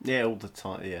 Yeah, all the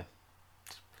time. Yeah.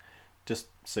 Just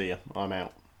see ya. I'm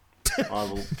out. I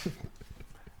will.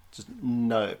 Just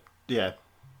no. Yeah.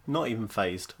 Not even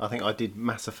phased. I think I did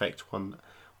Mass Effect 1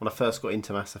 when I first got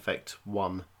into Mass Effect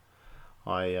 1.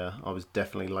 I was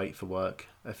definitely late for work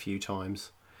a few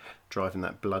times, driving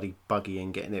that bloody buggy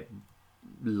and getting it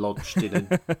lodged in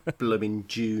a blooming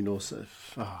dune or so.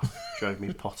 Oh, drove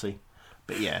me potty.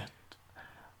 But yeah,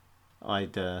 I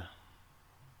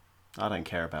don't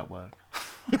care about work.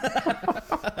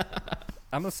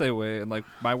 I'm the same way, and like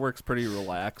my work's pretty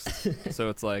relaxed. So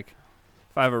it's like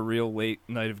if I have a real late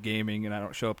night of gaming and I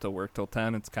don't show up to work till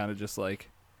 10, it's kind of just like,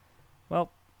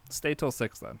 well, stay till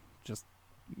 6 then. Just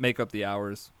make up the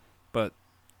hours. But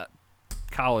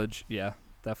college, yeah,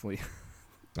 definitely.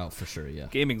 Oh, for sure, yeah.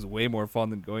 Gaming's way more fun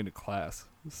than going to class.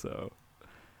 So,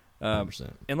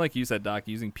 100%. and like you said, Doc,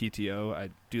 using PTO, I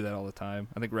do that all the time.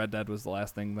 I think Red Dead was the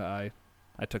last thing that I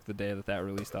took the day that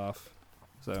released off.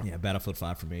 So Yeah, Battlefield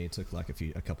 5 for me, it took like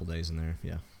a couple days in there.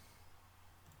 Yeah.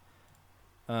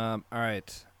 all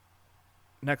right.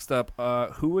 Next up,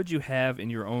 who would you have in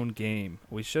your own game?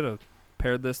 We should have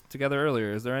paired this together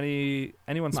earlier. Is there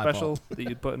anyone My special fault. that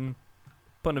you'd put in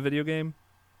a video game?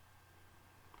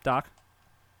 Doc?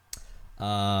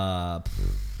 I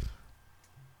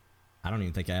don't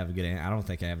even think I have a good. I don't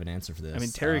think I have an answer for this. I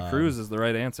mean, Terry Crews is the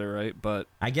right answer, right? But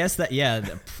I guess that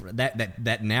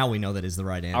that now we know that is the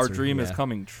right answer. our dream is yeah.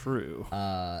 coming true.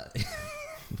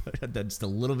 Just a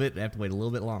little bit. I have to wait a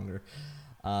little bit longer.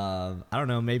 I don't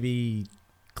know. Maybe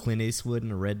Clint Eastwood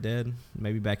in a Red Dead.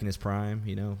 Maybe back in his prime.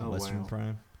 Western wow.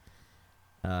 prime.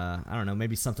 I don't know.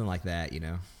 Maybe something like that.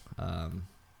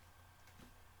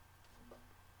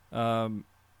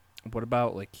 What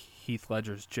about like Heath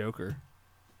Ledger's Joker?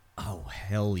 Oh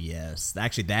hell yes!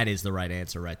 Actually, that is the right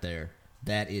answer right there.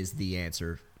 That is the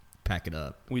answer. Pack it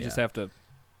up. We just have to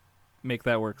make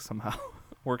that work somehow.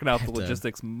 Working out the Have to-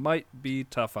 logistics might be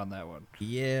tough on that one.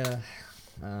 Yeah.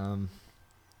 Damn.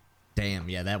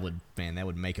 Yeah, that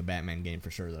would make a Batman game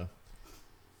for sure,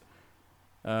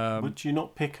 though. Would you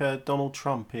not pick Donald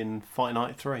Trump in Fight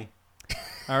Night 3?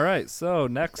 All right, so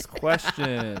next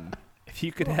question. If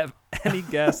you could have any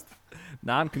guest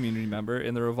non-community member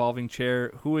in the revolving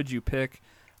chair, who would you pick?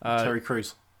 Terry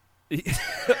Crews.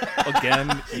 Again,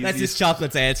 That's easy. just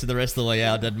Chocolate's answer the rest of the way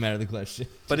out. Doesn't matter the question.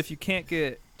 But if you can't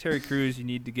get Terry Crews, you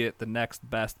need to get the next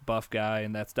best buff guy,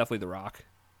 and that's definitely The Rock.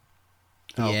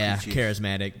 Oh, yeah, could you-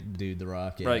 charismatic dude, The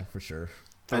Rock. Yeah, Right. for sure.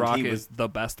 The And Rock he is the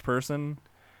best person.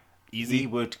 Easy. He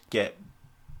would get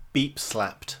beep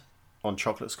slapped on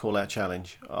Chocolate's Call Out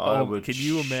Challenge. Can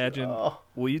you imagine?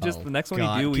 Will you just Oh, the next one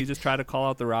God. you do? Will you just try to call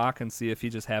out The Rock and see if he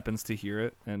just happens to hear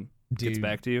it and gets Dude.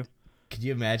 back to you? Could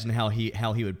you imagine how he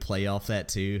would play off that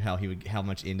too? How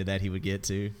much into that he would get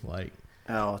to? Like,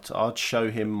 I'd show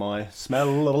him my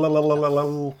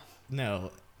smell.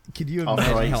 no. Could you After I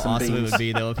imagine eat how some awesome it beans. would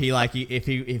be though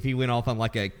if he went off on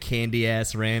like a candy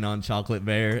ass rant on Chocolate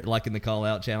Bear, like in the Call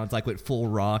Out Challenge, like with full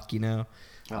rock,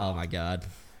 Oh my god.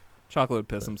 Chocolate would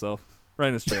piss himself right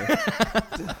in his chair.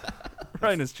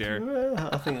 Right in his chair. Well,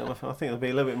 I think it'll be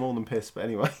a little bit more than piss, but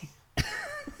anyway.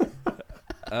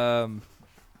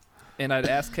 And I'd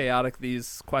ask Chaotic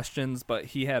these questions, but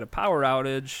he had a power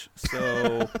outage,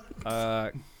 so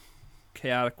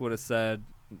Chaotic would have said,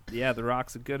 "Yeah, The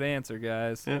Rock's a good answer,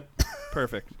 guys." Yep.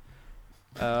 Perfect.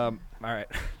 All right.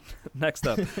 Next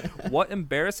up, what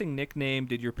embarrassing nickname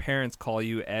did your parents call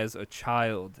you as a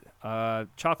child?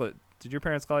 Chocolate, did your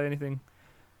parents call you anything?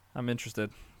 I'm interested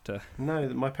to. No,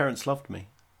 my parents loved me.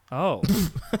 Oh,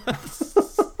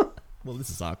 Well,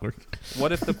 this is awkward.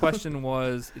 what if the question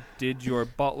was, did your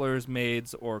butlers,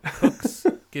 maids, or cooks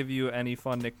give you any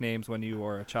fun nicknames when you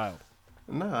were a child?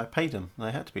 No, I paid them.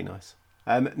 They had to be nice.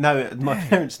 No, my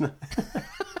parents. No.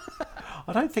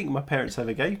 I don't think my parents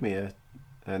ever gave me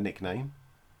a nickname.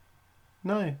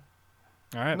 No,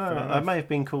 All right. no. fair I enough. may have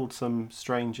been called some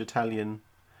strange Italian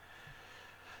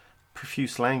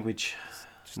profuse language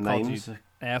Just called names. you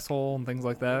asshole and things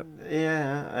like that.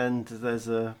 Yeah, and there's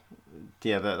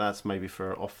that's maybe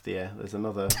for off the air. There's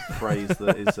another phrase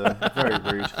that is very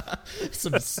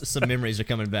rude. some memories are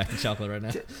coming back to Chocolate right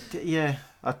now. Yeah,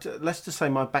 let's just say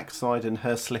my backside and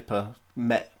her slipper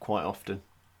met quite often.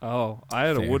 Oh, I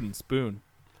had a Fair. wooden spoon.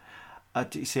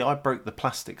 You see, I broke the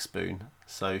plastic spoon,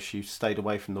 so she stayed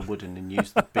away from the wooden and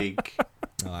used the big.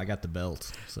 Oh, I got the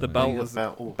belt. So The belt thing was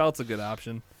about all- belt's a good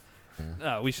option.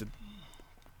 We should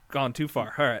gone too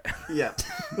far. All right. Yeah,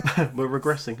 we're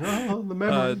regressing. Oh, the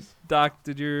memories. Doc,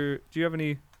 do you have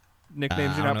any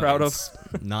nicknames I you're don't not know, proud of? it's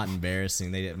not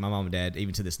embarrassing. My mom and dad,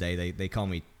 even to this day, they call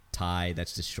me Ty.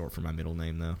 That's just short for my middle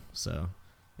name, though. So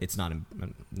it's not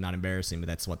embarrassing, but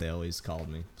that's what they always called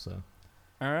me. So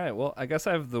All right. Well, I guess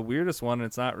I have the weirdest one. And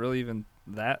it's not really even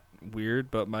that weird,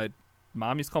 but my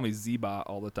mom used to call me Z-Bot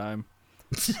all the time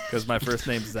because my first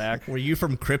name's Zach. were you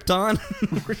from Krypton?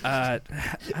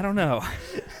 I don't know.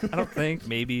 I don't think.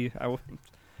 Maybe.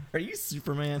 Are you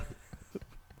Superman?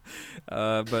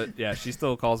 But yeah, she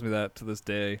still calls me that to this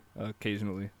day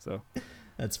occasionally. So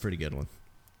That's a pretty good one.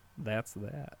 that's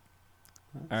that.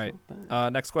 All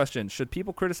right. Next question: should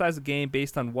people criticize a game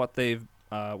based on what they've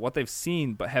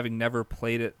seen, but having never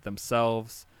played it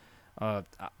themselves?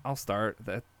 I'll start.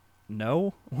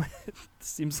 No, it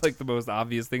seems like the most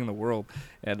obvious thing in the world,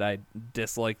 and I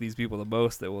dislike these people the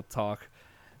most that will talk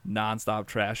nonstop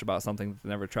trash about something they've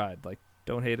never tried. Like,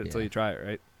 don't hate it until Yeah. you try it,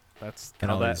 right? That's Can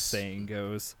how that always- saying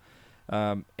goes.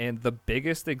 And the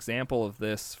biggest example of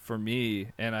this for me,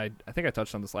 and I think I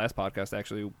touched on this last podcast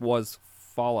actually, was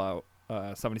Fallout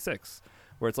 76,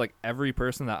 where it's like every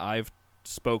person that I've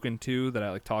spoken to, that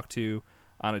I like talk to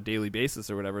on a daily basis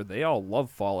or whatever, they all love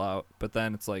Fallout, but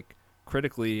then it's like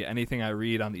critically anything I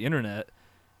read on the internet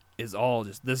is all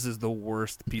just, this is the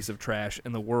worst piece of trash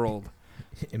in the world.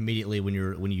 Immediately when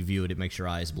you view it, it makes your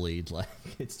eyes bleed. Like,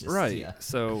 it's just Right. Yeah.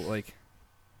 So like,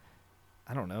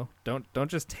 I don't know. Don't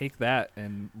just take that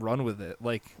and run with it.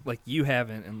 Like you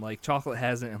haven't, and like Chocolate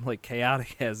hasn't, and like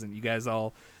Chaotic hasn't. You guys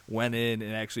all went in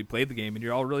and actually played the game, and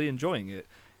you're all really enjoying it.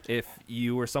 If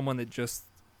you were someone that just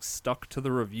stuck to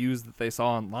the reviews that they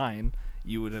saw online,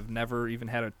 you would have never even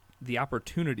had the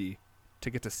opportunity to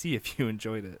get to see if you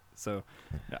enjoyed it. So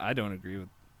I don't agree with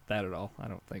that at all. I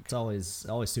don't think. It's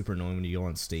always super annoying when you go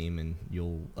on Steam and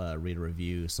you'll read a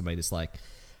review, somebody that's like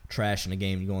trashing a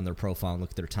game. You go on their profile and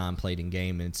look at their time played in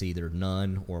game, and it's either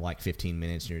none or like 15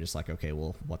 minutes, and you're just like, okay,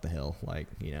 well, what the hell? Like,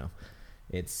 you know,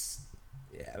 it's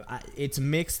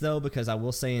mixed though, because I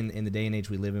will say in the day and age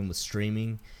we live in with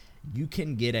streaming, you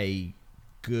can get a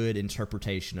good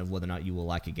interpretation of whether or not you will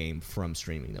like a game from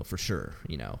streaming though, for sure,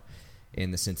 you know,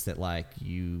 in the sense that like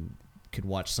you could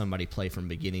watch somebody play from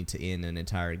beginning to end an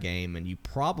entire game, and you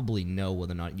probably know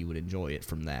whether or not you would enjoy it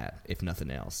from that, if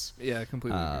nothing else. Yeah, I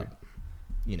completely agree.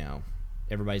 You know,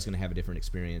 everybody's going to have a different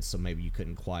experience, so maybe you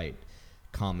couldn't quite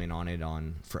comment on it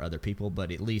for other people,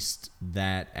 but at least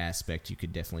that aspect you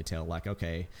could definitely tell, like,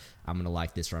 okay, I'm going to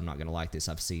like this or I'm not going to like this.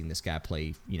 I've seen this guy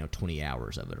play, 20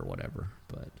 hours of it or whatever.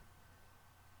 But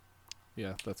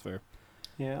yeah, that's fair.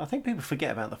 Yeah, I think people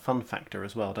forget about the fun factor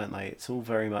as well, don't they? It's all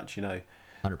very much,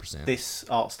 100%. This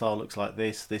art style looks like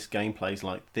this gameplay's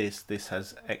like this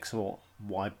has X or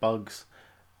Y bugs,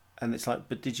 and it's like,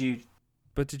 but did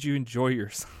you enjoy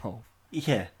yourself?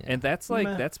 Yeah. And that's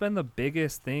that's been the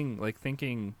biggest thing, like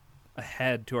thinking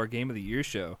ahead to our Game of the Year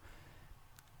show.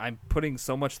 I'm putting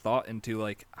so much thought into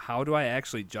like, how do I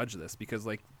actually judge this? Because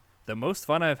like the most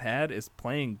fun I've had is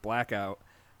playing Blackout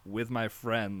with my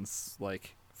friends,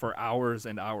 like for hours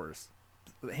and hours,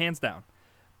 hands down.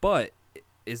 But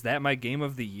is that my Game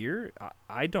of the Year?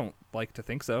 I don't like to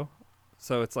think so.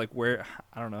 So it's like, where,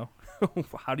 I don't know.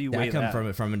 How do you weigh that? I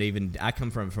come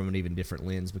from an even different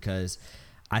lens, because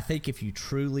I think if you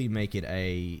truly make it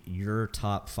your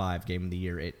top 5 Game of the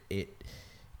Year,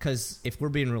 because if we're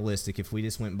being realistic, if we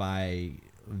just went by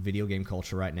video game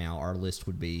culture right now, our list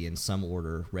would be in some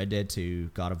order: Red Dead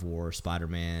 2, God of War,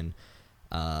 Spider-Man,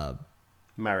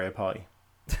 Mario Party.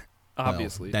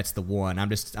 Obviously, well, that's the one. I'm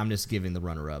just giving the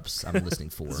runner-ups. I'm listening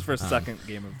for. This is for second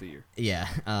Game of the Year. Yeah,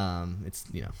 it's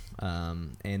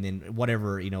and then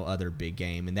whatever other big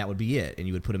game, and that would be it. And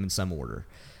you would put them in some order.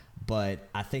 But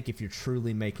I think if you're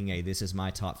truly making this is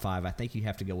my top 5, I think you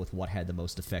have to go with what had the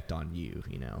most effect on you.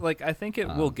 Like, I think it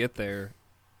will get there.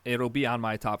 It'll be on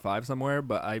my top 5 somewhere.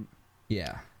 But I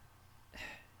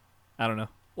don't know.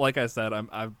 Like I said,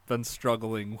 I've been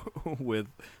struggling with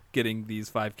getting these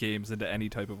 5 games into any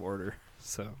type of order.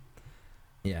 So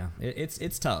yeah,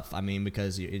 it's tough. I mean,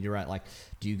 because you're right. Like,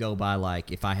 do you go by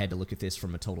like, if I had to look at this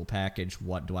from a total package,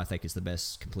 what do I think is the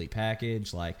best complete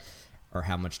package? Like, or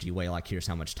how much do you weigh? Like, here's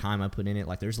how much time I put in it.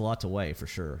 Like, there's a lot to weigh for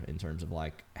sure in terms of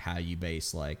like how you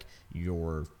base like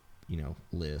your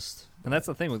list. And that's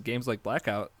the thing with games like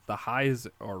Blackout, the highs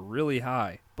are really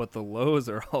high, but the lows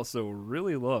are also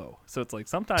really low. So it's like,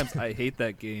 sometimes I hate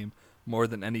that game more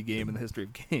than any game in the history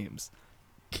of games.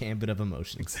 Gambit of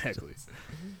emotions. Exactly.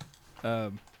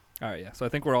 All right, yeah. So I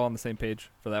think we're all on the same page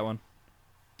for that one.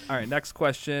 All right, next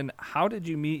question. How did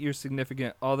you meet your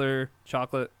significant other?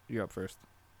 Chocolate, you're up first.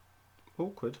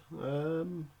 Awkward.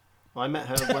 I met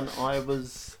her when I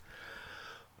was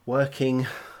working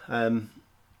at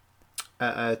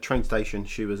a train station.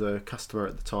 She was a customer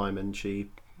at the time, and she,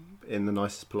 in the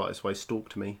nicest, politest way,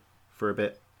 stalked me for a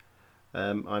bit.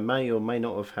 I may or may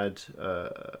not have had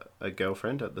a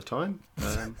girlfriend at the time.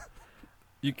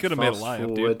 You could have made a lie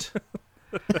up, dude.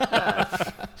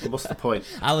 What's the point?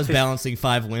 I was balancing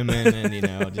 5 women,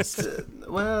 and just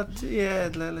well, yeah.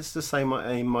 Let's just say,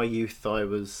 in my youth, I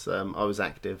was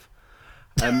active.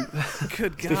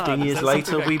 Good God! 15 years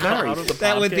later, we married.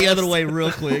 That went the other way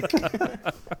real quick.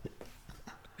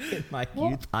 In my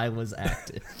youth, I was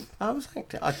active. I was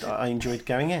active. I enjoyed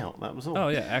going out. That was all. Oh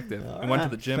yeah, active. I went to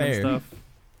the gym and stuff.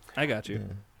 I got you.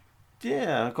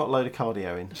 Yeah, I got a load of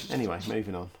cardio in. Anyway,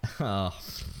 moving on. Oh.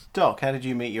 Doc, how did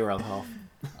you meet your other half?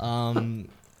 I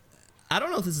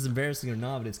don't know if this is embarrassing or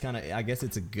not, but it's kind of, I guess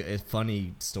it's a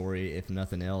funny story, if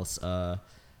nothing else.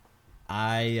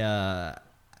 I'd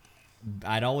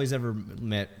always ever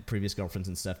met previous girlfriends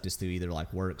and stuff just through either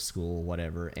like work, school,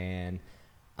 whatever, and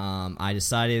I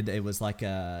decided it was like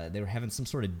they were having some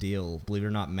sort of deal. Believe it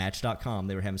or not, Match.com,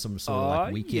 they were having some sort of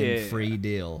like weekend free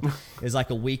deal. It was like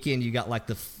a weekend. You got like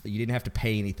you didn't have to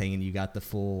pay anything, and you got the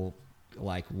full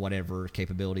like whatever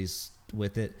capabilities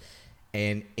with it.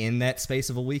 And in that space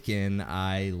of a weekend,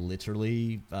 I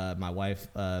literally, my wife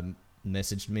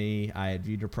messaged me. I had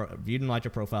viewed and liked her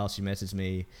profile. She messaged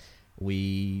me.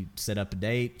 We set up a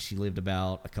date. She lived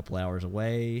about a couple hours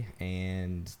away,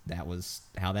 and that was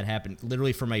how that happened.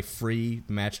 Literally from a free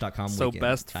Match.com So weekend.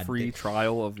 best free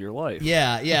trial of your life.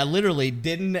 Yeah, literally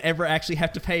didn't ever actually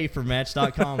have to pay for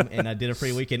Match.com, and I did a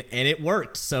free weekend, and it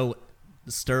worked. So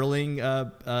Sterling,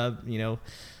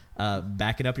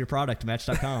 backing up your product,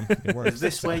 Match.com. It works. Is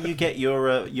this where you get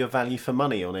your value for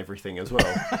money on everything as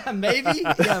well?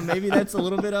 Maybe that's a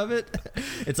little bit of it.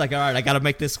 It's like, all right, I got to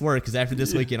make this work because after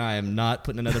this weekend, I am not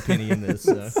putting another penny in this.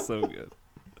 So good.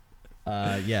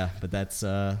 But that's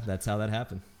how that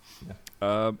happened.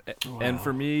 Yeah. And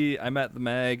for me, I met the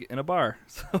Mag in a bar,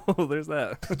 so there's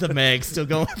that. The Meg still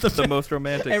going. The most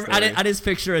romantic. I just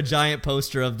picture a giant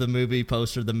poster of the movie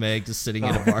poster, the Meg, just sitting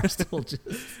in a bar, still just.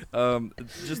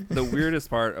 Just the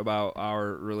weirdest part about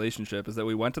our relationship is that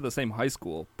we went to the same high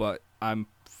school, but I'm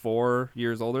 4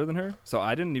 years older than her, so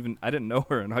I didn't know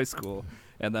her in high school,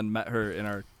 and then met her in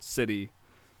our city,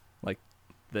 like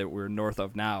that we're north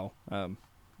of now.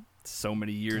 So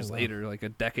many years later, like a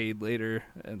decade later,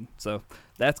 and so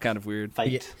that's kind of weird.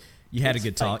 Fate. You had a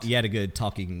good talk. You had a good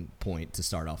talking point to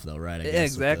start off, though, right? I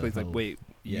guess, exactly. It's like, wait,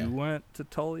 you went to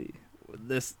Tully?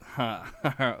 This,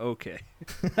 okay.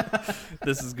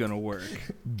 This is gonna work.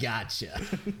 Gotcha.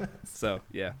 So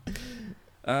yeah.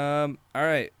 All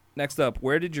right. Next up,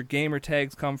 where did your gamer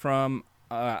tags come from?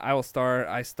 I will start.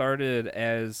 I started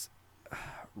as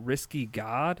Risky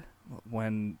God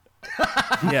when.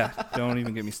 Yeah, don't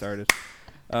even get me started.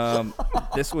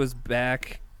 This was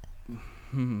back.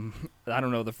 I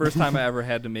don't know. The first time I ever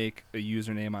had to make a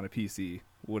username on a PC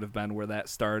would have been where that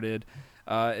started.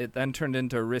 It then turned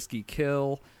into Risky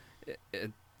Kill.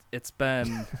 It's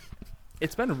been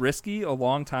risky a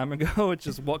long time ago. It's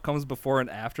just what comes before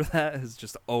and after that has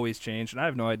just always changed, and I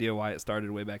have no idea why it started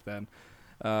way back then.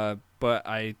 But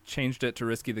I changed it to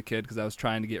Risky the Kid because I was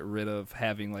trying to get rid of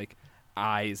having like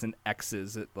I's and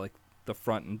X's at like the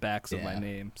front and backs of my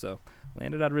name. So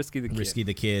landed on Risky the Kid. Risky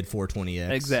the Kid 420X.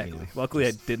 Exactly. You know. Luckily,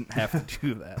 I didn't have to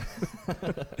do that.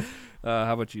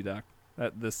 How about you, Doc?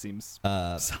 This seems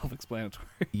self-explanatory.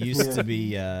 used to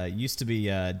be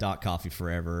Doc Coffee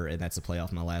forever, and that's a play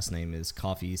off my last name is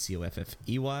Coffee,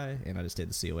 Coffey, and I just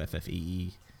did the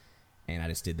Coffee, and I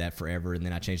just did that forever, and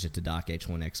then I changed it to Doc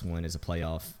H1X1 as a play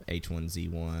off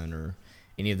H1Z1 or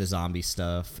any of the zombie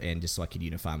stuff, and just so I could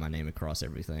unify my name across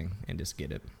everything and just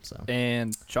get it. So.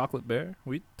 And Chocolate Bear,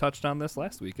 we touched on this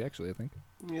last week, actually, I think.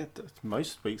 Yeah,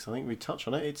 most weeks I think we touch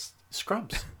on it. It's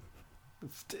Scrubs.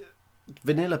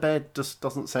 Vanilla Bear just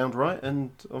doesn't sound right,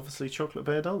 and obviously Chocolate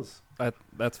Bear does.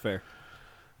 That's fair.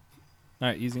 All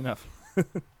right, easy enough.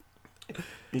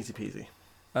 Easy peasy.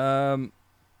 All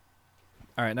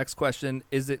right, next question.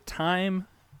 Is it time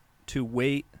to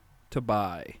wait to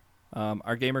buy?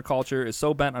 Our gamer culture is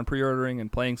so bent on pre-ordering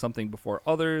and playing something before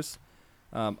others.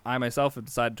 I myself have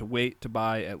decided to wait to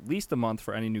buy at least a month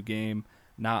for any new game,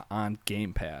 not on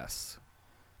Game Pass.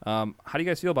 How do you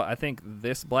guys feel about it? I think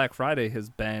this Black Friday has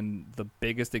been the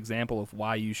biggest example of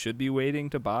why you should be waiting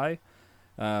to buy,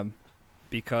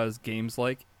 because games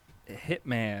like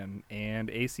Hitman and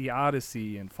AC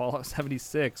Odyssey and Fallout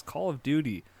 76, Call of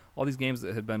Duty, all these games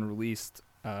that had been released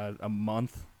a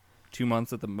month, 2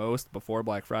 months at the most before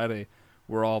Black Friday,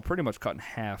 were all pretty much cut in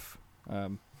half.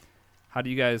 How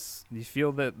do you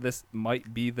feel that this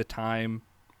might be the time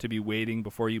to be waiting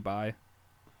before you buy?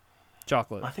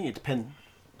 Chocolate. I think it depends.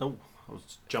 Oh, I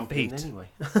was jumping in anyway.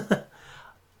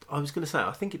 I was going to say,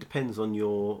 I think it depends on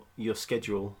your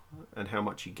schedule and how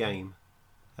much you game.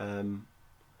 Yeah,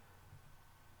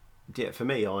 for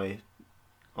me, I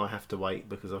have to wait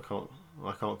because I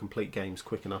can't complete games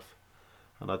quick enough,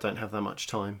 and I don't have that much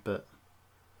time. But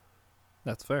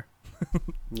that's fair.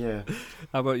 Yeah.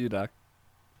 How about you, Doc?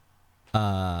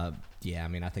 Yeah, I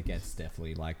mean, I think that's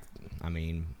definitely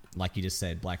like you just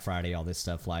said, Black Friday, all this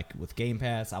stuff, like with Game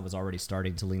Pass, I was already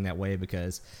starting to lean that way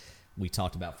because we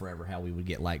talked about forever how we would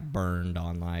get like burned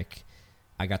on like,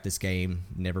 I got this game,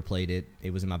 never played it,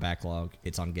 it was in my backlog,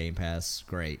 it's on Game Pass,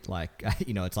 great. Like,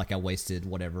 it's like I wasted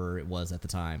whatever it was at the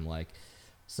time. Like,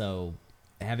 so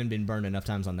I haven't been burned enough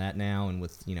times on that now, and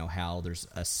with, how there's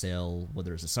a sale,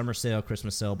 whether it's a summer sale,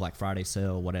 Christmas sale, Black Friday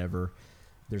sale, whatever,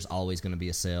 there's always going to be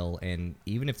a sale, and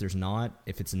even if there's not,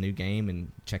 if it's a new game and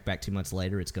check back 2 months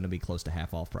later, it's going to be close to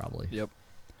half off probably. Yep.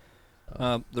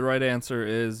 The right answer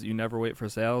is you never wait for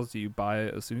sales, you buy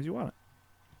it as soon as you want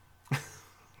it.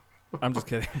 I'm just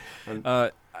kidding.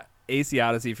 AC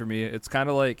Odyssey for me, it's kind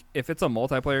of like, if it's a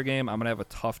multiplayer game, I'm going to have a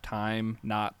tough time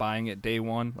not buying it day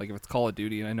one. Like if it's Call of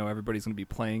Duty and I know everybody's going to be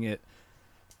playing it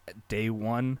at day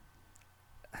one,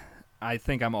 I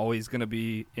think I'm always going to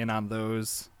be in on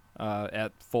those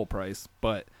at full price.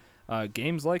 But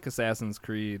games like Assassin's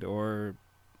Creed or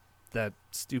that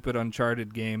stupid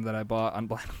Uncharted game that I bought on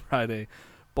Black Friday,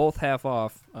 both half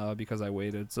off because I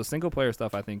waited. So single player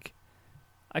stuff, I think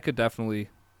I could definitely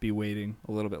be waiting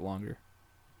a little bit longer.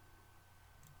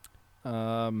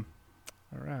 All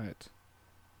right.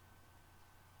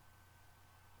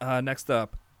 Next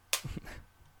up,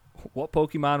 what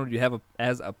Pokemon would you have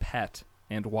as a pet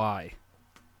and why?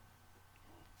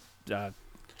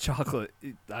 Chocolate.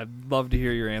 I'd love to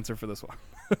hear your answer for this one.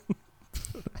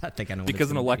 I think I know what Because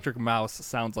it's an gonna be. electric mouse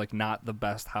sounds like not the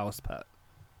best house pet.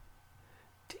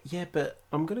 Yeah, but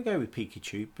I'm going to go with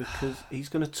Pikachu because he's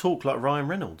going to talk like Ryan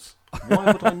Reynolds.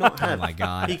 Why would I not Oh have my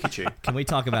god! Pikachu? Can we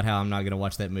talk about how I'm not going to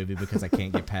watch that movie because I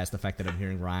can't get past the fact that I'm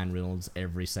hearing Ryan Reynolds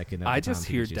every second of the I time just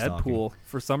hear Pikachu's Deadpool. talking.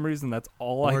 For some reason, that's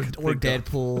all I or could or think of.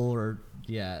 Deadpool, or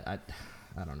I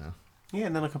don't know. Yeah,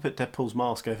 and then I could put Deadpool's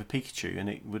mask over Pikachu and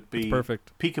it would be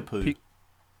Perfect. Peekapoo.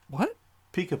 What?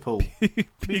 Peekapoo.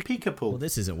 Peekapoo. Well,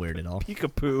 this isn't weird at all.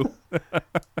 Peekapoo.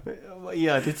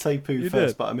 Yeah, I did say poo You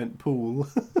first, did. but I meant pool.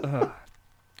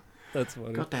 That's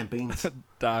funny. Goddamn beans.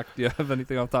 Doc, do you have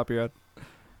anything off the top of your head? I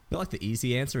feel like the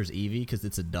easy answer is Eevee because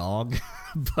it's a dog,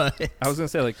 but I was gonna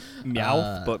say like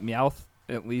Meowth, Uh, but Meowth,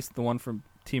 at least the one from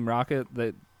Team Rocket,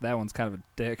 that one's kind of a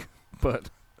dick. But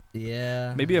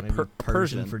yeah, Maybe a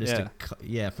Persian, for just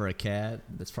yeah. for a cat.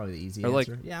 That's probably the easy Or like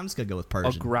answer. Yeah, I'm just gonna go with a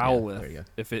Persian. Growlithe, Yeah, there you go.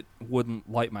 if it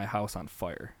wouldn't light my house on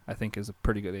fire, I think is a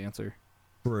pretty good answer.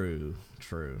 True.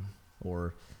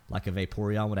 Or like a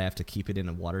Vaporeon, would I have to keep it in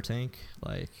a water tank?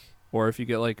 Like, Or if you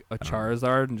get like a don't know.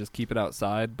 Charizard and just keep it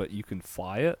outside, but you can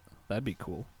fly it, that'd be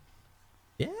cool.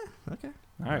 yeah, okay,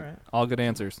 All right, all good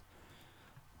answers.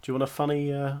 Do you want a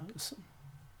funny,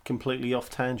 completely off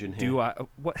tangent here? Do I?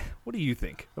 What do you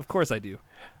think? Of course I do.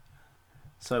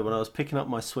 So when I was picking up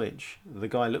my Switch, the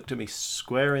guy looked at me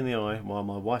square in the eye while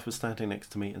my wife was standing next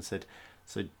to me and said,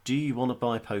 "So do you want to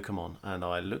buy Pokemon?" And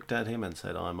I looked at him and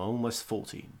said, "I'm almost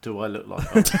 40. Do I look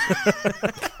like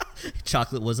that?"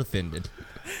 Chocolate was offended.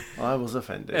 I was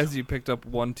offended. As you picked up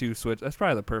 1-2 switch, that's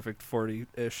probably the perfect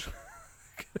 40-ish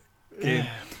game.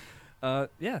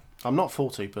 Yeah, I'm not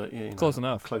 40, but yeah, close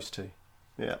enough. Close to.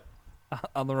 Yeah.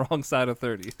 On the wrong side of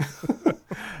 30.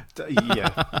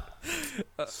 Yeah.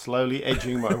 Slowly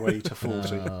edging my way to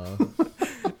 40. All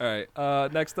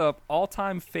right. Next up,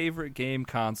 all-time favorite game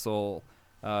console.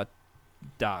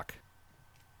 Doc.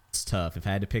 It's tough. If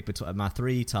I had to pick between my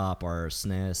three top are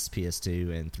SNES, PS2,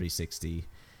 and 360.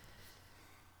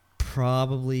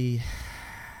 Probably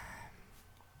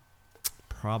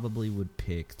would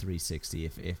pick 360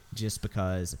 if just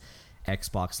because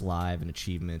Xbox Live and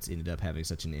achievements ended up having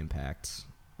such an impact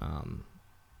on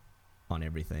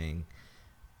everything.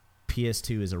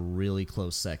 PS2 is a really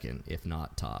close second, if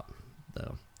not top,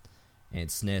 though. And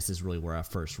SNES is really where I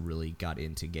first really got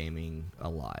into gaming a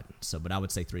lot. So, but I would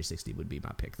say 360 would be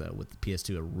my pick, though, with the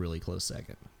PS2 a really close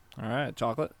second. All right,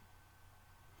 Chocolate.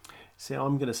 See,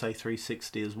 I'm going to say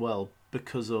 360 as well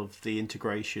because of the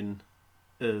integration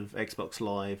of Xbox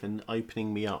Live and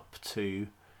opening me up to,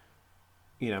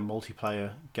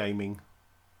 multiplayer gaming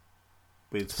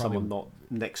with It's probably- someone not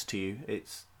next to you.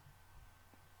 It's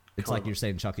like you're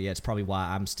saying, Chucky. Yeah, it's probably why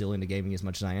I'm still into gaming as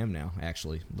much as I am now.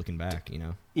 Actually, looking back,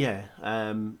 Yeah,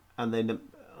 and then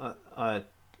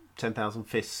 10,000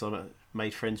 Fists, I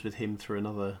made friends with him through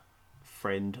another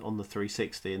friend on the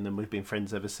 360, and then we've been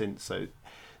friends ever since. So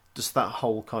just that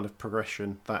whole kind of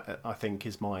progression, that I think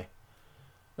is my...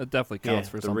 That definitely counts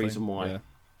for the something. reason why. Yeah.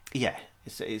 Yeah,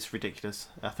 it's ridiculous.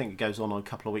 I think it goes on a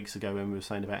couple of weeks ago when we were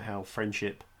saying about how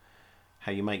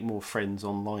you make more friends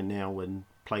online now and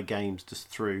play games just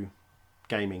through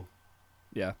gaming.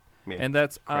 Yeah. Yeah, And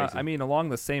that's, crazy. along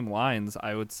the same lines,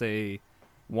 I would say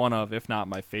one of, if not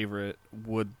my favorite,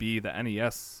 would be the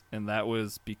NES. And that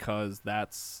was because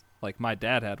that's, like, my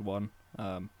dad had one.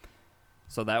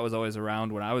 So that was always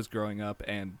around when I was growing up.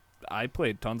 And I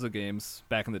played tons of games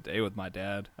back in the day with my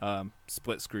dad,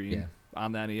 split screen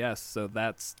on the NES. So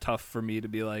that's tough for me to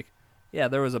be like, yeah,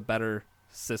 there was a better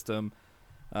system.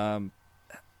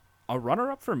 A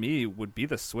runner-up for me would be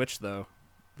the Switch, though.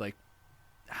 Like,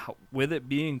 with it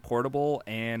being portable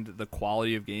and the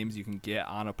quality of games you can get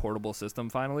on a portable system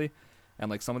finally, and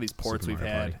like some of these ports Super we've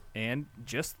Mario had, Party. and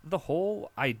just the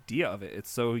whole idea of it, it's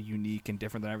so unique and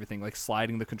different than everything. Like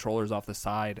sliding the controllers off the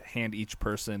side, hand each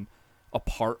person a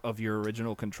part of your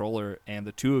original controller, and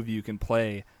the two of you can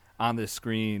play on this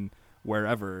screen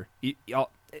wherever.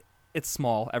 It's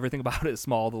small. Everything about it is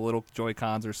small. The little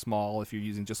Joy-Cons are small. If you're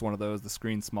using just one of those, the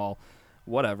screen's small.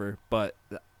 Whatever. But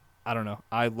I don't know.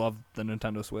 I love the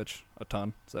Nintendo Switch a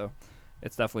ton. So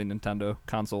it's definitely Nintendo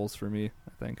consoles for me,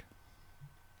 I think.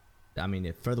 I mean,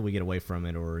 the further we get away from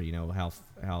it, or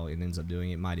how it ends up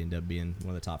doing, it might end up being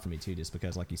one of the top for me too, just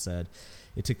because, like you said,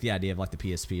 it took the idea of like the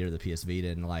PSP or the PS Vita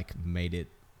and like made it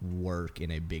work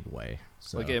in a big way.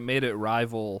 So Like, it made it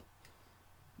rival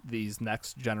these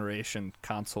next generation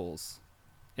consoles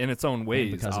in its own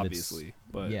ways, because of obviously.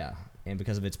 But yeah, and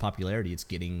because of its popularity, it's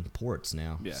getting ports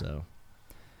now. Yeah. So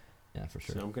yeah, for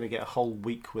sure. So I'm going to get a whole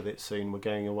week with it soon. We're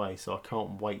going away, so I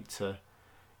can't wait to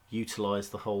utilise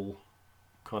the whole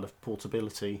kind of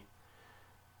portability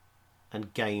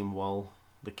and game while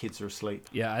the kids are asleep.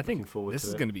 yeah, I think Looking forward this to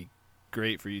is it. going to be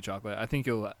great for you, Chocolate. I think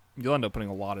you'll end up putting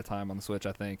a lot of time on the Switch,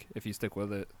 I think, if you stick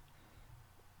with it.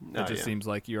 Oh, It just seems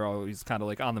like you're always kind of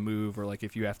like on the move, or like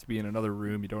if you have to be in another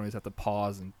room, you don't always have to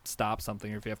pause and stop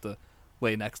something, or if you have to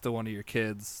lay next to one of your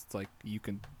kids, it's like you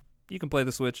can play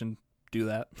the Switch and do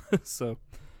that. So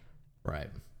Right.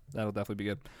 that'll definitely be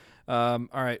good. All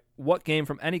right, what game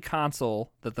from any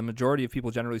console that the majority of people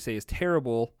generally say is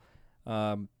terrible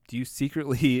do you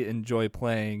secretly enjoy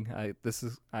playing? I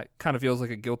kind of feels like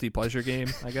a guilty pleasure game,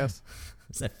 I guess.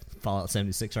 Is that Fallout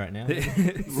 76 right now?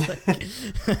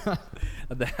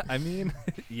 I mean,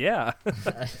 yeah.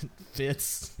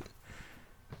 Fits.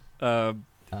 Any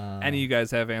of you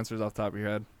guys have answers off the top of your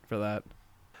head for that?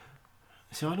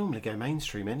 So I normally go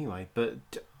mainstream anyway, but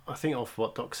I think off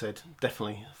what Doc said,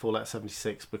 definitely Fallout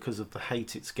 76 because of the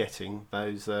hate it's getting.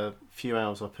 Those few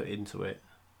hours I put into it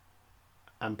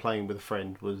and playing with a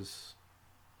friend was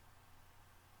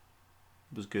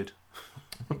good.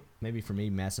 Maybe for me,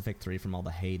 Mass Effect 3, from all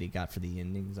the hate it got for the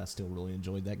endings, I still really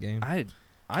enjoyed that game.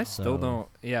 I still don't.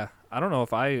 Yeah, I don't know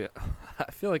if I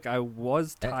feel like I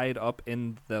was tied up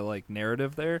in the like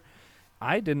narrative there.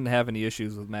 I didn't have any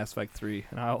issues with Mass Effect 3,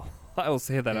 and I will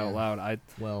say that out loud.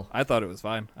 I thought it was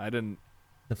fine. I didn't.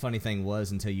 The funny thing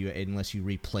was, unless you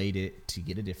replayed it to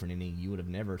get a different ending, you would have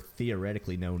never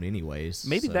theoretically known anyways.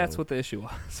 Maybe so. that's what the issue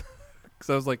was. Because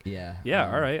I was like, yeah,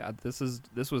 all right, this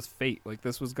was fate. Like,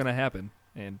 this was gonna happen,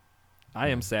 and I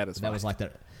am satisfied. That was like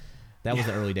that was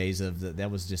the early days of that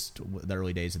was just the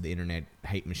early days of the internet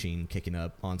hate machine kicking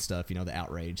up on stuff. The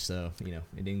outrage. So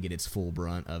it didn't get its full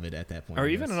brunt of it at that point. Or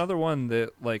even another one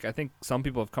that like I think some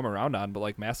people have come around on, but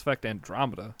like Mass Effect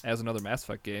Andromeda as another Mass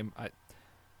Effect game, I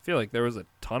feel like there was a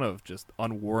ton of just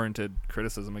unwarranted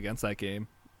criticism against that game.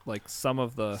 Like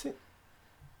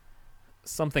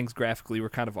some things graphically were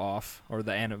kind of off, or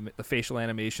the facial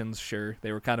animations, sure,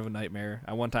 they were kind of a nightmare.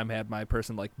 I one time had my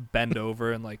person like bend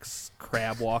over and like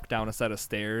crab walk down a set of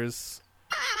stairs,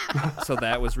 so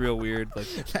that was real weird. Like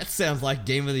that sounds like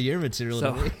Game of the Year material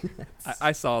so, to me.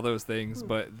 I saw those things,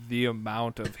 but the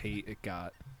amount of hate it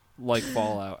got, like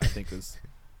Fallout, I think is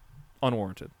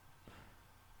unwarranted.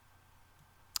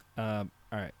 All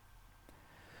right,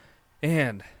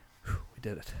 and we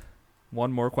did it.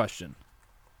 One more question.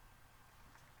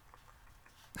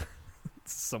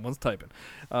 Someone's typing.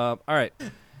 All right.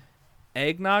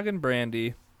 Eggnog and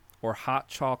brandy or hot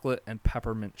chocolate and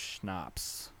peppermint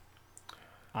schnapps?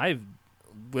 I've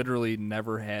literally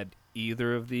never had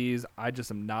either of these. I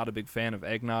just am not a big fan of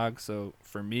eggnog, so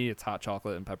for me it's hot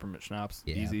chocolate and peppermint schnapps.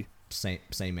 Yeah, easy.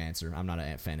 Same answer. I'm not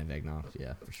a fan of eggnog.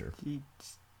 Yeah, for sure.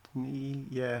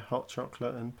 Yeah, hot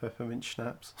chocolate and peppermint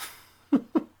schnapps.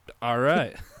 All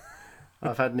right.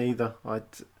 I've had neither.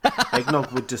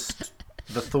 Eggnog would just...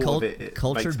 The thought of it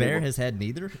Cultured Bear has had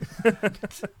neither.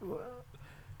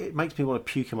 It makes me want to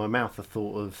puke in my mouth. The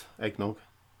thought of eggnog.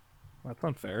 That's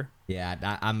unfair.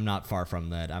 Yeah, I'm not far from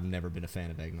that. I've never been a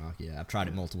fan of eggnog. Yeah, I've tried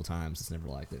it multiple times. Just never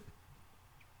liked it.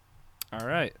 All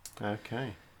right.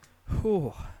 Okay.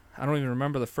 Whew. I don't even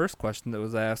remember the first question that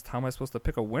was asked. How am I supposed to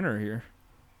pick a winner here?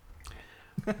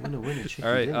 Winner, chicken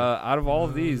All right. dinner. Out of all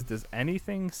of these, does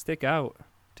anything stick out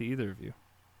to either of you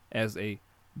as a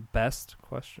best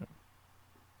question?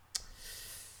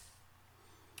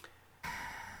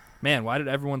 Man, why did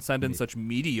everyone send in such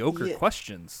mediocre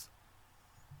questions?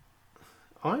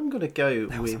 I'm going to go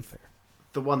That was with unfair.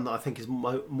 the one that I think is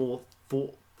more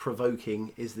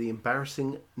thought-provoking is the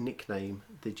embarrassing nickname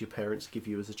did your parents give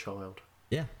you as a child?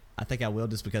 Yeah, I think I will,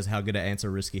 just because how good an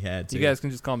answer Risky had. Too. You guys can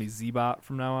just call me Zbot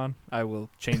from now on. I will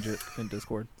change it in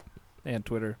Discord and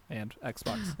Twitter and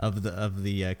Xbox. of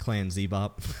the clan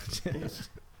Zbop. Yes.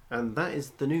 And that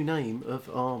is the new name of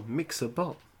our mixer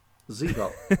bot,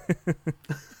 Zbot.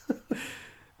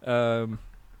 I'm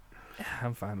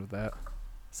fine with that.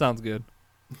 Sounds good.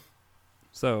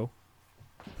 So,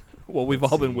 what we've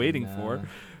all been waiting for.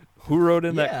 Who wrote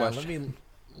in that question?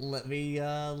 Let me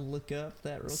look up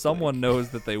that real Someone quick. knows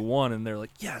that they won, and they're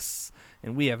like, yes,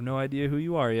 and we have no idea who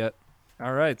you are yet.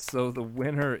 All right, so the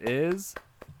winner is...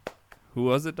 Who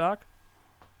was it, Doc?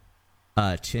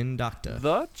 Chin Doctor.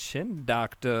 The Chin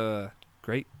Doctor.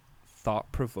 Great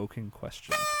thought-provoking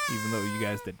question, even though you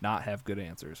guys did not have good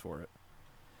answers for it.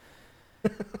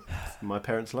 My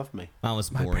parents loved me. Mine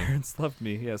was My boring. parents loved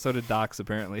me. Yeah, so did Doc's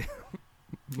apparently.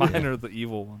 Mine Yeah. are the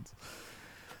evil ones.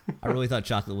 I really thought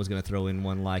Chocolate was going to throw in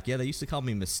one like, yeah, they used to call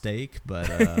me Mistake, but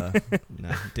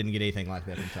no, didn't get anything like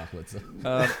that from Chocolate. So.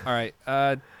 All right.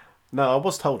 No, I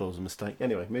was told I was a mistake.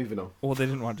 Anyway, moving on. Well, they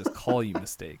didn't want to just call you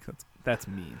Mistake. That's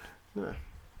mean. Yeah.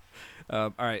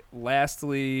 All right.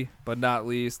 Lastly, but not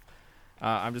least,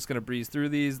 I'm just going to breeze through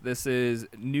these. This is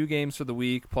new games for the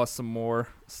week, plus some more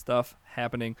stuff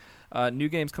happening. New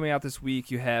games coming out this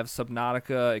week. You have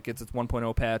Subnautica. It gets its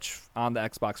 1.0 patch on the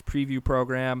Xbox preview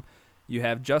program. You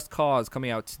have Just Cause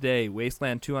coming out today.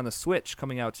 Wasteland 2 on the Switch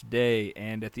coming out today.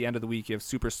 And at the end of the week, you have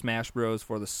Super Smash Bros.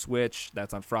 For the Switch.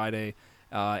 That's on Friday.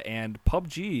 And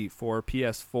PUBG for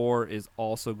PS4 is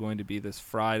also going to be this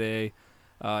Friday.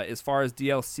 As far as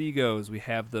DLC goes, we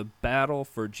have the Battle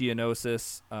for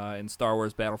Geonosis in Star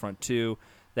Wars Battlefront 2.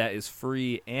 That is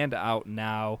free and out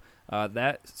now.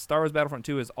 That Star Wars Battlefront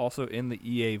 2 is also in the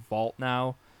EA Vault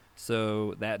now.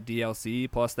 So that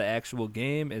DLC plus the actual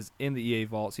game is in the EA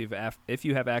Vault. So if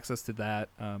you have access to that,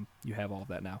 you have all of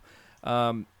that now.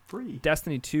 Free.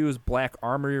 Destiny 2's Black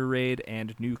Armory Raid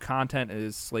and new content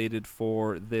is slated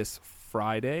for this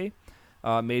Friday.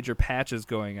 Major patches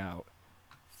going out.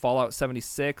 Fallout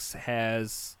 76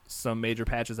 has some major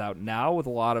patches out now with a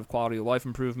lot of quality of life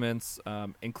improvements,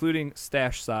 including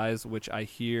stash size, which I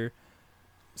hear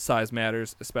size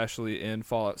matters, especially in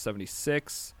Fallout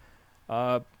 76.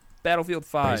 Battlefield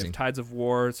 5, Amazing. Tides of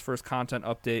War, its first content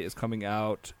update is coming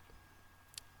out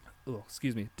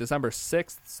December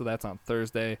 6th, so that's on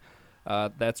Thursday.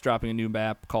 That's dropping a new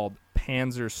map called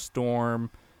Panzer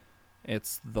Storm.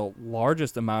 It's the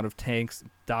largest amount of tanks.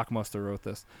 Doc must have wrote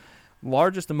this.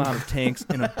 Largest amount of tanks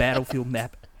in a Battlefield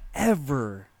map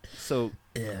ever. So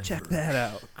check that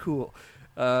out. Cool.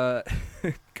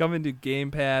 Coming to Game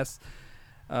Pass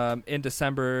in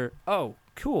December. Oh,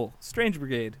 cool. Strange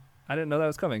Brigade. I didn't know that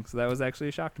was coming, so that was actually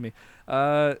a shock to me.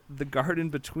 The Garden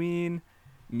Between,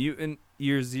 Mutant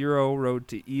Year Zero, Road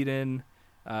to Eden,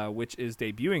 which is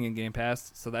debuting in Game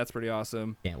Pass, so that's pretty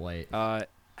awesome. Can't wait.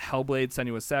 Hellblade: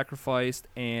 Senua's Sacrifice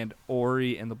and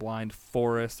Ori and the Blind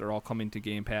Forest are all coming to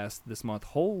Game Pass this month.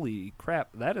 Holy crap,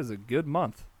 that is a good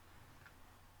month.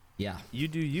 Yeah. You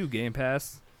do you, Game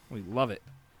Pass. We love it.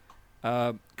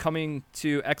 Coming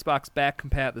to Xbox Back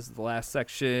Compat, this is the last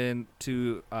section.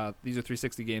 These are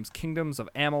 360 games: Kingdoms of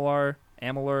Amalur,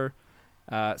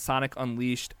 Sonic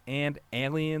Unleashed, and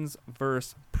Aliens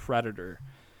vs. Predator.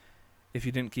 If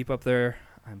you didn't keep up there,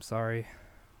 I'm sorry,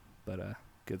 but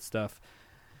good stuff.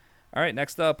 All right,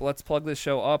 next up, let's plug this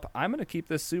show up. I'm going to keep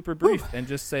this super brief and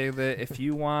just say that if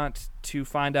you want to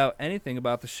find out anything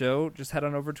about the show, just head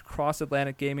on over to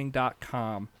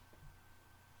crossatlanticgaming.com.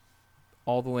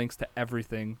 All the links to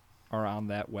everything are on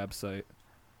that website.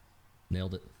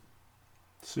 Nailed it.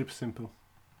 Super simple.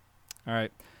 All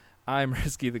right, I'm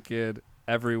Risky the Kid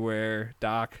everywhere.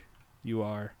 Doc, you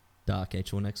are Doc,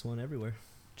 H1X1 everywhere.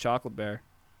 Chocolate Bear.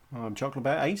 I'm Chocolate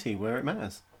Bear 80, where it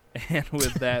matters. And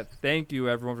with that, thank you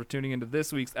everyone for tuning into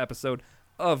this week's episode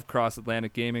of Cross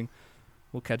Atlantic Gaming.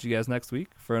 We'll catch you guys next week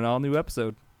for an all-new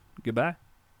episode. Goodbye.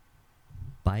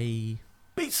 Bye.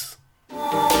 Peace.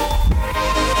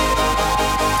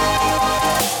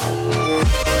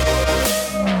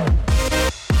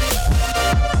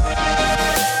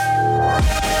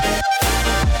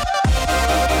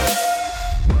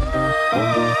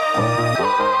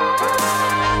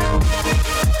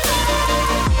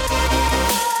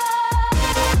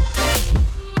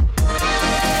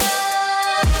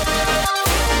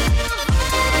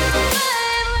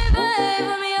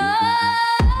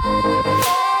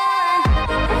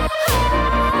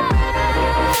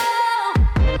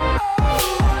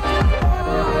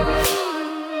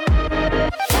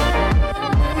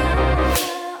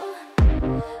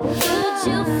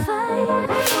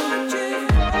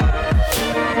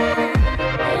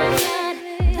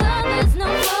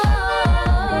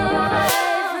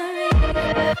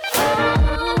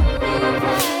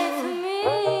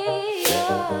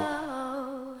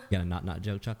 You got a not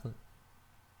joke, Chocolate?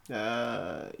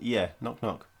 Yeah, knock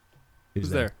knock. Who's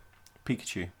there?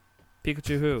 Pikachu.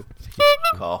 Pikachu who?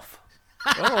 Cough.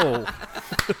 Oh.